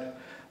 but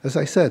as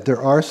I said,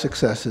 there are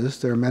successes,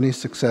 there are many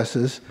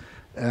successes,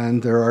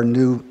 and there are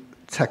new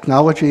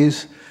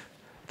technologies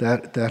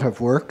that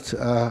have worked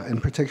in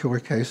particular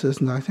cases,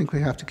 and I think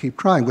we have to keep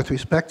trying. With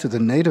respect to the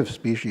native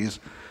species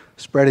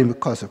spreading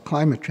because of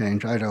climate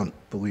change, I don't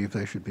believe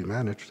they should be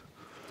managed.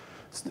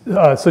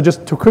 So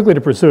just quickly to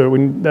pursue it,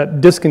 when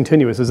that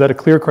discontinuous, is that a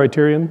clear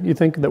criterion, you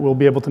think, that we'll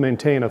be able to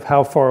maintain of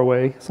how far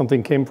away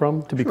something came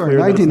from, to be sure, clear?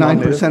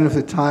 99% of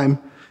the time,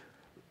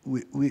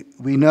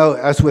 we know,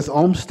 as with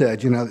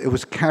Olmsted, it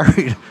was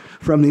carried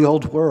from the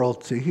old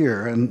world to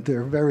here, and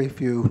there are very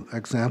few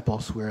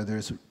examples where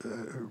there's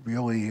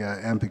really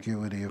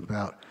ambiguity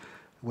about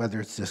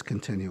whether it's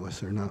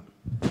discontinuous or not.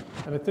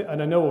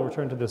 And I know we'll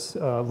return to this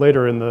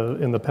later in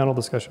the panel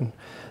discussion.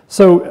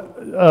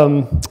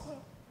 So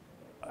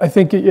I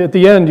think at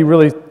the end you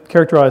really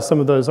characterize some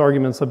of those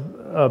arguments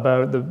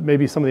about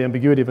maybe some of the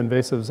ambiguity of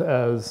invasives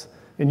as,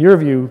 in your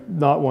view,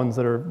 not ones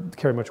that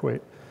carry much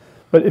weight.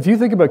 But if you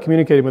think about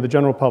communicating with the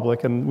general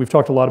public, and we've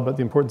talked a lot about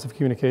the importance of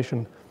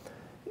communication,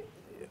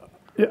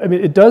 I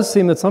mean, it does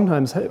seem that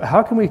sometimes,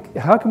 how can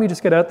we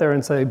just get out there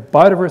and say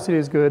biodiversity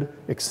is good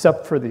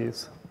except for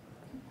these?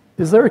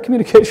 Is there a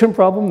communication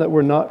problem that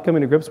we're not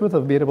coming to grips with,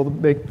 of being able to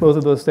make both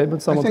of those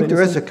statements simultaneously? I think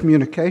there is a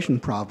communication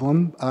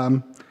problem,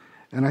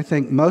 and I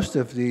think most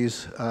of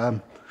these,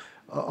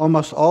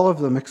 almost all of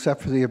them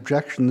except for the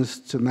objections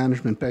to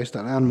management based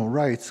on animal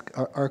rights,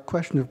 are a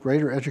question of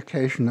greater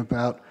education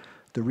about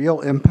the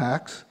real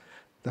impacts,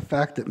 the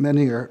fact that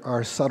many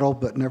are subtle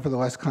but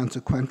nevertheless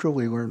consequential.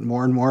 We learn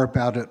more and more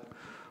about it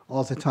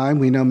all the time.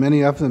 We know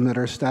many of them that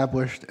are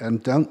established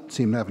and don't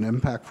seem to have an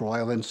impact for a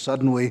while, and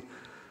suddenly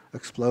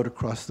explode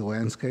across the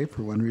landscape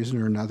for one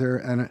reason or another.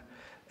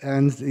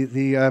 And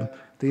the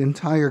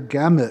entire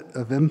gamut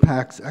of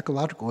impacts,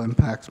 ecological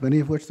impacts, many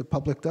of which the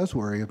public does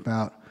worry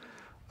about,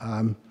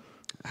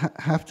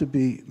 have to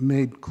be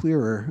made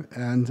clearer.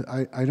 And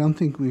I don't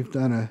think we've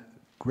done a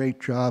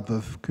great job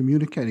of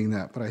communicating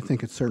that, but I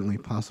think it's certainly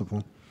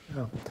possible.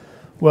 Yeah.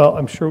 Well,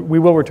 I'm sure we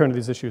will return to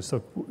these issues,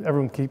 so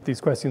everyone keep these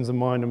questions in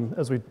mind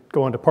as we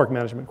go on to park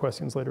management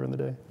questions later in the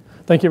day.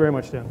 Thank you very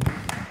much, Dan.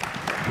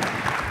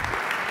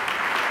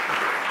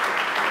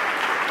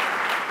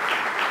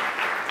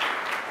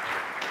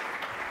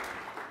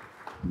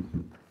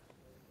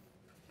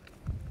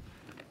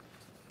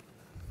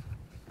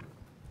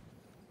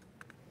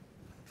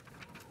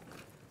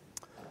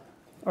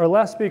 Our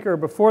last speaker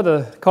before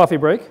the coffee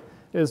break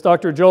is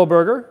Dr. Joel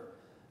Berger,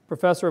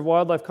 Professor of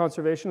Wildlife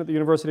Conservation at the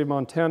University of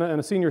Montana and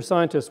a senior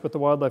scientist with the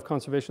Wildlife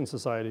Conservation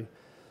Society.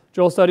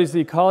 Joel studies the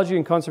ecology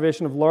and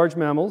conservation of large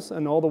mammals,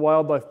 and all the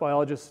wildlife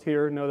biologists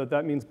here know that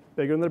that means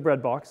bigger than the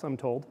bread box, I'm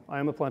told. I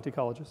am a plant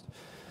ecologist.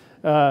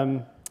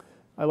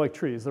 I like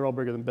trees. They're all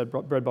bigger than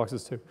bread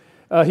boxes too.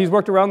 He's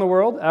worked around the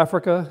world,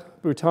 Africa,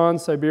 Bhutan,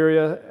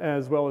 Siberia,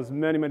 as well as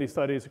many, many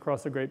studies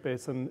across the Great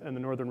Basin and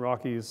the Northern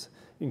Rockies,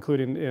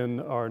 including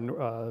in our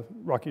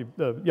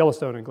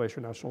Yellowstone and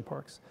Glacier National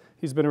Parks.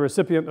 He's been a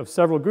recipient of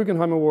several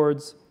Guggenheim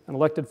Awards, an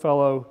elected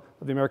fellow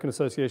of the American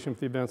Association for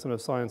the Advancement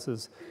of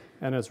Sciences,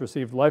 and has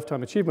received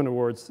Lifetime Achievement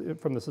Awards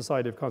from the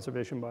Society of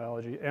Conservation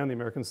Biology and the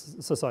American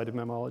Society of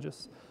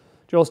Mammalogists.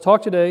 Joel's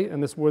talk today,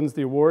 and this wins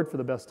the award for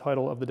the best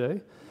title of the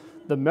day,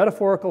 The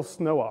Metaphorical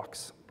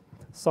Snowox,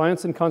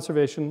 Science and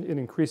Conservation in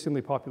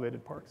Increasingly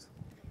Populated Parks.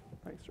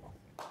 Thanks, Joel.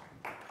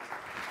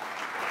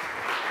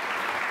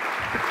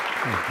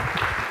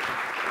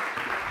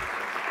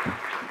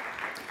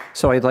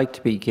 So I'd like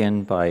to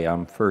begin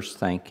by first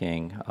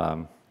thanking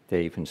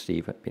Dave and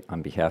Steve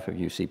on behalf of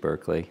UC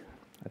Berkeley.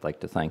 I'd like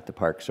to thank the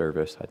Park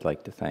Service. I'd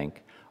like to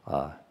thank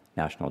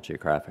National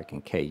Geographic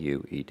and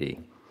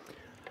KUED.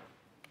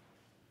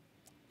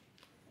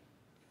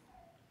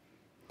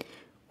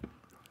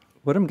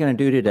 What I'm going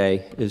to do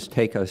today is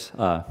take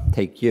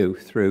you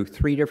through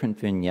 3 different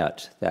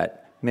vignettes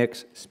that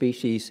mix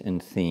species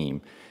and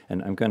theme.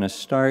 And I'm going to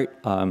start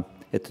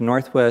at the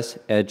northwest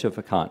edge of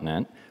a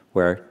continent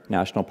where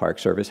National Park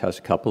Service has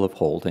a couple of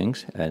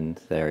holdings, and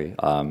they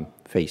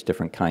face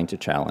different kinds of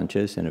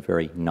challenges in a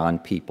very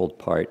non-peopled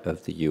part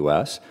of the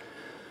U.S.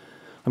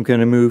 I'm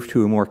going to move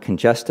to a more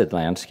congested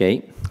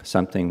landscape,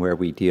 something where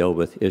we deal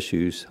with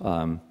issues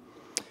on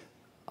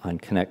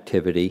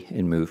connectivity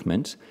and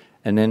movements.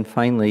 And then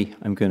finally,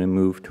 I'm going to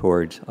move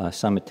towards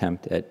some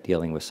attempt at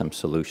dealing with some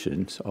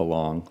solutions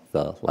along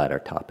the latter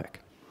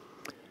topic.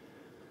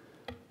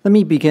 Let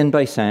me begin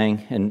by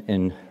saying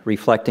and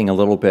reflecting a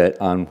little bit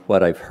on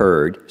what I've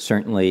heard.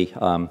 Certainly,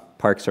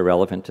 parks are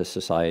relevant to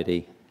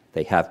society.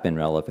 They have been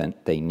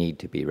relevant. They need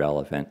to be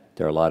relevant.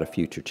 There are a lot of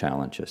future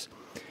challenges.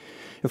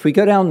 If we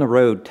go down the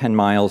road 10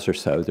 miles or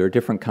so, there are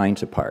different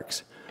kinds of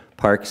parks.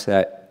 Parks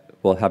that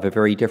will have a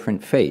very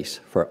different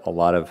face for a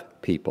lot of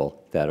people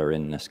that are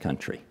in this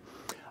country.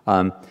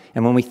 And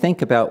when we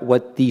think about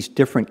what these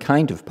different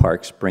kinds of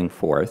parks bring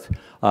forth,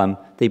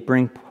 they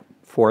bring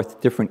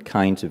forth different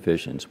kinds of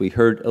visions. We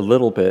heard a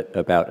little bit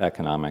about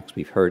economics.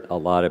 We've heard a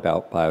lot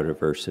about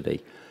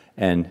biodiversity.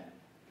 And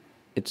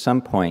at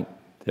some point,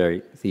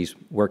 these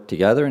work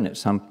together, and at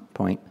some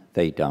point,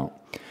 they don't.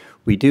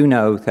 We do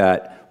know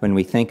that when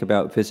we think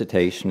about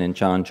visitation, and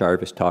John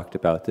Jarvis talked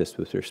about this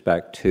with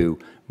respect to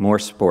more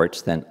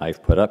sports than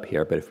I've put up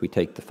here, but if we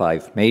take the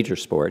 5 major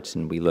sports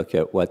and we look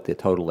at what the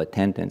total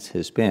attendance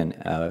has been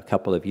a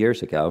couple of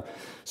years ago,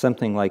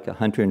 something like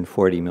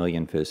 140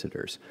 million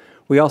visitors.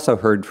 We also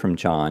heard from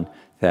John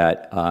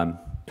that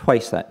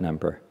twice that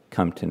number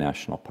come to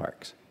national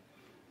parks.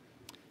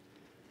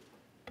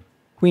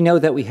 We know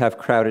that we have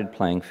crowded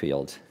playing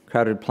fields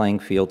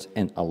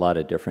in a lot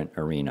of different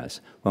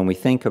arenas. When we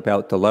think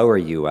about the lower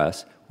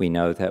U.S., we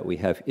know that we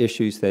have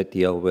issues that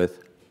deal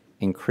with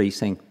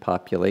increasing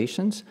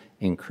populations,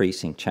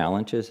 increasing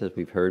challenges, as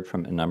we've heard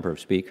from a number of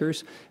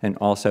speakers, and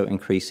also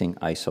increasing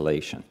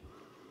isolation.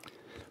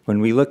 When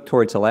we look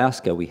towards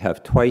Alaska, we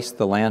have twice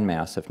the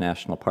landmass of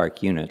national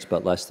park units,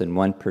 but less than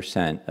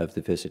 1% of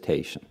the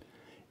visitation.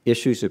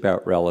 Issues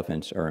about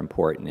relevance are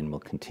important and will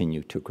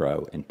continue to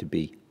grow and to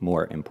be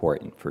more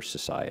important for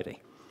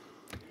society.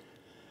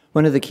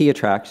 One of the key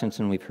attractions,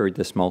 and we've heard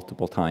this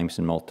multiple times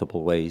in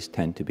multiple ways,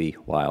 tend to be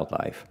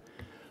wildlife.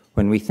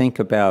 When we think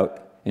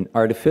about an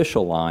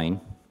artificial line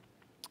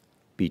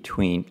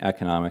between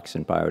economics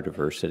and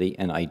biodiversity,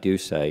 and I do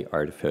say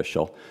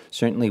artificial,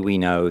 certainly we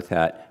know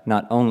that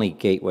not only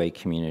gateway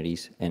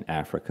communities in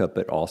Africa,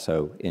 but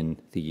also in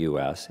the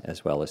US,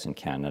 as well as in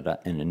Canada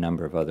and a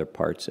number of other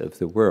parts of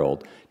the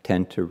world,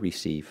 tend to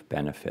receive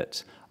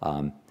benefits.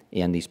 And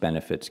these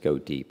benefits go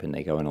deep, and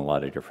they go in a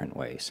lot of different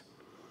ways.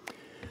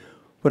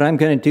 What I'm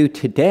going to do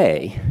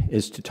today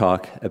is to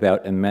talk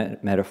about a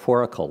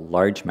metaphorical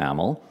large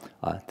mammal,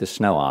 the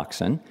snow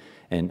oxen,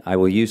 and I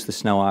will use the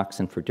snow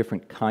oxen for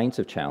different kinds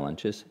of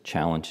challenges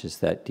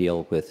that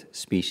deal with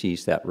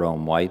species that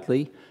roam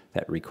widely,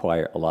 that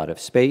require a lot of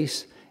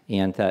space,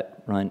 and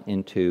that run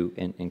into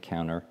and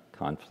encounter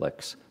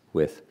conflicts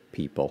with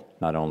people,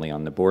 not only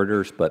on the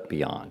borders, but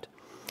beyond.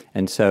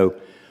 And so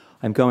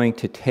I'm going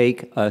to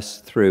take us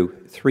through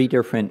 3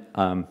 different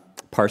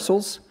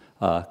parcels,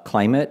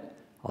 climate,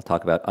 I'll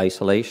talk about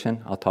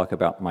isolation, I'll talk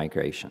about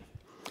migration.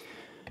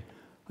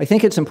 I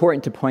think it's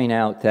important to point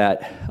out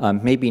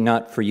that, maybe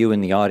not for you in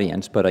the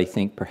audience, but I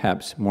think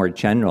perhaps more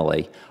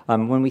generally,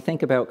 when we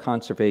think about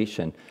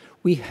conservation,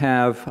 we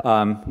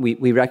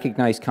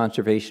recognize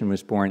conservation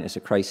was born as a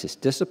crisis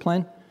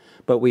discipline,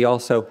 but we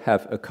also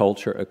have a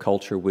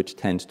culture which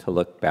tends to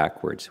look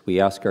backwards. We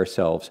ask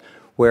ourselves,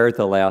 where are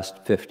the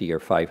last 50 or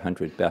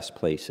 500 best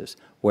places?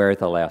 Where are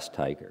the last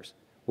tigers?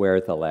 Where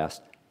are the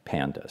last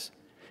pandas?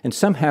 And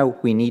somehow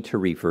we need to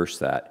reverse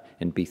that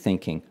and be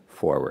thinking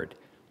forward.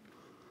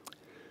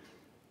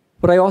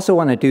 What I also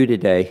want to do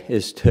today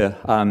is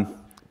to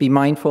be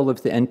mindful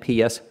of the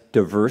NPS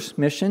diverse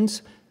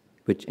missions,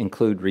 which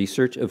include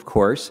research, of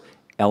course,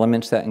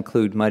 elements that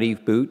include muddy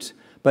boots,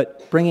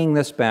 but bringing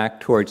this back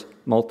towards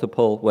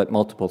what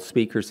multiple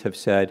speakers have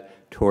said,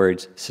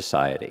 towards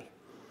society.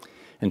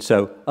 And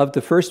so of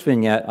the first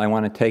vignette, I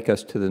want to take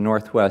us to the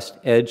northwest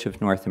edge of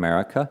North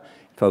America,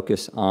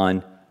 focus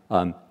on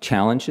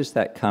challenges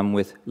that come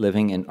with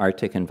living in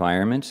Arctic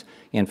environments,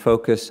 and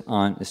focus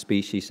on a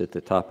species at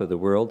the top of the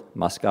world,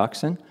 musk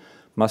oxen.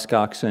 Musk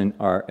oxen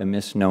are a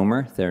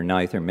misnomer. They're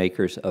neither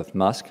makers of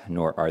musk,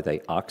 nor are they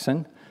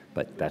oxen,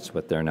 but that's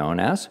what they're known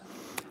as.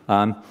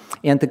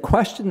 And the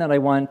question that I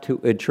want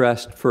to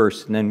address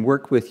first, and then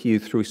work with you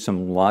through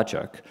some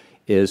logic,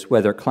 is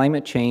whether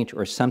climate change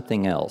or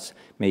something else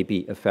may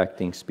be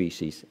affecting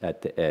species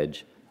at the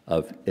edge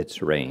of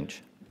its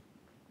range.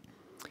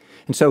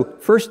 And so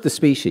first the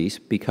species,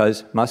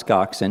 because musk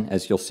oxen,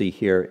 as you'll see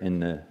here in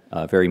the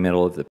very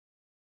middle of the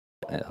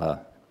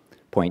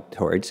point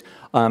towards,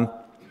 are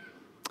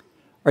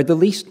the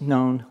least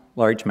known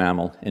large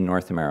mammal in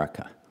North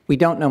America. We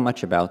don't know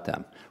much about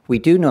them. We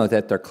do know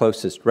that their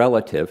closest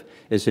relative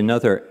is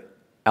another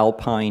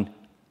alpine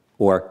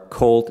or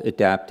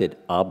cold-adapted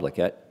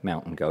obligate,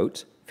 mountain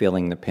goats,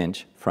 feeling the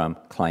pinch from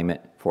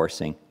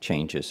climate-forcing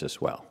changes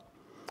as well.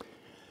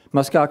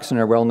 Musk oxen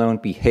are well known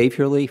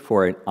behaviorally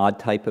for an odd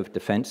type of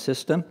defense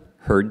system,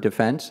 herd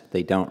defense.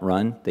 They don't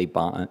run, they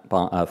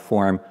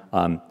form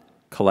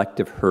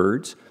collective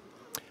herds.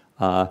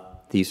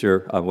 These are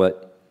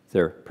what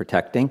they're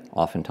protecting,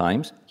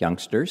 oftentimes,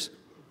 youngsters.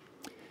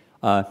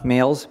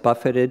 Males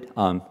buffeted,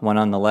 one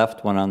on the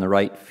left, one on the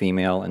right,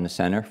 female in the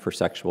center for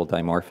sexual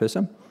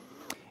dimorphism.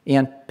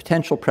 And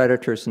potential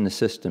predators in the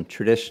system,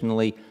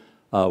 traditionally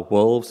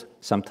wolves,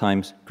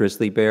 sometimes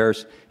grizzly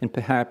bears, and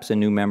perhaps a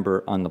new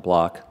member on the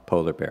block,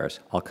 polar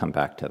bears. I'll come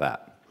back to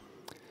that.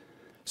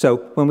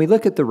 So when we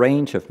look at the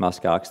range of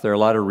muskox, there are a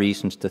lot of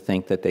reasons to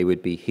think that they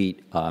would be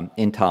heat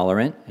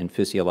intolerant, and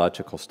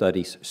physiological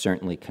studies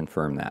certainly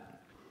confirm that.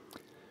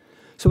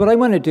 So what I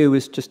want to do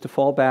is just to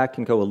fall back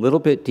and go a little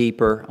bit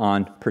deeper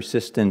on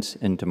persistence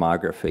and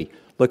demography,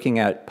 looking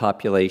at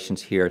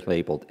populations here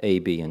labeled A,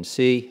 B, and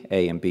C.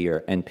 A and B are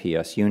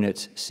NPS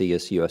units. C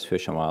is U.S.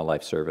 Fish and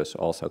Wildlife Service,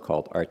 also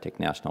called Arctic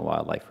National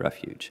Wildlife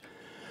Refuge.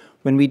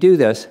 When we do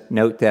this,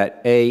 note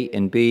that A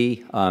and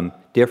B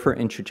differ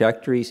in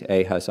trajectories.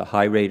 A has a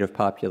high rate of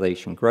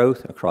population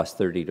growth across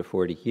 30 to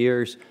 40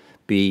 years.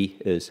 B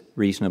is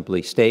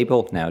reasonably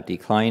stable, now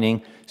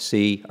declining.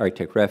 C,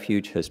 Arctic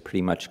Refuge, has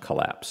pretty much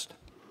collapsed.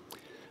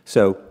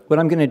 So what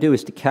I'm going to do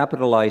is to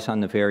capitalize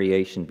on the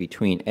variation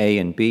between A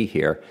and B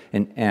here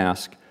and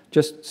ask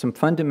just some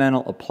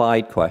fundamental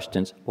applied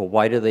questions. Well,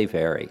 why do they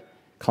vary?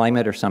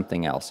 Climate or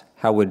something else?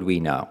 How would we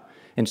know?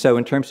 And so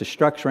in terms of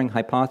structuring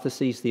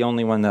hypotheses, the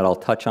only one that I'll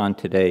touch on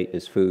today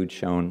is food,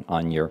 shown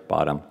on your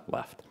bottom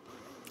left.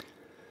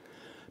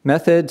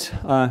 Methods,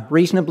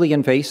 reasonably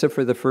invasive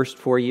for the first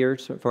 4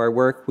 years of our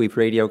work. We've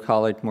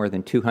radiocollared more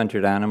than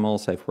 200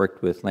 animals. I've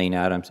worked with Lane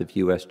Adams of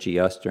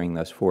USGS during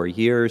those 4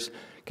 years,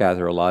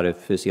 gather a lot of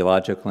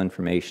physiological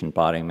information,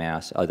 body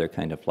mass, other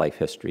kind of life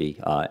history,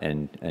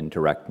 and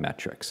direct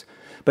metrics.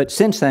 But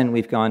since then,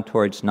 we've gone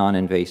towards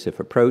non-invasive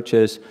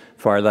approaches,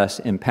 far less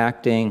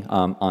impacting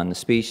on the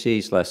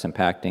species, less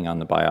impacting on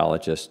the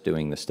biologists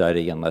doing the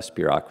study, and less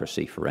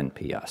bureaucracy for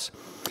NPS.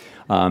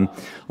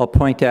 I'll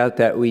point out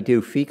that we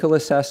do fecal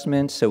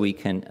assessments, so we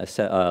can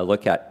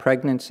look at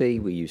pregnancy.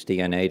 We use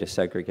DNA to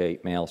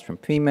segregate males from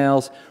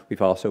females.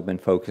 We've also been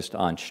focused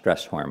on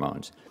stress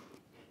hormones.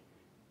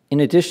 In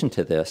addition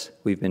to this,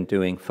 we've been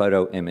doing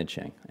photo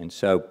imaging. And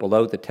so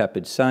below the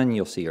tepid sun,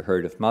 you'll see a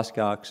herd of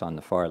muskox. On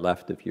the far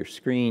left of your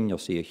screen, you'll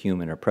see a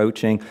human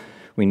approaching.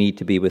 We need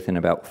to be within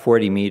about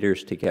 40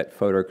 meters to get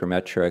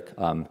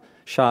photogrammetric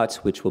shots,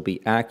 which will be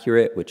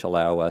accurate, which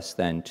allow us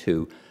then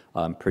to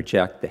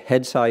project the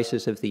head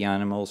sizes of the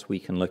animals. We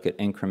can look at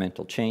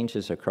incremental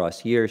changes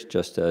across years,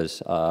 just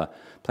as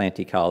plant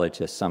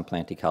ecologists, some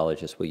plant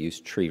ecologists will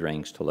use tree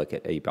rings to look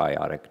at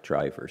abiotic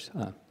drivers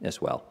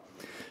as well.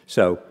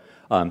 So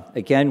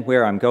again,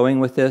 where I'm going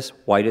with this,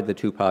 why did the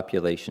two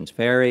populations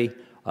vary?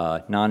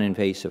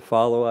 Non-invasive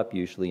follow-up,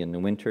 usually in the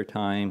winter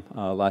time,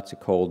 lots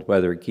of cold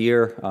weather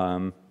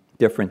gear,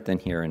 different than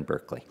here in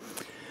Berkeley.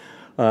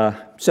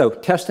 So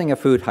testing a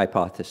food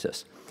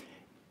hypothesis.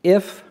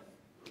 If,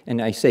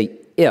 and I say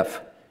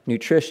if,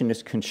 nutrition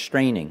is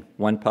constraining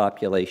one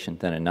population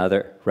than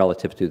another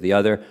relative to the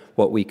other,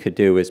 what we could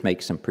do is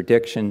make some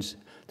predictions.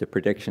 The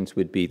predictions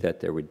would be that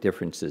there were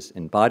differences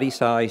in body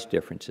size,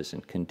 differences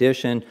in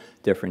condition,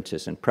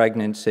 differences in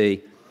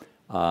pregnancy,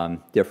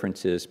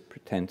 differences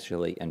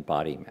potentially in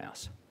body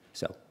mass.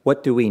 So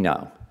what do we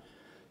know?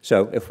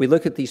 So if we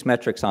look at these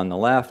metrics on the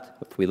left,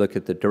 if we look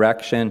at the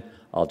direction,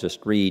 I'll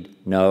just read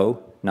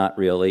no, not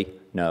really,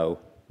 no,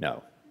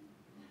 no.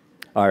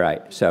 All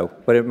right, so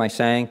what am I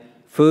saying?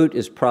 Food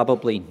is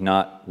probably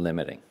not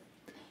limiting.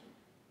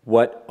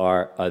 What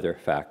are other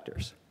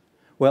factors?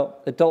 Well,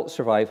 adult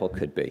survival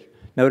could be.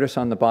 Notice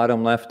on the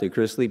bottom left, the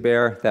grizzly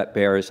bear. That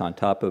bear is on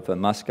top of a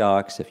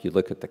muskox. If you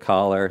look at the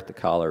collar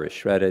is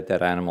shredded.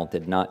 That animal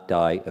did not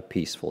die a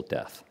peaceful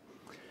death.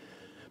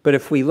 But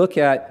if we look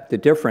at the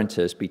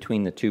differences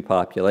between the two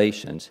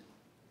populations,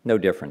 no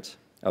difference.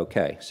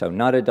 Okay, so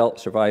not adult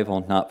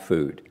survival, not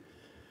food.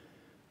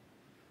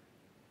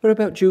 What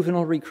about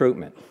juvenile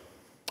recruitment?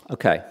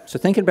 Okay, so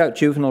thinking about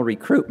juvenile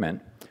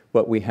recruitment,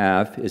 what we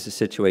have is a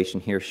situation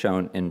here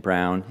shown in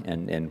brown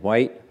and in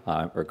white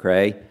or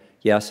gray.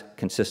 Yes,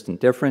 consistent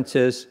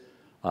differences,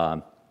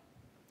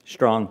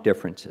 strong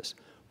differences.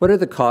 What are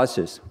the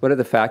causes? What are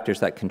the factors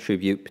that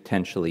contribute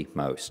potentially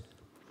most?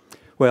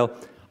 Well,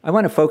 I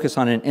want to focus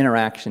on an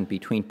interaction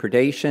between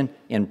predation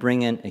and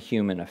bring in a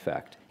human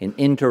effect, an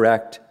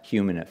indirect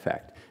human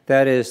effect.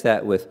 That is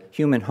that with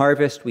human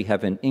harvest, we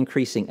have an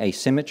increasing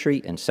asymmetry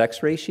in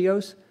sex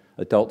ratios,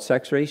 adult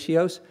sex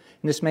ratios,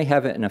 and this may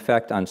have an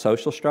effect on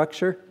social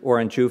structure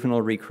or on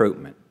juvenile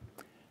recruitment.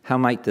 How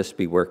might this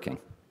be working?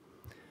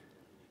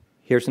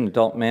 Here's an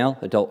adult male,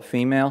 adult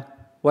female.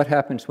 What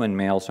happens when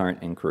males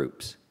aren't in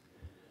groups?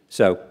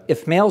 So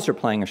if males are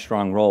playing a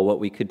strong role, what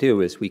we could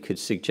do is we could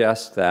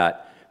suggest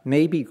that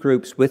maybe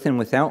groups with and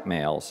without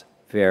males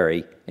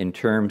vary in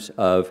terms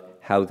of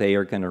how they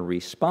are going to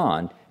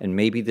respond, and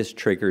maybe this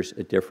triggers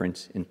a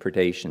difference in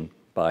predation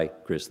by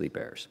grizzly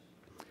bears.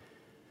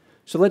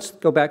 So let's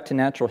go back to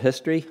natural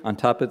history. On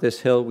top of this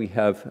hill, we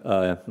have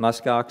a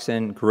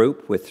muskoxen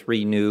group with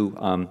 3 new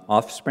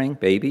offspring,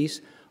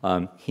 babies.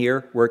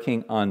 Here,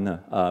 working on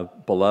the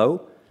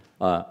below,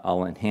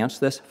 I'll enhance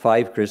this.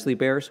 5 grizzly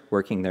bears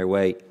working their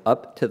way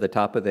up to the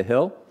top of the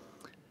hill.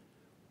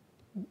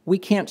 We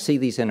can't see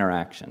these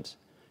interactions.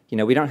 You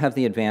know, we don't have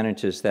the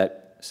advantages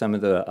that some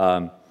of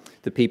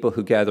the people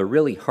who gather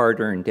really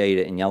hard-earned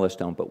data in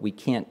Yellowstone, but we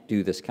can't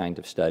do this kind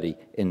of study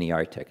in the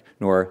Arctic,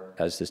 nor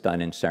as is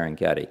done in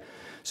Serengeti.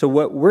 So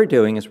what we're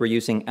doing is we're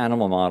using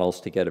animal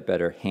models to get a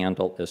better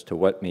handle as to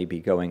what may be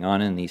going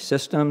on in these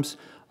systems.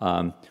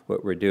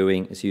 What we're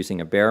doing is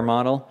using a bear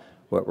model.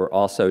 What we're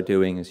also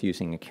doing is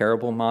using a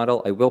caribou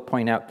model. I will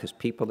point out, because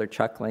people are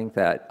chuckling,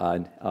 that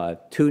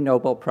 2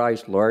 Nobel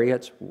Prize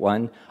laureates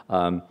won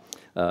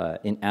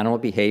in animal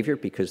behavior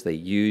because they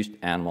used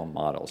animal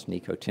models.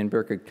 Nico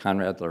Tinberger,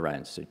 Konrad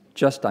Lorenz. So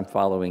just I'm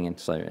following in,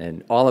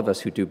 and all of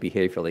us who do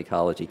behavioral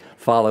ecology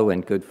follow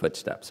in good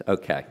footsteps.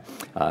 Okay,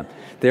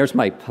 there's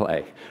my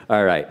play.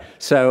 All right,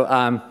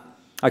 so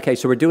okay,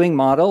 so we're doing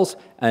models,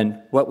 and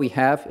what we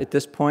have at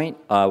this point,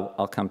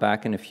 I'll come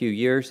back in a few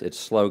years, it's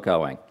slow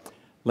going.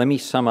 Let me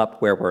sum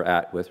up where we're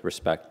at with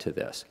respect to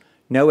this.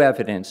 No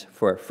evidence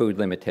for food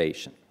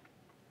limitation.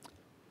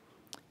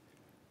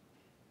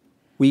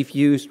 We've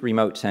used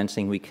remote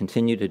sensing. We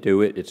continue to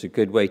do it. It's a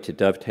good way to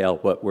dovetail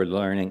what we're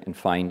learning and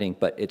finding,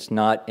 but it's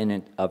not in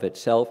and of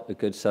itself a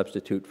good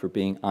substitute for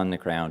being on the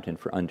ground and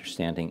for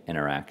understanding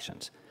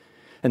interactions.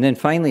 And then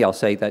finally, I'll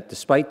say that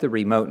despite the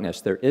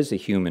remoteness, there is a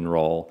human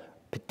role,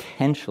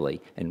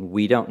 potentially, and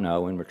we don't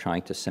know, and we're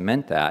trying to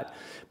cement that.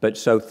 But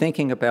so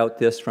thinking about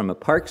this from a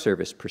Park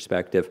Service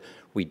perspective,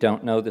 we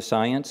don't know the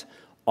science.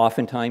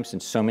 Oftentimes, in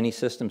so many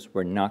systems,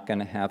 we're not going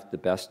to have the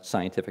best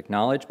scientific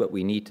knowledge, but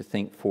we need to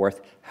think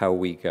forth how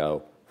we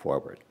go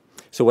forward.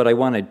 So what I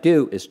want to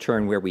do is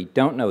turn where we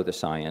don't know the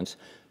science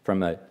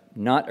from a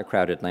not a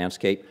crowded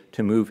landscape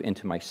to move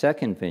into my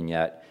second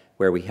vignette,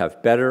 where we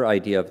have better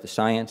idea of the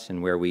science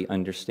and where we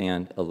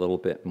understand a little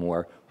bit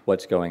more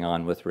what's going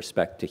on with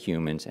respect to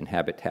humans and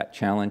habitat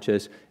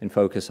challenges, and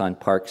focus on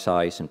park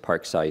size and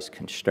park size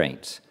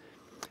constraints.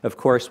 Of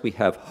course, we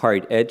have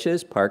hard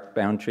edges, park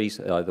boundaries,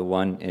 the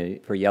one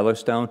for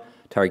Yellowstone,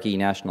 Targhee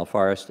National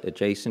Forest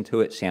adjacent to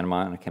it, Santa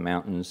Monica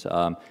Mountains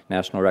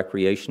National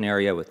Recreation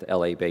Area with the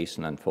LA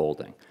Basin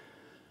unfolding.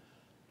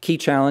 Key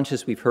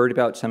challenges, we've heard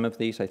about some of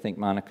these. I think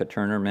Monica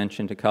Turner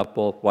mentioned a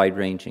couple,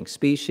 wide-ranging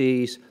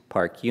species,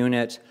 park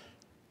units.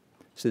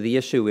 So the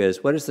issue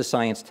is, what does the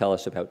science tell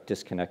us about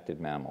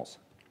disconnected mammals?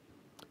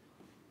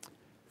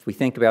 If we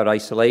think about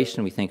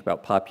isolation, we think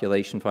about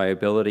population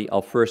viability.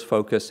 I'll first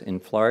focus in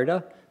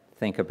Florida.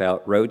 Think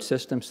about road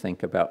systems,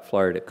 think about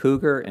Florida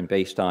cougar, and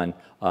based on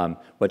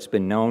what's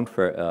been known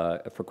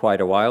for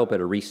quite a while, but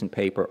a recent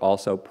paper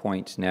also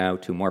points now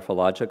to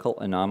morphological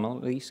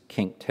anomalies,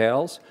 kink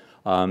tails.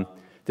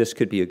 This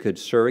could be a good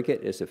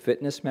surrogate as a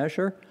fitness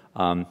measure.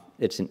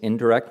 It's an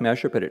indirect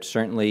measure, but it's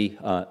certainly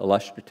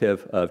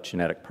illustrative of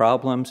genetic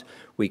problems.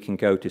 We can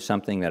go to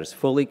something that is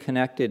fully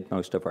connected,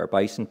 most of our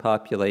bison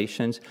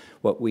populations.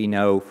 What we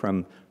know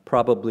from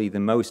probably the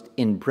most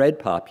inbred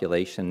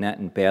population, that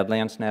in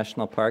Badlands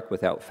National Park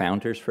without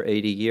founders for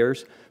 80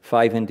 years,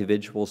 5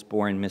 individuals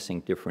born missing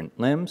different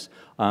limbs.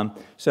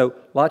 So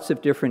lots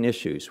of different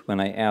issues.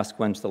 When I ask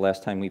when's the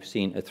last time we've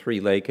seen a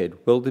 3-legged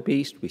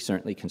wildebeest, we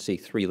certainly can see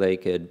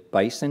 3-legged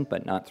bison,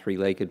 but not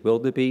 3-legged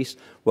wildebeest.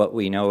 What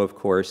we know, of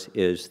course,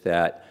 is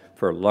that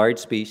for large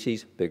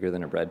species, bigger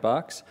than a bread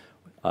box,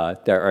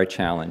 there are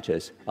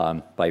challenges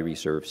by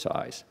reserve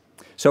size.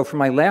 So for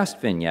my last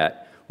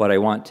vignette, what I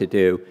want to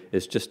do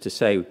is just to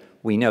say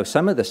we know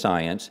some of the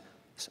science,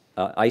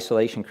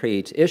 isolation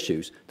creates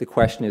issues. The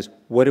question is,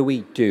 what do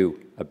we do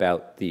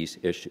about these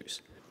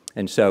issues?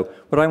 And so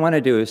what I want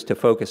to do is to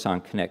focus on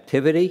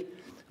connectivity.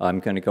 I'm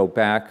going to go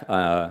back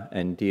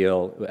and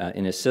deal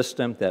in a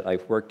system that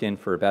I've worked in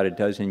for about a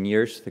dozen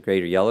years, the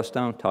Greater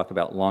Yellowstone, talk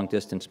about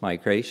long-distance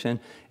migration,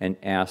 and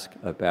ask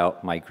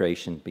about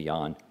migration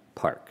beyond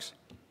parks.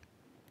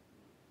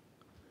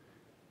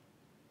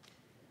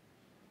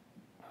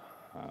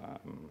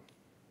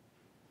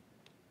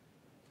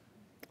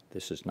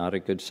 This is not a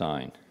good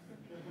sign.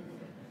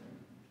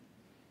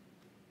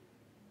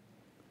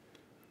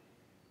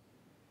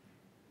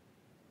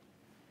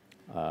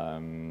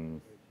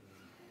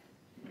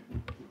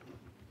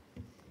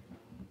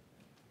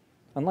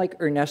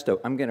 Unlike Ernesto,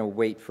 I'm going to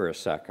wait for a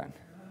second.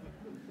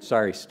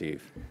 Sorry,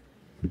 Steve.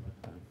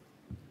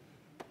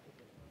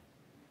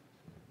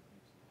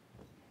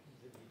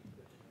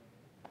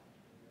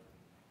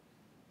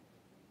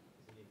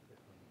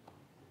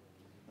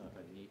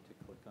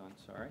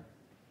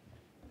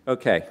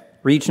 Okay,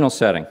 regional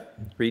setting.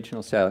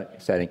 Regional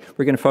setting.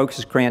 We're going to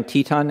focus Grand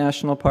Teton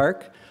National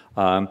Park.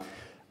 On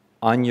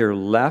your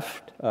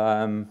left,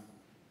 in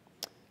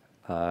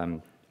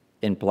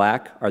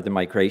black are the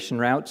migration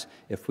routes.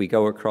 If we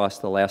go across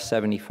the last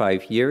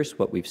 75 years,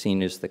 what we've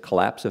seen is the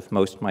collapse of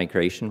most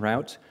migration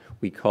routes.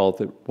 We call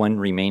the one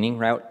remaining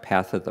route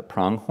Path of the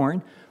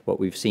Pronghorn. What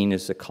we've seen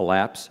is the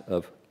collapse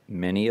of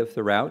many of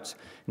the routes.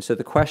 And so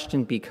the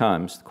question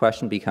becomes,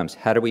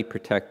 how do we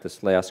protect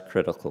this last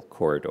critical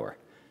corridor?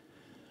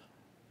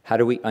 How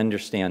do we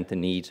understand the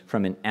needs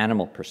from an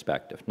animal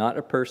perspective? Not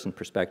a person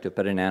perspective,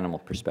 but an animal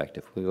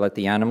perspective. We let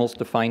the animals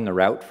define the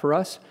route for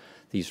us.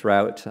 These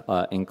routes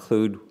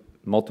include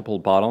multiple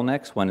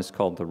bottlenecks. One is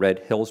called the Red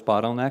Hills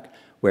bottleneck,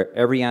 where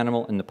every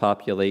animal in the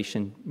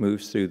population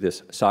moves through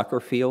this soccer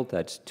field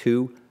that's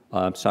 2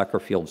 soccer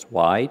fields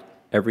wide,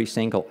 every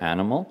single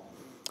animal.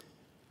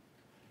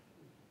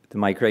 The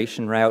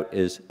migration route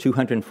is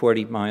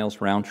 240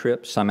 miles round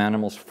trip, some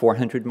animals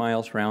 400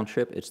 miles round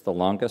trip. It's the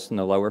longest in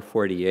the lower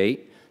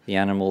 48. The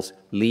animals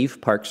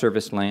leave Park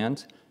Service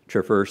lands,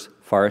 traverse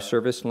Forest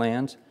Service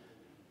lands,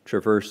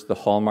 traverse the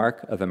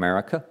hallmark of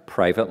America,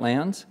 private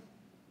lands,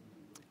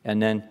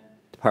 and then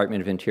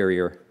Department of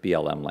Interior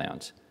BLM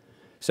lands.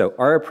 So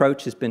our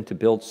approach has been to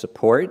build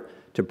support,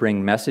 to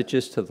bring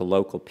messages to the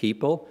local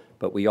people,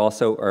 but we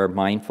also are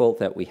mindful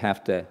that we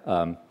have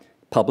to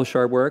publish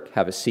our work,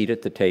 have a seat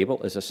at the table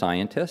as a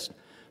scientist,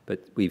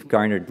 but we've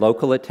garnered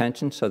local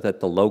attention so that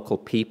the local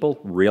people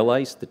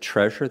realize the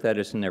treasure that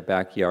is in their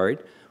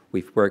backyard.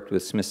 We've worked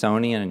with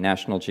Smithsonian and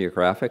National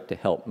Geographic to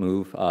help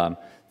move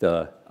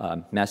the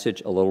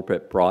message a little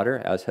bit broader,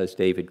 as has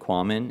David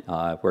Quammen,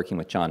 working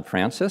with John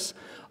Francis.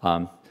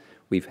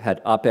 We've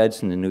had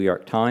op-eds in the New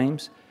York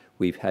Times.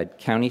 We've had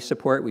county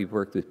support. We've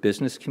worked with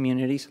business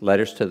communities,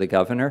 letters to the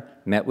governor,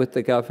 met with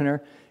the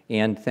governor,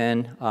 and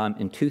then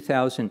in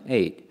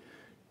 2008,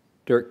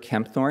 Dirk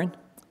Kempthorne,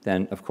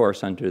 then of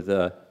course under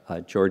the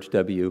George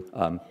W.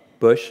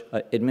 Bush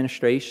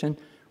administration,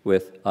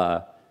 with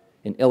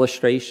an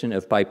illustration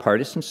of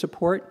bipartisan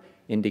support,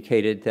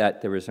 indicated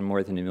that there was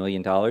more than $1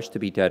 million to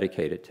be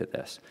dedicated to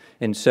this.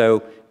 And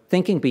so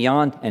thinking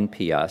beyond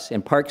NPS,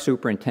 and park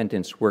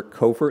superintendents work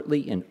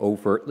covertly and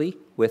overtly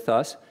with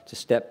us to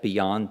step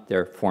beyond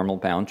their formal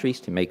boundaries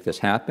to make this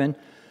happen.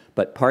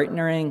 But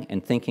partnering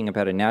and thinking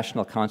about a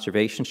national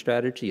conservation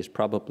strategy is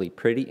probably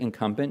pretty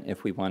incumbent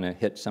if we want to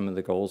hit some of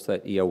the goals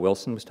that E.O.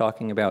 Wilson was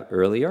talking about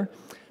earlier.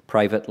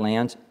 Private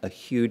lands, a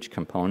huge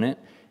component.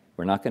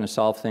 We're not going to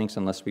solve things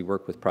unless we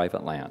work with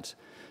private lands.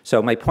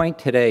 So my point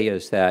today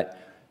is that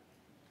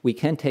we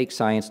can take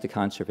science to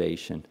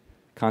conservation.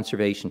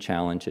 Conservation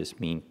challenges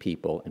mean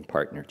people and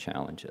partner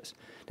challenges.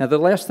 Now, the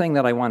last thing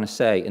that I want to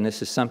say, and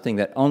this is something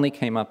that only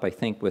came up, I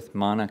think, with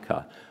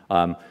Monica,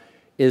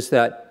 is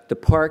that the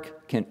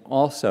park can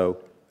also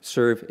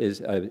serve as,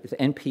 the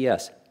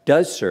NPS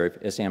does serve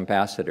as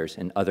ambassadors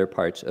in other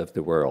parts of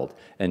the world.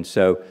 And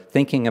so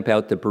thinking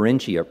about the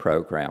Beringia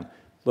program,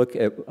 look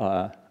at,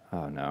 oh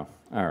no,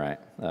 all right.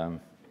 Can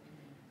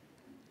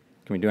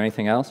we do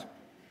anything else?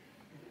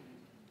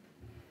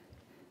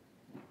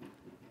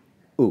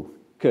 Ooh,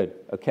 good,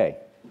 okay.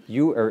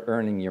 You are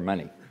earning your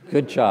money.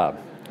 Good job,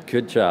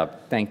 good job,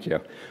 thank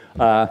you.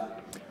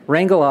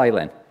 Wrangel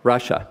Island,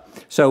 Russia.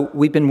 So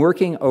we've been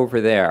working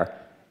over there,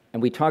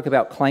 and we talk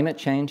about climate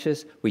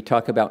changes, we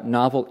talk about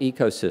novel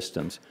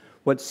ecosystems.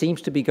 What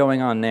seems to be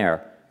going on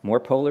there? More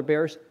polar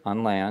bears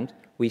on land.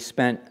 We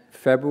spent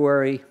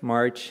February,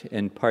 March,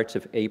 and parts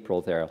of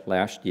April there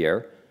last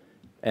year,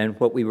 and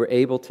what we were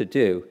able to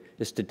do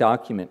is to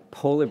document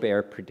polar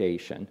bear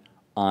predation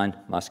on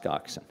musk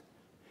oxen.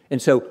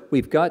 And so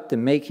we've got the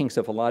makings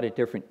of a lot of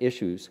different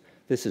issues.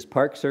 This is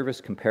Park Service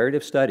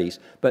comparative studies,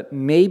 but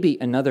maybe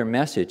another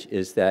message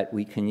is that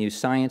we can use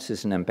science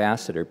as an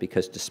ambassador,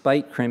 because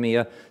despite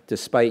Crimea,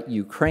 despite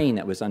Ukraine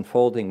that was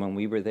unfolding when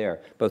we were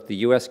there, both the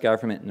US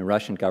government and the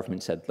Russian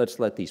government said, let's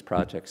let these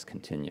projects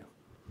continue.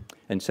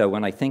 And so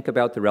when I think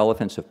about the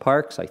relevance of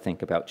parks, I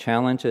think about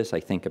challenges, I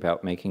think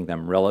about making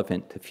them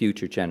relevant to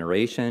future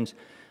generations,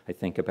 I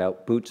think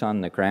about boots on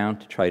the ground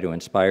to try to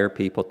inspire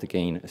people to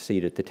gain a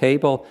seat at the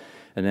table,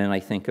 and then I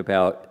think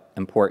about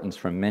importance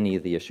from many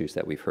of the issues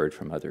that we've heard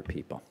from other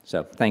people.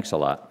 So thanks a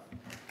lot.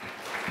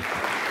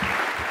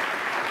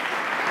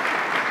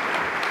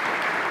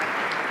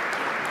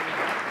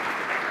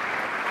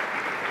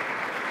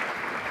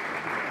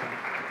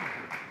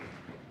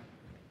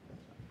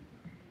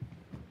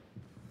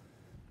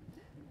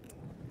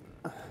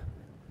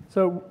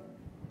 So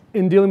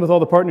in dealing with all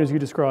the partners you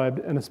described,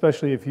 and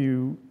especially if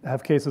you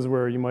have cases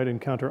where you might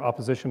encounter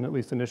opposition, at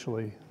least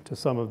initially, to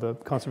some of the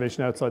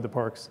conservation outside the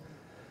parks,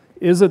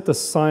 is it the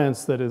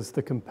science that is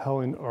the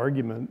compelling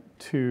argument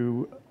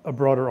to a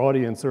broader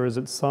audience, or is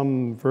it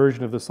some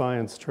version of the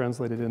science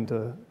translated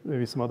into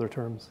maybe some other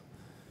terms?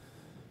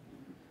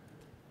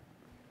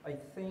 I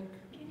think...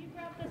 Can you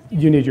grab this?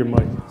 You need your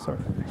mic, sorry.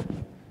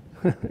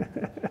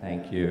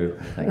 Thank you,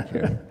 thank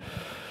you.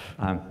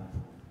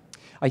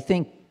 I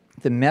think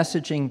the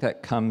messaging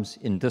that comes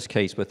in this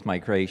case with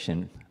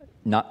migration,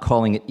 not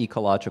calling it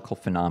ecological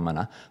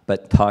phenomena,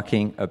 but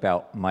talking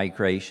about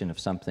migration of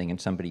something in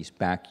somebody's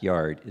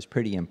backyard is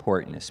pretty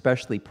important,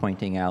 especially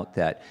pointing out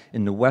that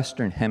in the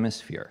Western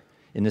Hemisphere,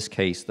 in this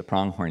case, the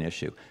pronghorn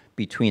issue,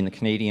 between the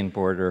Canadian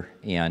border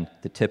and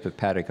the tip of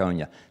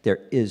Patagonia, there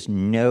is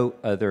no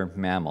other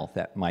mammal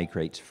that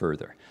migrates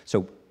further.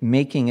 So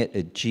making it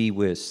a gee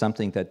whiz,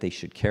 something that they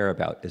should care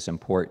about, is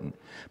important.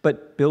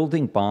 But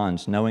building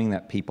bonds, knowing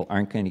that people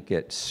aren't going to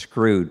get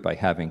screwed by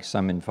having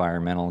some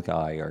environmental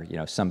guy or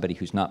somebody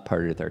who's not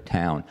part of their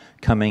town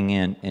coming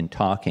in and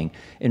talking,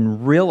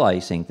 and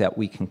realizing that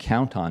we can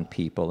count on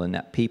people and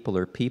that people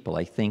are people.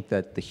 I think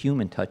that the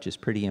human touch is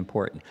pretty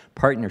important.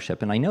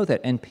 Partnership, and I know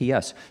that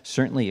NPS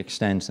certainly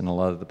extends in a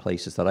lot of the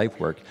places that I've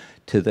worked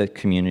to the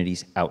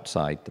communities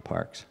outside the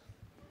parks.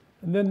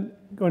 And then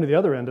going to the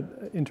other end,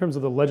 in terms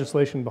of the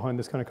legislation behind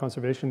this kind of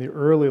conservation, the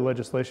early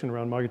legislation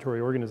around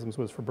migratory organisms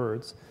was for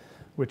birds,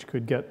 which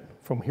could get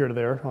from here to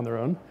there on their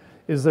own.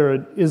 Is there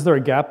a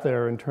gap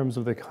there in terms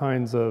of the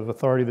kinds of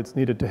authority that's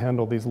needed to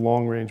handle these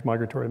long-range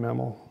migratory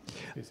mammal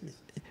species?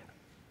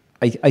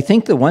 I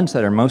think the ones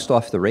that are most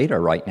off the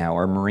radar right now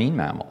are marine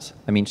mammals.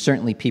 I mean,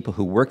 certainly people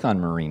who work on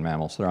marine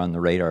mammals are on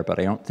the radar, but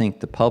I don't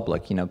think the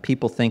public,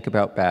 people think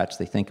about bats,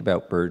 they think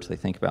about birds, they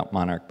think about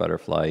monarch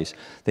butterflies,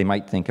 they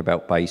might think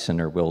about bison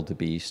or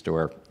wildebeest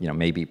or,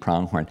 maybe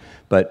pronghorn,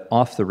 but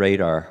off the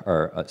radar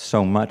are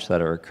so much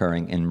that are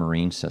occurring in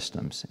marine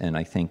systems. And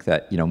I think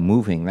that,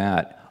 moving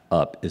that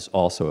up is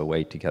also a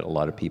way to get a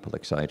lot of people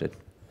excited.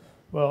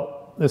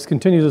 Well, this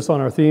continues us on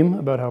our theme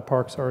about how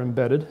parks are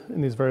embedded in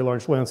these very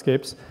large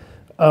landscapes.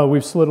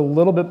 We've slid a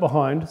little bit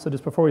behind, so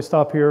just before we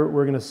stop here,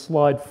 we're going to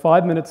slide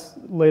 5 minutes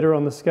later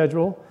on the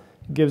schedule.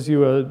 It gives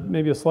you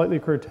maybe a slightly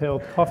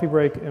curtailed coffee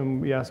break,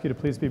 and we ask you to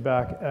please be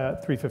back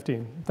at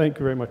 3:15. Thank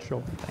you very much,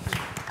 Joel.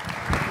 Thanks.